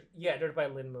pretty sure. Yeah, directed by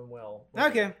Lin-Manuel.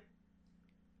 Okay.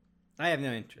 I have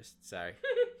no interest. Sorry.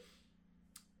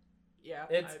 Yeah.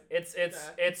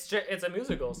 It's a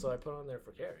musical, so I put it on there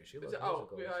for Carrie. She loves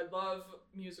musicals. I love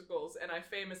musicals, and I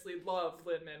famously love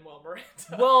Lin-Manuel Miranda.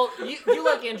 Well, you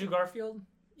like Andrew Garfield?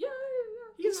 yeah.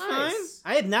 He's Fine. nice.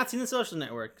 I had not seen The Social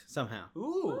Network somehow.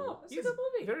 Ooh, Oh, that's a he's good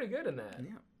movie. very good in that.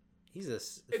 Yeah. He's a.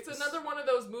 It's another one of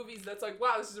those movies that's like,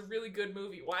 wow, this is a really good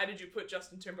movie. Why did you put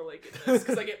Justin Timberlake in this?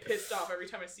 Because I get pissed off every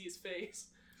time I see his face.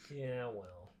 Yeah,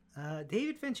 well.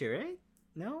 David Fincher, right?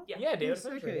 No. Yeah, David Yes,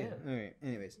 Fincher. okay. Yeah. All right.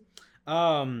 Anyways,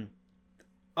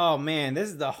 oh man, this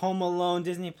is the Home Alone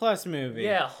Disney Plus movie.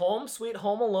 Yeah, Home Sweet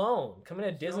Home Alone coming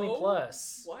to Disney No?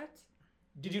 Plus. What?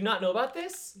 Did you not know about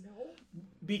this? No.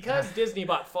 Because Disney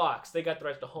bought Fox, they got the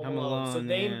rights to Home Home Alone. So Alone,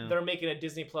 yeah. they're making a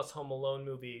Disney Plus Home Alone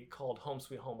movie called Home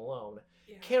Sweet Home Alone.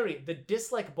 Yeah. Carrie, the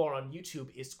dislike bar on YouTube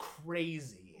is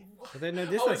crazy. But there are no Oh,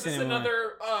 dislikes is this anymore.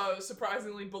 another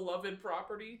surprisingly beloved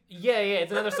property? Yeah,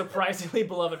 it's another surprisingly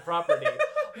beloved property.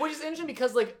 Which is interesting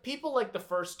because like people like the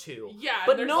first two. Yeah,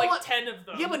 But and there's no like one- 10 of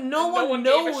them. Yeah, but no and one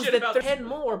gave a knows shit that about there's this 10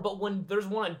 more, but when there's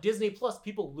one on Disney Plus,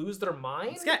 people lose their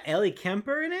mind. It's got Ellie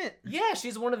Kemper in it. Yeah,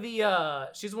 she's one of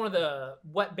the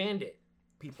Wet Bandit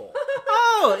people.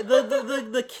 Oh,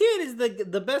 the kid is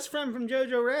the best friend from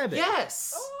Jojo Rabbit.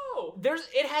 Yes. Oh.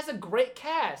 It has a great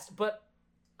cast, but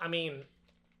I mean,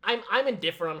 I'm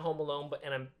indifferent on Home Alone,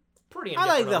 and I'm pretty I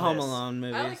indifferent like the on Home this. Alone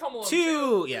movies. I like Home Alone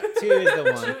Two, yeah, two is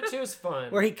the one Two's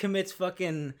fun. where he commits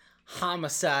fucking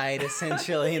homicide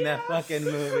essentially in that fucking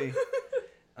movie.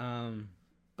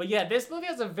 But yeah, this movie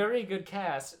has a very good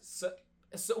cast. So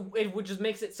it just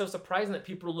makes it so surprising that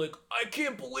people are like, I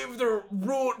can't believe they're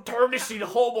tarnishing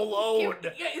Home Alone.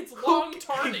 Yeah, it's long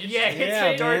tarnished. Yeah, it's Yeah,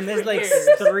 been dark man. There's for like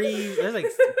years. there's like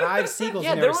 5 sequels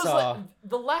Yeah, we there never was saw. like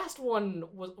the last one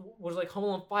was like Home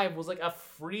Alone 5 was like a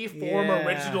free-form Yeah.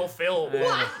 original film.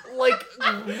 Yeah. Like,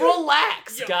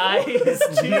 relax, Yeah. guys. It's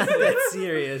not Jesus. that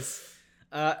serious.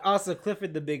 Also,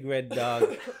 Clifford the Big Red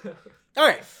Dog. All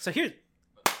right, so here's.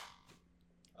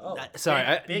 Oh,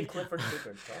 Sorry, big Clifford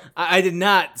Clifford. I did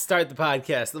not start the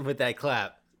podcast with that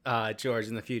clap, George,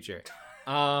 in the future.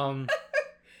 Clifford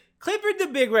the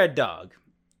Big Red Dog,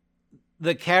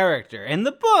 the character in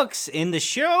the books, in the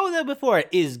show that before it,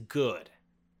 is good.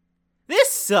 This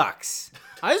sucks.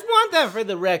 I just want that for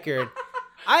the record.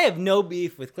 I have no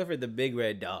beef with Clifford the Big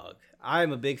Red Dog.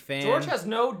 I'm a big fan. George has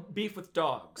no beef with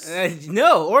dogs.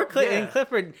 No, or Yeah. and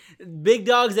Clifford, big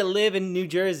dogs that live in New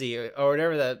Jersey or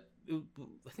whatever that.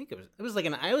 I think it was like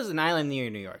it was an island near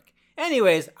New York.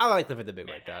 Anyways, I like Clifford the Big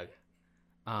Red Dog.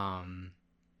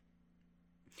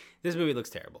 This movie looks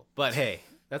terrible, but hey,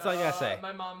 That's all I gotta say.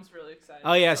 My mom's really excited.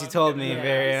 Oh yes, so you I'm told gonna me be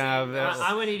very. seeing this.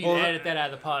 I'm gonna need you Well, to edit that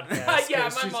out of the podcast. Yeah,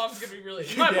 'cause my she's- mom's gonna be really.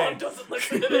 My mom doesn't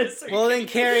listen to this. Are you Well then, kidding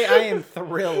Carrie, me? I am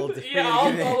thrilled. for Yeah,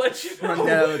 you to I'll let you run know.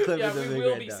 down the Clifford Yeah, of the we Big will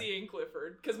Red be Dog. seeing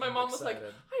Clifford because my I'm mom was like,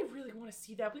 excited. "I really want to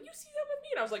see that. Will you see that with me?"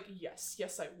 And I was like,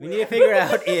 "Yes, I will." We need to figure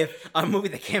out if a movie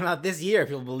that came out this year, if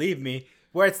you'll believe me,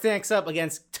 where it stacks up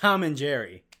against Tom and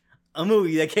Jerry, a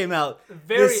movie that came out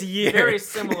very, this year. very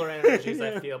similar energies,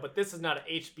 I feel, but this is not an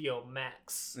HBO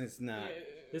Max. It's not.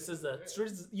 This is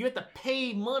you have to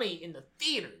pay money in the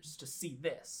theaters to see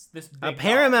this. This A big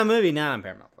Paramount movie, not on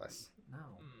Paramount Plus. dog.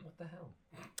 No, what the hell?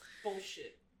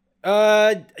 bullshit.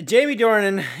 Jamie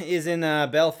Dornan is in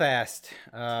Belfast.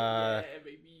 Yeah,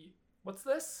 baby. What's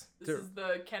this? This Sure. is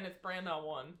the Kenneth Branagh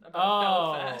one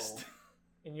about Belfast.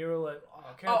 And you were like,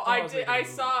 Oh, I did. I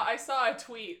saw a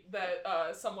tweet that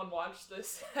someone watched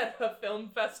this at a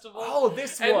film festival. Oh,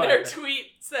 this and one. their tweet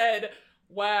said,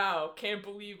 "Wow, can't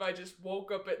believe I just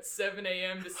woke up at 7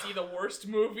 a.m. to see the worst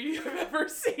movie I've ever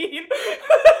seen." And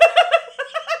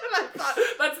I thought,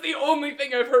 that's the only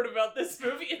thing I've heard about this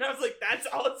movie, and I was like, "That's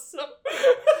awesome."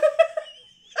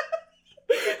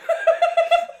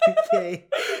 Okay.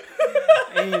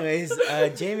 Anyways,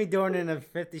 Jamie Dornan of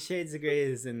 50 Shades of Grey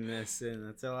is in this, and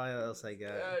that's all else I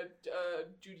got.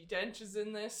 Judi Dench is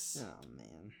in this. Oh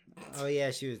man. Oh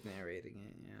yeah, she was narrating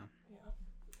it. Yeah.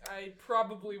 Yeah. I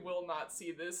probably will not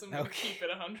see this. I'm gonna Okay. keep it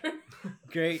 100.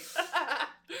 Great.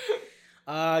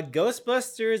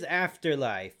 Ghostbusters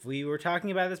Afterlife. We were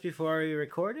talking about this before we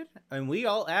recorded, and we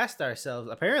all asked ourselves.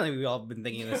 Apparently, we've all been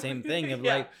thinking the same thing of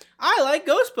Yeah. like, I like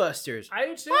Ghostbusters. I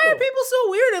do too. Why are people so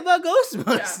weird about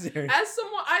Ghostbusters? As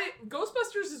someone,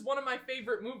 Ghostbusters is one of my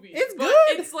favorite movies. It's but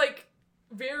good. It's like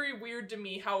very weird to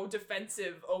me how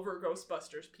defensive over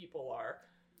Ghostbusters people are.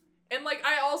 And like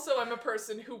I also am a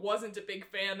person who wasn't a big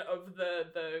fan of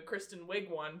the Kristen Wiig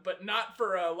one, but not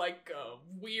for a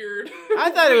weird. I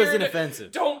thought it was weird,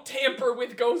 inoffensive. Don't tamper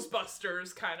with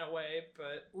Ghostbusters kind of way,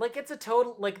 but Like it's a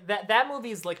total like that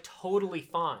movie is like totally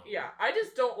fine. yeah, I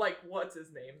just don't like what's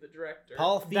his name, the director.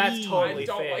 Paul Feig. That's totally I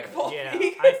don't fair. like Paul yeah,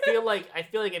 Feig. I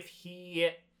feel like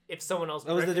if someone else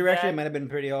That was the directed director. It that, might have been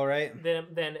pretty all right.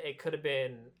 then it could have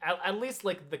been at least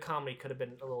like the comedy could have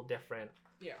been a little different.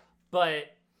 Yeah. But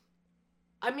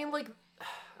I mean, like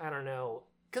I don't know,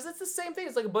 because it's the same thing.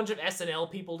 It's like a bunch of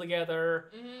SNL people together,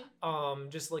 Mm-hmm.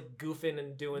 just like goofing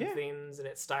and doing Yeah. things, and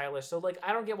it's stylish. So like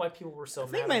I don't get why people were so I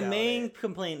mad think my about main it.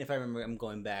 complaint, if I remember, I'm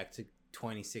going back to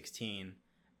 2016,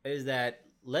 is that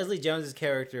Leslie Jones's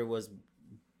character was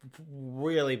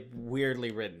really weirdly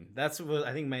written. That's what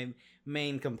I think my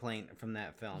main complaint from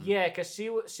that film. Yeah, because she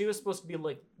was supposed to be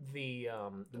like the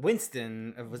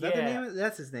Winston, was that the Yeah. name?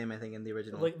 That's his name, I think, in the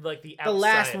original. like the the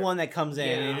last outsider. one that comes in,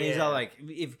 Yeah, and he's yeah. all like,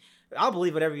 "If I'll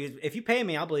believe whatever you, if you pay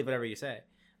me, I'll believe whatever you say."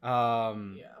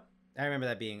 Yeah. I remember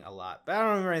that being a lot, but I don't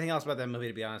remember anything else about that movie,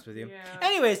 to be honest with you. Yeah.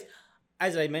 Anyways,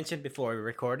 as I mentioned before we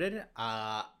recorded,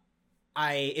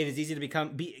 it is easy to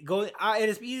it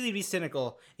is easy to be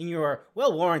cynical, and you are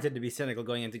well warranted to be cynical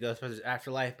going into Ghostbusters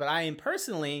Afterlife. But I am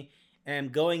personally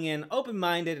going in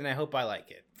open-minded, and I hope I like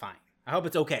it. Fine. I hope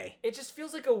it's okay. It just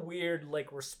feels like a weird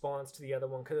like response to the other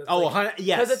one because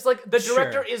Yes. because it's like the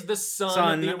director Sure. is the son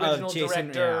Son of the of original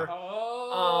Jason, director.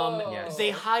 Oh. Yes. They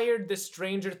hired the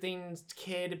Stranger Things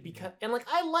kid because and like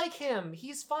I like him,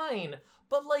 he's fine,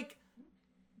 but like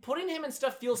putting him and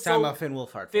stuff feels Talking so about Finn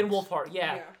Wolfhard. Finn folks. Wolfhard,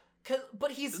 yeah.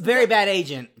 But he's Very bad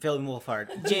agent, Finn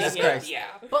Wolfhard. Jesus yeah, Christ. Yeah.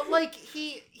 But like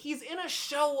he's in a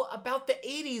show about the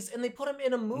 80s and they put him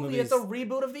in a movie that's a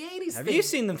reboot of the 80s Have thing. you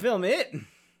seen them film it?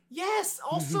 Yes,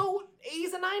 also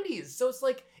 80s and 90s. So it's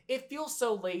like it feels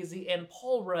so lazy and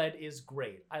Paul Rudd is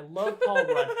great. I love Paul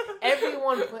Rudd.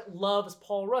 Everyone loves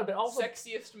Paul Rudd, but also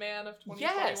Sexiest man of 2021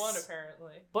 Yes.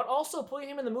 apparently. but also putting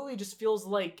him in the movie just feels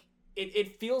like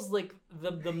it feels like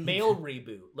the male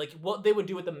reboot. Like what they would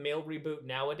do with the male reboot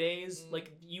nowadays.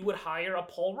 Like you would hire a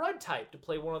Paul Rudd type to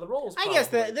play one of the roles. I guess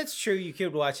probably. that's true. You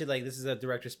could watch it like this is a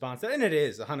direct response, and it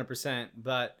is 100%.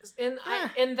 But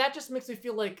and that just makes me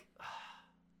feel like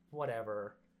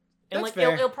whatever. And That's like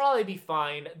fair. it'll probably be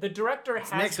fine. The director it's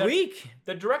has next done- week.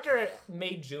 The director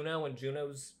made Juno, and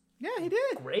Juno's Yeah, he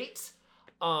did. great.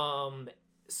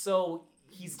 So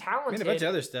he's Made talented. a bunch of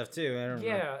other stuff too. I don't know.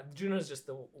 Yeah, Juno's just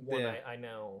the one Yeah. I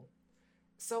know.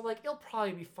 So like it'll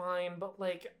probably be fine, but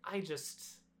like I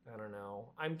don't know.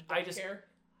 I just care.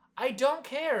 I don't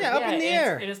care. Yeah, up in the and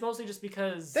air. and it's mostly just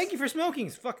because Thank you for smoking.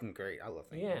 It's fucking great. I love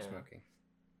thank you Yeah. for smoking.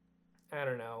 I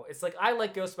don't know. It's like I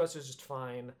like Ghostbusters just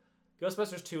fine.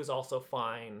 Ghostbusters 2 is also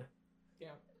fine. Yeah.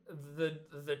 The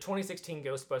 2016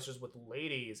 Ghostbusters with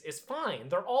ladies is fine.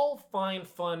 They're all fine,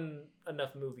 fun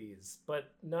enough movies, but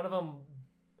none of them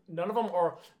none of them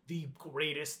are the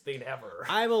greatest thing ever.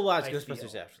 I will watch I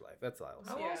Ghostbusters feel. Afterlife. That's all I'll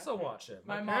say. I'll Yeah. also watch it.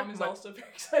 My mom is my- also very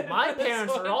excited. My for this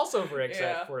parents one. are also very excited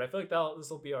Yeah. for it. I feel like this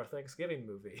will be our Thanksgiving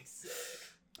movie.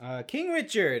 King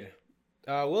Richard.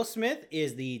 Will Smith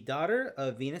is the daughter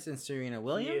of Venus and Serena He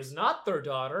Williams. is not their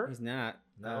daughter. He's not.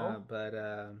 No. But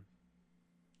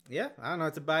yeah, I don't know.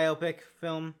 It's a biopic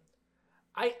film.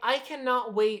 I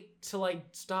cannot wait to like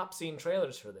stop seeing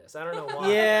trailers for this. I don't know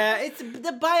why. Yeah, it's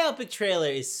the biopic trailer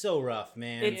is so rough,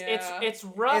 man. Yeah. It's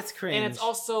rough It's cringe. and it's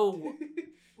also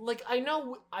like I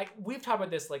know we've talked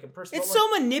about this like in person. It's but,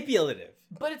 like, so manipulative.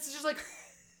 but it's just like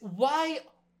why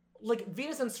like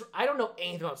Venus and I don't know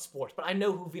anything about sports, but I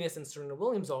know who Venus and Serena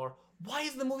Williams are. Why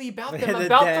is the movie about them? The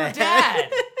About their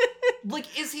dad?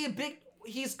 Like, is he a big?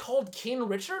 He's called King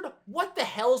Richard. What the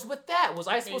hell's with that? Was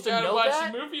I supposed to know watch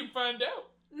that? the movie and find out.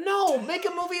 No, make a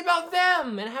movie about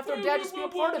them and have their dad just be a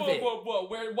part of it. Whoa.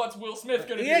 What's Will Smith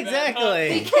gonna Yeah, do? then, huh?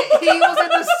 exactly. He was in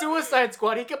the Suicide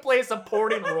Squad. He could play a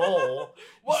supporting role.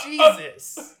 What?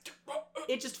 Jesus.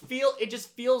 It just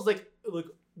feels like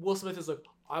Will Smith is like,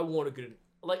 I want to get in.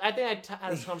 Like, I think I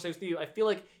had this conversation with you. I feel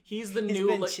like he's the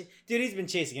new like Dude, he's been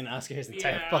chasing an Oscar his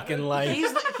entire Yeah. fucking life.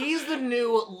 he's the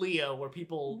new Leo, where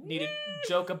people need to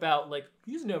joke about like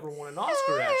he's never won an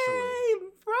Oscar actually. Hey,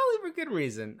 probably for good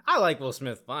reason. I like Will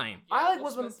Smith fine. I like Will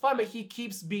Smith fine, but he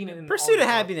keeps being in Pursuit all of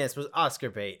the- Happiness was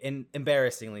Oscar bait, and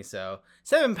embarrassingly so.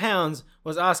 7 Pounds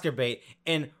was Oscar bait,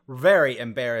 and very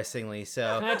embarrassingly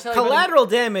so. Can I tell you about Collateral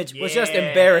Damage was just Yeah.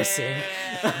 embarrassing.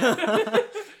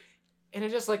 And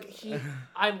it's just like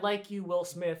I like you, Will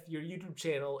Smith. Your YouTube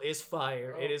channel is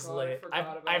fire. Oh, it is God, I lit. forgot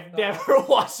about I've that. never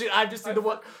watched it. I've just seen the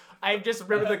one. I just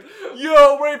remember like,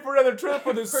 yo, wait for another trip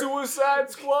for the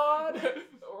Suicide Squad.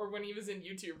 Or when he was in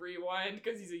YouTube Rewind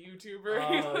because he's a YouTuber.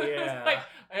 Oh, He was yeah. like,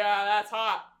 yeah, that's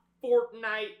hot.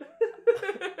 Fortnite.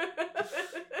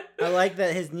 I like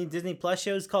that his new Disney Plus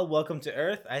show is called Welcome to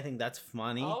Earth. I think that's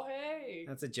funny. Oh, hey.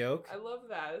 That's a joke. I love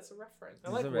that. It's a reference. I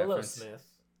This like is a Willow reference. Smith.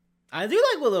 I do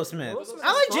like Willow Smith. Willow Smith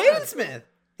I like is Jaden fun. Smith.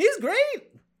 He's great.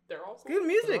 They're all cool. Good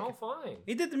music. They're all fine.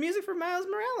 He did the music for Miles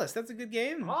Morales. That's a good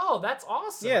game. Oh, that's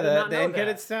awesome. yeah, I did the not know end that.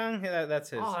 credits song. Yeah, that's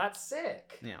his. Oh, that's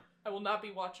sick. Yeah. I will not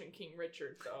be watching King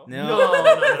Richard, though. No, No.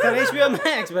 it's on HBO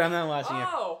Max, but I'm not watching it.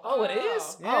 Oh, it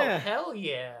is? Yeah. Oh, hell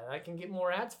yeah. I can get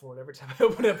more ads for it every time I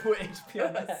open up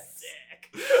HBO Max.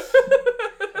 Sick.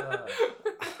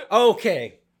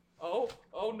 Okay, oh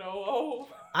no. Oh.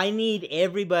 I need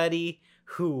everybody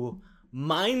who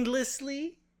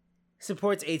mindlessly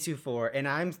supports A24, and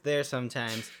I'm there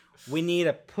sometimes. We need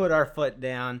to put our foot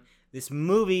down. This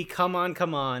movie, Come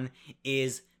On,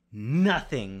 is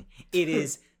nothing. It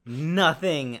is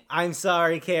nothing. I'm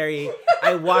sorry, Carrie.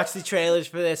 I watched the trailers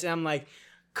for this, and I'm like,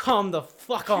 come the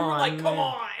fuck You on. were like, come man.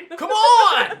 on. Come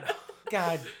on!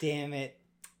 God damn it.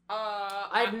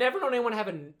 I've never known anyone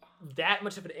having that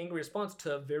much of an angry response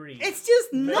to a very... It's just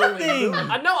very- nothing.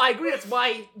 I know, I agree. That's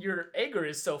why your anger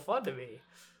is so fun to me.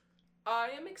 I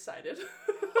am excited.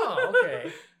 Oh,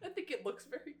 okay. I think it looks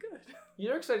very good.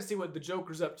 You're excited to see what the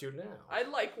Joker's up to now. I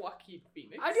like Joaquin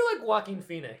Phoenix. I do like Joaquin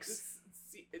Phoenix.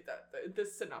 The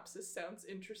synopsis sounds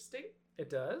interesting. It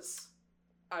does.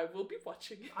 I will be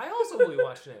watching it. I also will be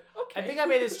watching it. Okay. I think I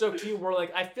made this joke to you where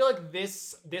like I feel like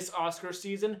this Oscar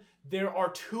season there are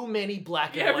too many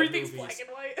black and Yeah, white everything's movies. black and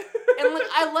white. And like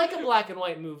I like a black and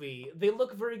white movie. They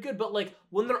look very good, but like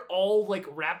when they're all like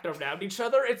wrapped around each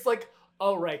other, it's like,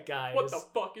 all right, guys. What the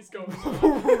fuck is going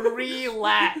on?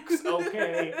 Relax,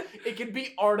 okay? It can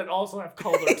be art and also have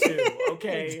color too,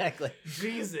 okay? Exactly.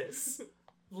 Jesus.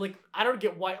 Like, I don't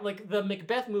get why, like, the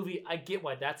Macbeth movie, I get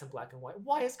why that's in black and white.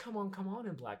 Why is Come On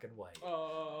in black and white?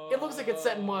 It looks like it's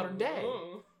set in modern day.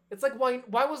 It's like, why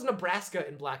was Nebraska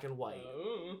in black and white?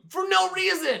 For no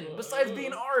reason, besides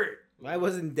being art. I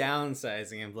wasn't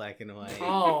downsizing in black and white.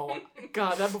 Oh,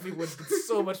 God, that movie would have been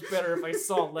so much better if I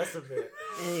saw less of it.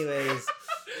 Anyways,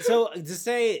 so to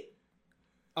say,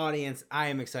 audience, I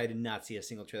am excited to not see a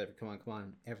single trailer for Come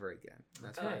On ever again.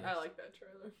 That's Okay. right. I like that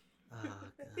trailer. Oh,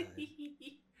 God.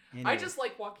 I Anyways, just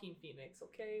like Joaquin Phoenix,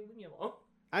 okay? Leave me alone.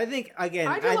 I think again,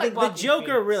 I I, do like think the Joaquin Joker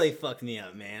Phoenix. really fucked me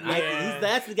up, man. Yeah.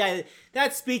 That's the guy.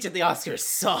 That speech at the Oscars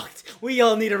sucked. We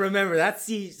all need to remember that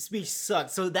speech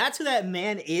sucked. So that's who that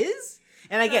man is.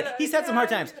 And again, he's had some hard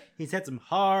times. He's had some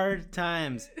hard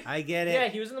times. I get it. Yeah,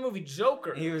 he was in the movie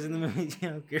Joker. He was in the movie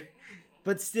Joker.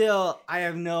 But still, I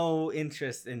have no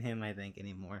interest in him, I think,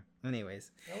 anymore. Anyways,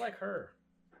 I like her.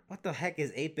 what the heck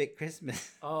is 8-Bit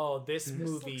Christmas? Oh, this This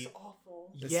movie. looks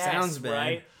awful. This Yes, sounds bad.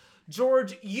 right?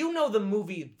 George, you know the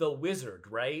movie The Wizard,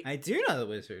 right? I do know the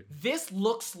wizard. This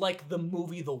looks like the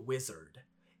movie The Wizard.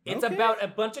 It's Okay. about a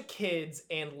bunch of kids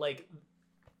and like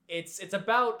It's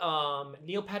about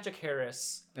Neil Patrick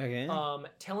Harris Okay.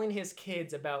 telling his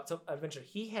kids about some adventure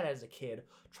he had as a kid,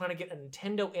 trying to get a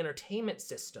Nintendo Entertainment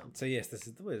System. So yes, this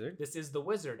is the wizard. This is the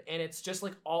wizard, and it's just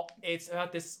like it's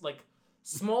about this like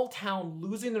small town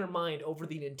losing their mind over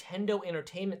the Nintendo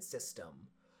Entertainment System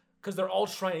because they're all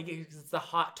trying to get, because it's the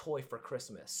hot toy for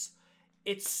Christmas.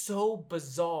 It's so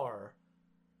bizarre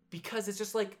because it's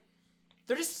just like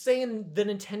they're just saying the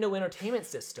Nintendo Entertainment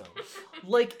System.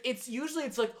 Like it's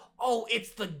like, oh,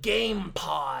 it's the Game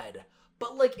Pod.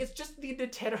 But like it's just the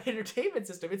Nintendo Entertainment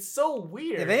System. It's so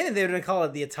weird. If anything, they would call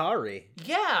it the Atari.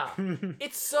 Yeah.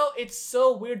 It's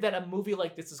so weird that a movie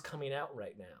like this is coming out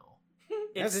right now.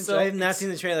 I have not seen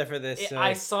the trailer for this. So.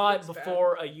 I saw it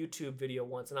before a YouTube video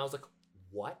once, and I was like,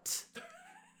 "What?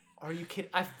 Are you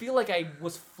kidding?" I feel like I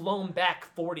was flown back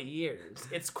 40 years.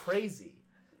 It's crazy.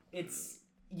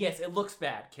 Yes, it looks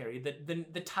bad, Carrie.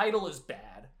 The title is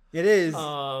bad. It is.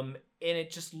 And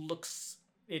it just looks.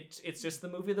 It's just the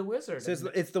movie The Wizard. So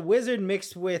it's the wizard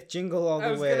mixed with Jingle All the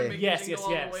I was Way. gonna make Yes, a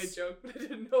Jingle yes, All the Way yes. joke, but I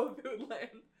didn't know if it would land.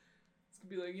 It's gonna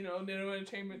be like, Nintendo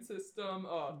Entertainment System,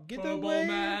 Get Turbo away,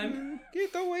 Man.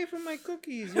 Get away from my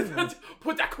cookies. You know.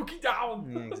 Put that cookie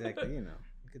down. Yeah, exactly.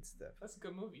 Good stuff. That's a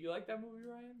good movie. You like that movie,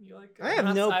 Ryan? You like? I have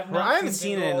I haven't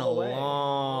seen it in a Jingle All the Way.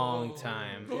 long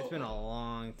time. It's been a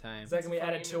long time. Is that gonna be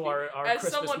added to our As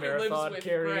Christmas someone who lives marathon, with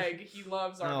Carrie? Greg, he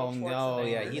loves Oh Arnold no!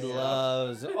 Schwarzenegger. Yeah, he so-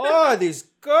 loves. Oh, these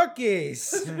cookies.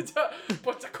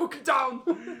 Put the cookie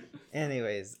down.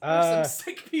 Anyways, There's some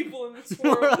sick people in this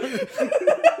world.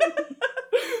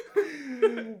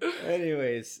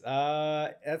 Anyways,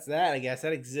 that's that. I guess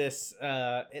that exists.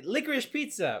 Licorice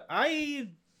Pizza. I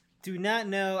do not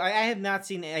know. I have not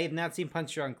seen. I have not seen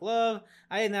Punch Drunk Love.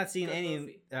 I have not seen Good any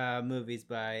movie. Movies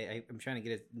by. I'm trying to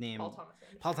get his name. Paul Thomas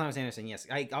Anderson. Paul Thomas Anderson. Yes,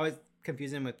 I always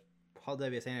confuse him with Paul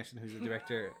W.S. Anderson, who's the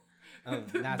director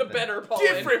of not the better Paul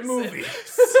Different Anderson.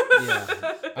 movies.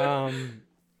 Yeah.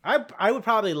 I would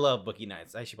probably love Boogie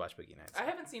Nights. I should watch Boogie Nights. I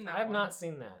haven't seen that. I have one. not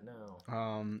seen that.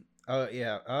 No. Oh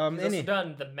yeah. He's also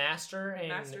done The Master and,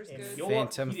 Master's good.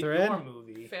 Phantom Thread. Your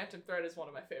movie. Phantom Thread is one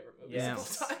of my favorite movies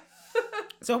Yes. of all time.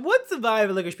 So what's the vibe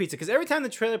of Licorice Pizza? Because every time the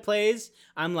trailer plays,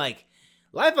 I'm like,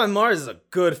 "Life on Mars is a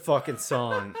good fucking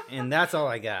song," and that's all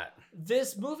I got.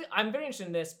 This movie, I'm very interested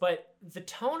in this, but the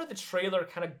tone of the trailer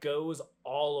kind of goes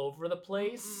all over the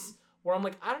place. Where I'm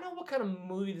like, I don't know what kind of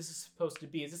movie this is supposed to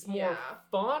be. Is this more Yeah.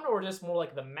 fun or just more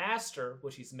like The Master,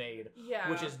 which he's made, Yeah.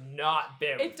 which is not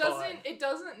very It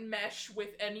doesn't mesh with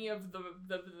any of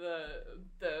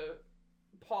the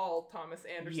Paul Thomas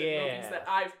Anderson movies that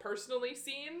I've personally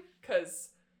seen, because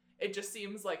it just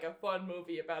seems like a fun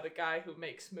movie about a guy who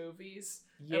makes movies.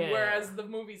 Yeah. And whereas the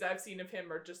movies I've seen of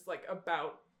him are just like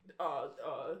about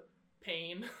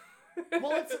pain.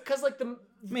 Well, it's because like I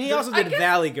mean, he also did guess-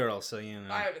 Valley Girl, so you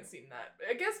know. I haven't seen that.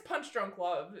 I guess Punch Drunk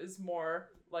Love is more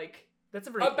like that's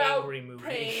a very about angry movie.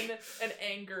 pain and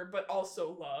anger, but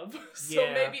also love. So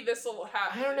Yeah. maybe this will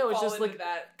have. I don't know, it's fall just into like-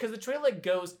 that. Because the trailer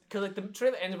goes, because like the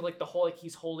trailer ends with like the whole like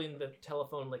he's holding the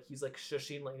telephone, like he's like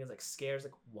shushing, like he's like scared.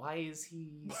 Like, why is he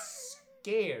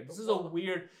scared? This is a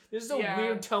weird Yeah.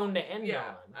 weird tone to end Yeah,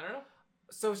 on. I don't know.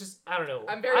 So it's just I don't know.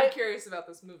 I'm very curious about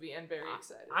this movie and very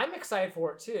excited. I'm excited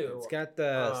for it too. It's got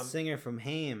the Um, singer from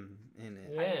Haim in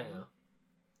it. Yeah.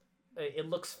 It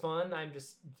looks fun. I'm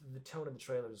just the tone of the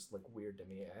trailer is like weird to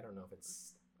me. I don't know if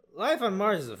it's Life on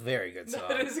Mars is a very good song.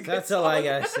 That is a good That's all I song.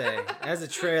 gotta say. As a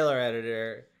trailer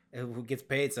editor who gets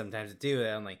paid sometimes to do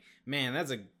that, I'm like, man,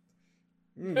 that's a.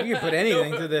 You can put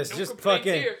anything to this. No Just complaints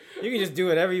fucking. here. You can just do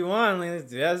whatever you want. Like,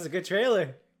 that's a good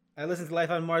trailer. I listened to Life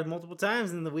on Mars multiple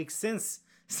times in the week since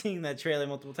seeing that trailer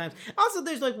multiple times. Also,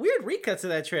 there's like weird recuts of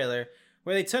that trailer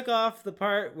where they took off the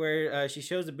part where she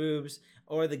shows the boobs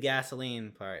or the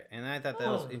gasoline part, and I thought that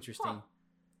was Oh, interesting. huh.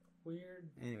 weird.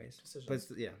 Anyways, Decisions.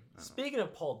 but yeah. I don't know. Speaking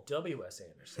of Paul W.S.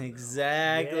 Anderson.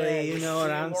 Exactly, you know what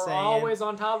I'm we're saying. always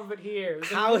on top of it here.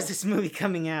 How is this movie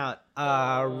coming out?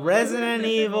 Resident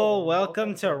Evil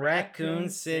Welcome to Raccoon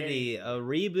City, a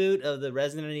reboot of the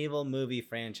Resident Evil movie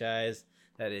franchise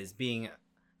that is being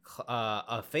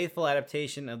a faithful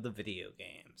adaptation of the video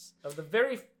games. Of the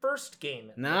very first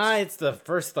game? Nah, it's the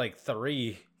first like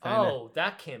 3. Kinda. Oh,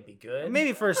 that can't be good.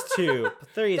 Maybe first 2. But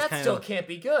 3 is that kind still of can't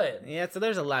be good. yeah. So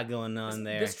there's a lot going on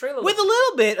there. This trailer with looks- a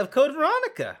little bit of Code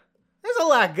Veronica. There's a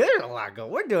lot good. There's a lot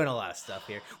going. We're doing a lot of stuff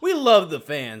here. We love the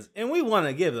fans, and we want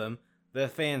to give them the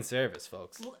fan service,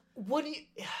 folks. What do you?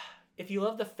 If you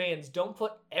love the fans, don't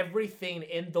put everything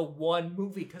in the one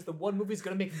movie because the one movie is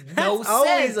gonna make no That's sense.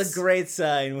 always a great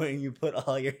sign when you put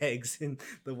all your eggs in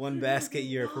the one basket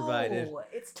you're provided. No,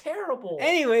 it's terrible.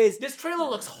 Anyways, This trailer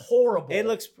looks horrible. it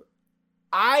looks.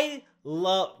 I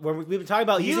love where we've been talking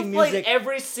about You've using played music,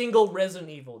 every single Resident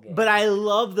Evil game. but I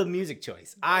love the music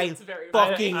choice. I It's very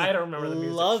fucking I don't remember the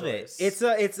music love choice. it.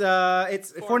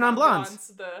 It's Four Non Blondes.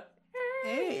 The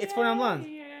Hey, it's Four Non Blondes.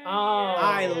 Oh.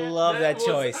 I love that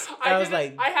choice. I was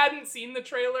like, I hadn't seen the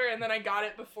trailer, and then I got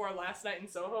it before last night in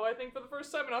Soho, I think, for the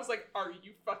first time, and I was like, "Are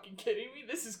you fucking kidding me?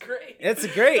 This is great." it's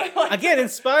great. I like Again, that.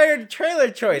 inspired trailer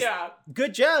choice. Yeah,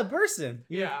 Good job, person.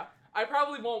 yeah. I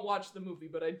probably won't watch the movie,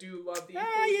 but I do love the.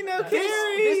 Ah, you know, inclusion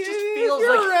Carrie, of that. this just feels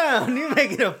you're like- around. You're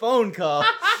making a phone call.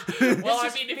 Well, I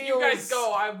just mean, if you guys feels-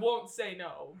 go, I won't say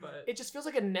no, but It just feels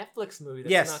like a Netflix movie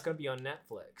that's Yes. not going to be on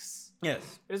Netflix. Yes.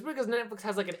 It's because Netflix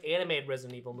has like an animated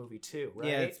Resident Evil movie too, right?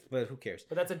 Yeah, but who cares?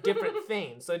 But that's a different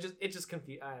thing. So it just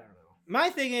confused. I don't know. My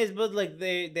thing is, but like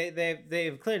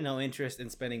they've clearly no interest in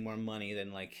spending more money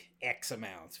than like X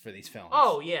amounts for these films.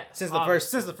 Oh yeah. since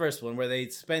the first one where they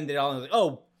spend it all and like,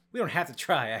 oh, we don't have to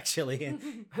try actually.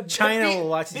 And China will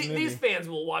watch this movie. These fans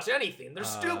will watch anything. They're Um,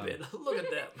 stupid. Look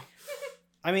at them.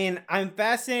 I mean, I'm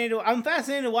fascinated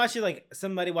to watch it like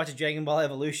somebody watch a Dragon Ball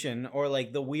Evolution or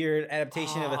like the weird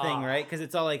adaptation of a thing, right? Because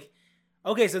it's all like,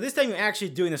 okay, so this time you're actually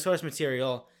doing the source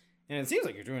material, and it seems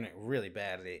like you're doing it really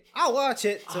badly. I'll watch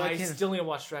it so I I can. still need to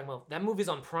watch Dragon Ball. That movie's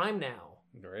on Prime now.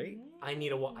 Great. I need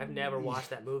to. I've never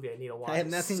watched that movie. I need to watch. I have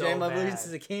not seen so Dragon Ball Evolution bad.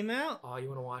 since it came out. Oh, you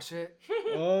want to watch it?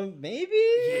 Maybe.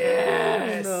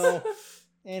 Yes. No.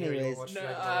 Carrie, Anyways, you wanna no, watch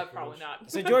Dragon Ball probably Evolution?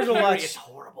 not. so George will Carrie, watch. It's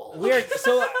horrible. We're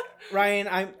so Ryan.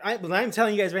 I'm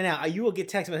telling you guys right now. You will get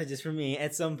text messages from me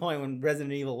at some point when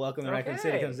Resident Evil: Welcome to Raccoon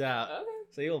City Okay. comes out. Okay.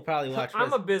 So you'll probably watch.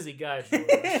 I'm a busy guy, George.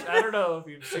 I don't know if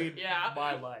you've seen Yeah.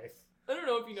 my life. I don't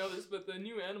know if you know this, but the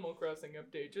new Animal Crossing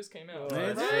update just came out. Oh,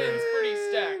 Ryan's that's pretty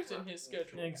stacked in his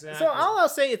schedule. Exactly. So all I'll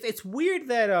say is it's weird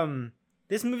that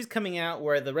this movie's coming out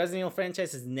where the Resident Evil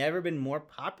franchise has never been more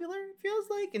popular. It feels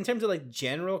like in terms of like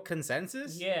general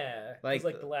consensus. Yeah. Like,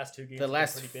 Like the last two games. The were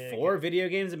last pretty big. 4 video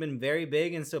games have been very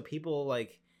big, and so people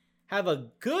like have a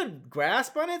good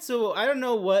grasp on it. So I don't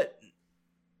know what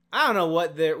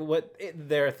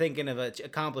they're thinking of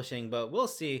accomplishing, but we'll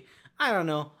see. I don't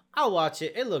know. I'll watch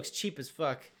it. It looks cheap as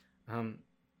fuck.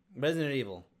 Resident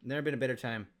Evil. Never been a better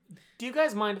time. Do you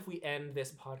guys mind if we end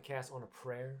this podcast on a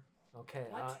prayer? Okay.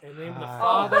 What? In the name of the Ah.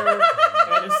 Father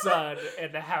and the Son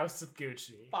and the House of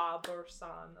Gucci. Father, son,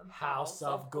 and House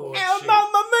of Gucci. Oh,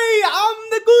 mamma mia! I'm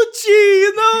the Gucci,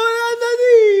 you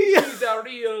know. He's a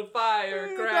real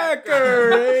firecracker.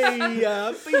 Cracker,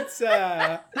 hey,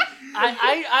 pizza.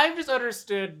 I've just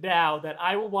understood now that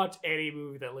I will watch any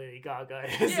movie that Lady Gaga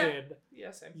is Yeah. in.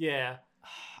 Yeah, same. Yeah.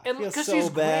 I And feel 'cause so she's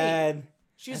great. bad.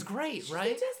 She's great, She's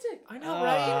right? fantastic. I know,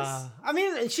 right? I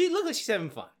mean, she looks like she's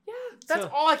having fun. Yeah. That's So-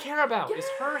 all I care about is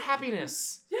her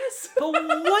happiness. Yes. But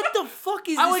what the fuck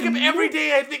is I this wake up every movie?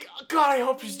 day. I think, oh, God, I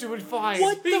hope she's doing fine.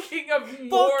 What the Speaking of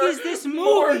more, is this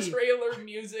more movie? trailer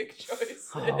music choices.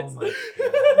 Oh my God.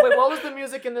 Wait, what was the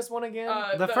music in this one again?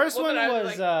 The first one that I was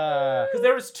like- Because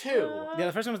there was two. yeah,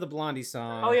 the first one was the Blondie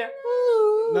song. Oh yeah.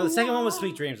 No, the second one was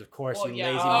Sweet Dreams, of course. Well, You yeah,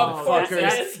 lazy of course, motherfuckers.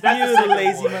 that's the You second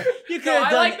lazy one. mother. You could No, have I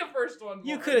done. like the first one.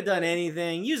 You more. could have done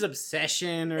anything. Use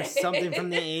Obsession or something from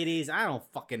the 80s. I don't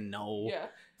fucking know. Yeah.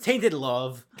 Tainted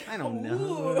Love. I don't know.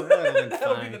 Ooh. That would've been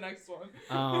That'll be fine. the next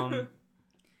one.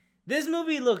 This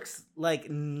movie looks like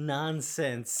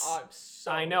nonsense. I'm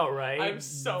so. I know, right? I'm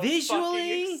so Visually-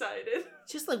 fucking excited.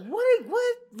 Just like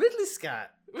what? Ridley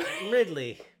Scott.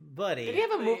 Ridley, buddy. Did he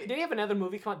have a movie? Did he have another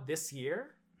movie come out this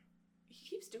year? He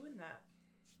keeps doing that.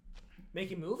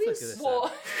 Making Look movies? at this.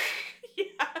 Well, yeah,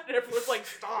 and everyone's like,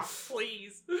 stop,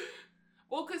 please.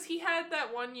 Well, because he had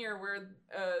that one year where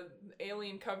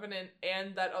Alien Covenant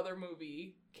and that other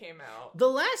movie came out. The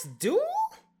Last Duel?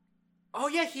 Oh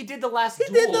yeah, he did the last. He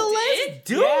Duel. did The Last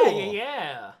Duel.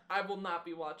 Yeah. I will not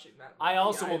be watching that movie I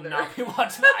also will either. not be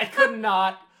watching. I could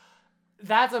not.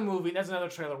 That's a movie. That's another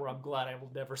trailer where I'm glad I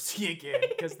will never see again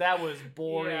because that was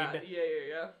boring.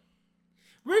 Yeah.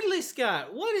 Ridley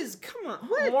Scott. What is? Come on.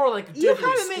 What? More like You Deadly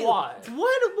haven't made. Squad.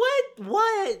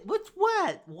 What?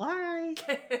 Why?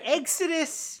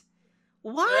 Exodus.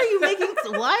 Why are you making?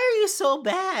 Why are you so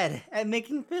bad at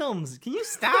making films? Can you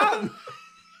stop?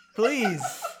 Please.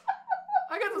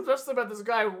 I got this best about this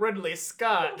guy Ridley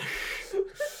Scott.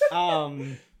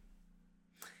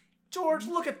 George,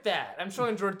 look at that. I'm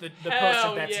showing George the Hell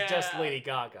poster that's yeah. just Lady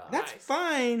Gaga. That's Nice.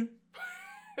 fine.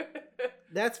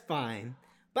 That's fine.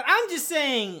 But I'm just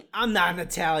saying, I'm not an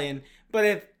Italian, but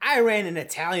if I ran an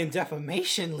Italian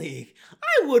defamation league,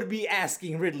 I would be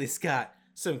asking Ridley Scott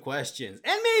some questions.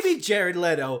 And maybe Jared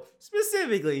Leto,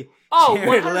 specifically. Oh,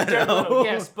 Jared 100 Jared Leto. Leto,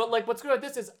 yes. But like, what's good about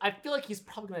this is I feel like he's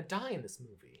probably gonna die in this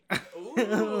movie.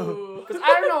 Ooh. Because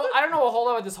I don't know a whole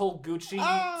lot about this whole Gucci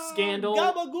scandal.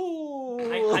 Gabagool.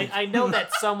 I know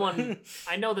that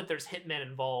I know that there's hitmen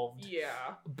involved, Yeah,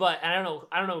 but I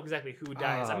don't know exactly who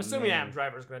dies. Oh, I'm assuming man. Adam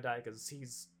Driver's gonna die because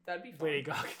he's that'd be fun. Lady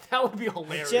Gaga. That would be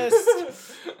hilarious.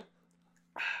 Just-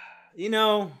 You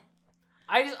know,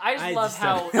 I just love just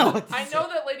how don't know what to I say. know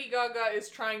that Lady Gaga is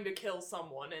trying to kill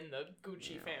someone in the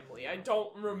Gucci family. I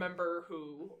don't remember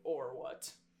who or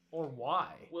what. or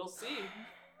why. We'll see.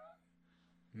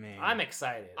 Man. I'm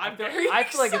excited. I'm I feel, very I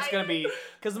feel like it's gonna be excited.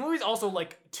 because the movie's also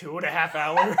like 2.5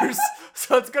 hours,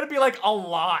 so it's gonna be like a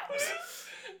lot.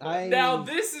 Now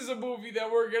this is a movie that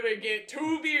we're gonna get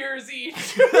 2 beers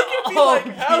each. We can be Oh, like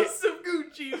yeah. House of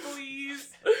Gucci, please.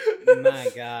 My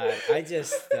God, I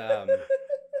just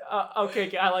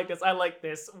Okay, I like this. I like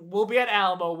this. We'll be at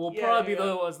Alamo. We'll Yeah, probably be yeah.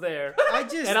 the ones there, I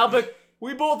just and I'll be.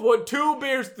 We both want 2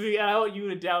 beers, and I want you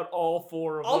to down all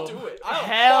 4 of I'll them. do it. I'll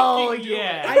Hell fucking do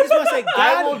yeah! it. I just want to say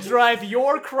I will God, drive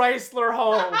your Chrysler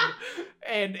home,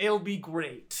 and it'll be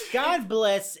great. God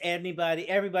bless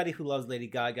everybody who loves Lady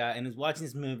Gaga and is watching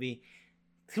this movie,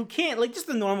 who can't, like, just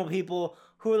the normal people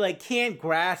who like can't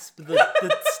grasp the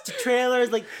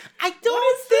trailers. Like, I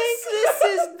don't think this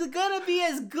is gonna be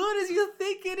as good as you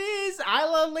think it is. I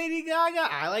love Lady Gaga.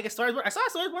 I like A Star Is Born. I saw A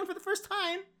Star Is Born for the first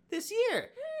time this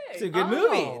year. It's a good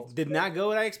movie. It did not go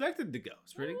what I expected it to go.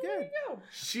 It's pretty good.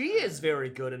 She is very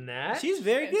good in that. She's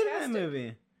very good in that Fantastic.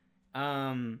 movie.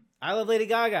 I love Lady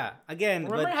Gaga again.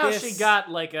 Remember but how this, she got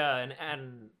like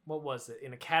an what was it,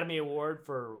 an Academy Award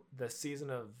for the season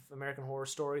of American Horror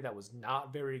Story that was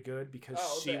not very good because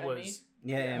she the was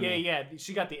Emmy? yeah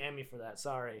she got the Emmy for that.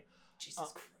 Sorry, Jesus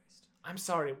Christ. I'm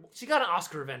sorry. She got an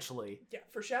Oscar eventually. Yeah,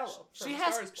 for Shallow. She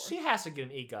has to get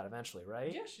an EGOT eventually,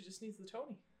 right? Yeah, she just needs the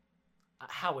Tony.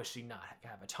 How is she not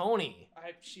have a Tony?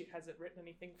 She hasn't written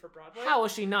anything for Broadway. How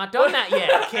has she not done that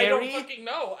yet, I don't Carrie? fucking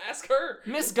know. Ask her.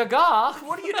 Miss Gaga,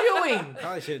 what are you doing?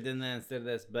 Probably should have done that instead of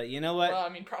this, but you know what? Well, I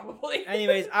mean, probably.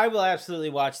 Anyways, I will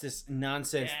absolutely watch this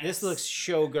nonsense. Yes. This looks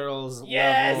showgirls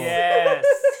Yes. level. Yes.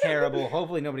 Terrible.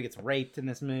 Hopefully nobody gets raped in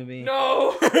this movie.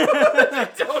 No. Don't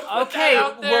put Okay, that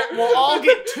out there. we'll all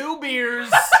get 2 beers.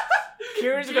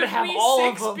 Carrie's Give gonna have me all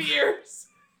 6 of them. beers.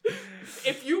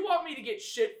 If you want me to get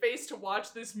shit-faced to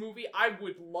watch this movie, I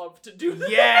would love to do that.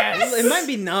 Yes. It might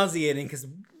be nauseating because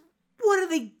what are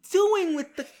they doing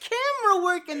with the camera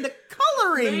work and the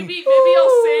coloring? Maybe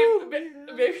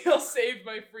I'll save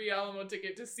my free Alamo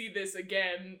ticket to see this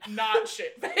again, not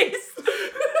shit-faced.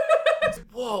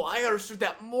 Whoa, I understood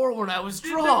that more when I was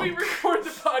Then we drunk. record the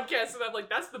podcast and I'm like,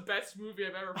 that's the best movie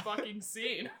I've ever fucking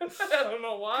seen. I don't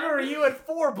know why. Carrie, you had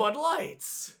 4 Bud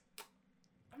Lights.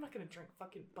 I'm not gonna drink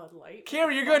fucking Bud Light.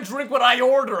 Carrie, you're gonna drink what I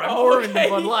order. I'm ordering the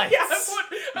Bud Lights.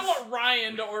 Yeah, I want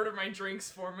Ryan to order my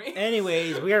drinks for me.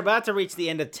 Anyways, we are about to reach the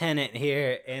end of Tenet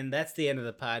here, and that's the end of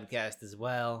the podcast as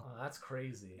well. Oh, that's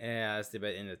crazy. Yeah, that's the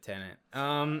end of Tenet.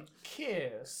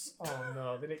 Kiss. Oh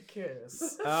no, they didn't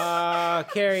kiss.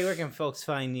 Carrie, where can folks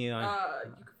find you?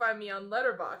 You can find me on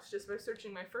Letterboxd just by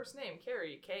searching my first name,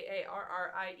 Carrie, Karrie,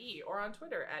 or on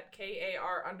Twitter at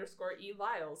KAR_E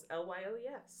Lyles,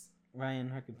 LYLES.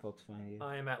 Ryan, where can folks find you?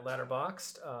 I am at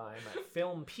Letterboxd. I'm at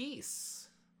Film Piece.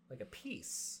 Like a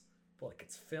piece. But like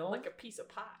it's film. Like a piece of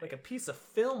pie. Like a piece of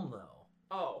film, though.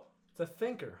 Oh. It's a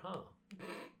thinker, huh?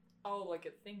 Oh, like a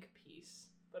think piece,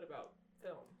 but about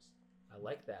films. I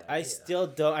like that. I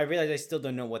idea. realize I still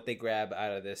don't know what they grab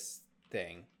out of this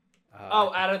thing.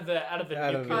 Out of the Out of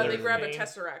nuclear They grab a main-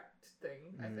 Tesseract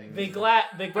thing, I think. They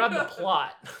grab the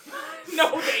plot.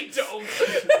 No, they don't.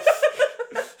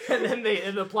 And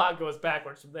then the plot goes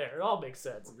backwards from there. It all makes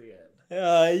sense in the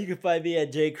end. You can find me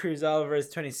at J Cruz Alvarez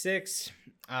 26.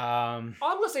 All I'm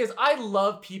gonna say is I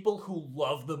love people who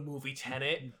love the movie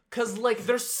Tenet because like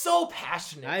they're so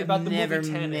passionate I've about the never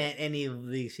movie Tenet. met any of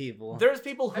these people. There's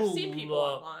people who I've seen people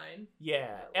love, online. yeah,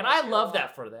 that and like I it a love lot.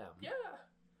 that for them. Yeah.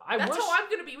 I That's wish how I'm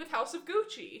gonna be with House of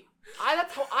Gucci.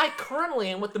 that's how I currently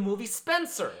am with the movie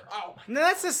Spencer. Oh. No,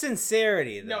 that's the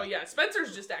sincerity, though. No, yeah,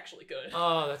 Spencer's just actually good.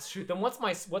 Oh, that's true. Then what's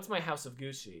my House of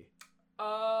Gucci?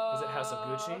 Is it House of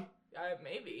Gucci?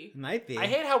 Maybe. Might be. I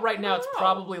hate how right now it's know.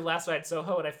 probably Last Night in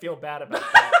Soho, and I feel bad about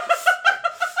that.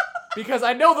 Because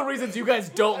I know the reasons you guys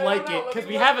don't I like don't know. it, Let because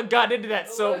me we look. haven't gotten into that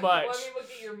so much. Let me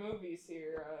look at your movies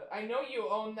here. I know you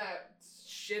own that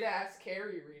shit ass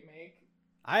Carrie remake.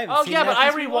 I haven't Oh seen yeah, that but I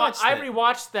since we watched it.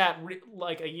 rewatched that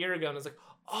like a year ago, and I was like,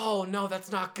 oh no,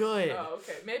 that's not good. Oh,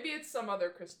 okay. Maybe it's some other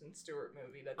Kristen Stewart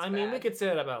movie that's I mean, we bad. could say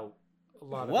that about a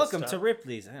lot of Welcome this to stuff.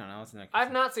 Ripley's. I don't know. What's next?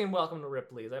 I've not seen Welcome to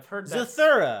Ripley's. I've heard that.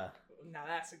 Zathura. Now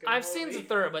that's a good I've movie. seen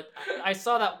Zathura, but I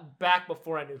saw that back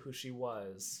before I knew who she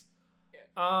was.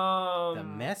 The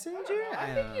Messenger?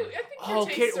 I think your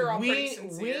Okay, tastes are all pretty we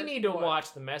sincere. need to What?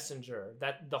 watch The Messenger,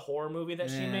 the horror movie that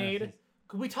she Yeah. made.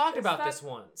 We talked Is about that- this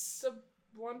once. The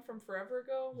one from forever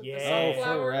ago? With Yeah. The Oh,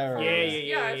 sunflower Forever. farm?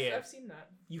 Yeah. I've seen that.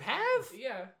 You have?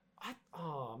 Yeah.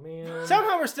 Oh man.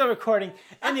 Somehow we're still recording.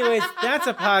 Anyways, that's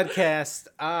a podcast.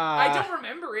 I don't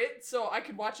remember it, so I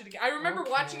could watch it again. I remember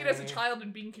watching it as a Okay. child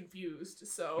and being confused,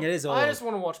 so. It is old. I just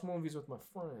want to watch movies with my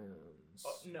friends.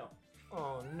 Oh, no.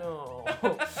 Oh no.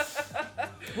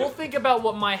 We'll think about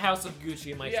what My House of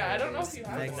Gucci might Yeah, I be don't know if you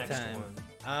have Next next time. one.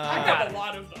 I got have it. a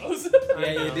lot of those.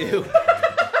 Yeah, you I do.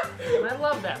 know. And I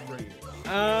love that for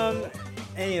you.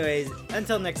 Anyways,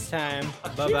 until next time. A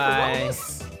cure for Bye bye.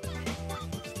 wellness?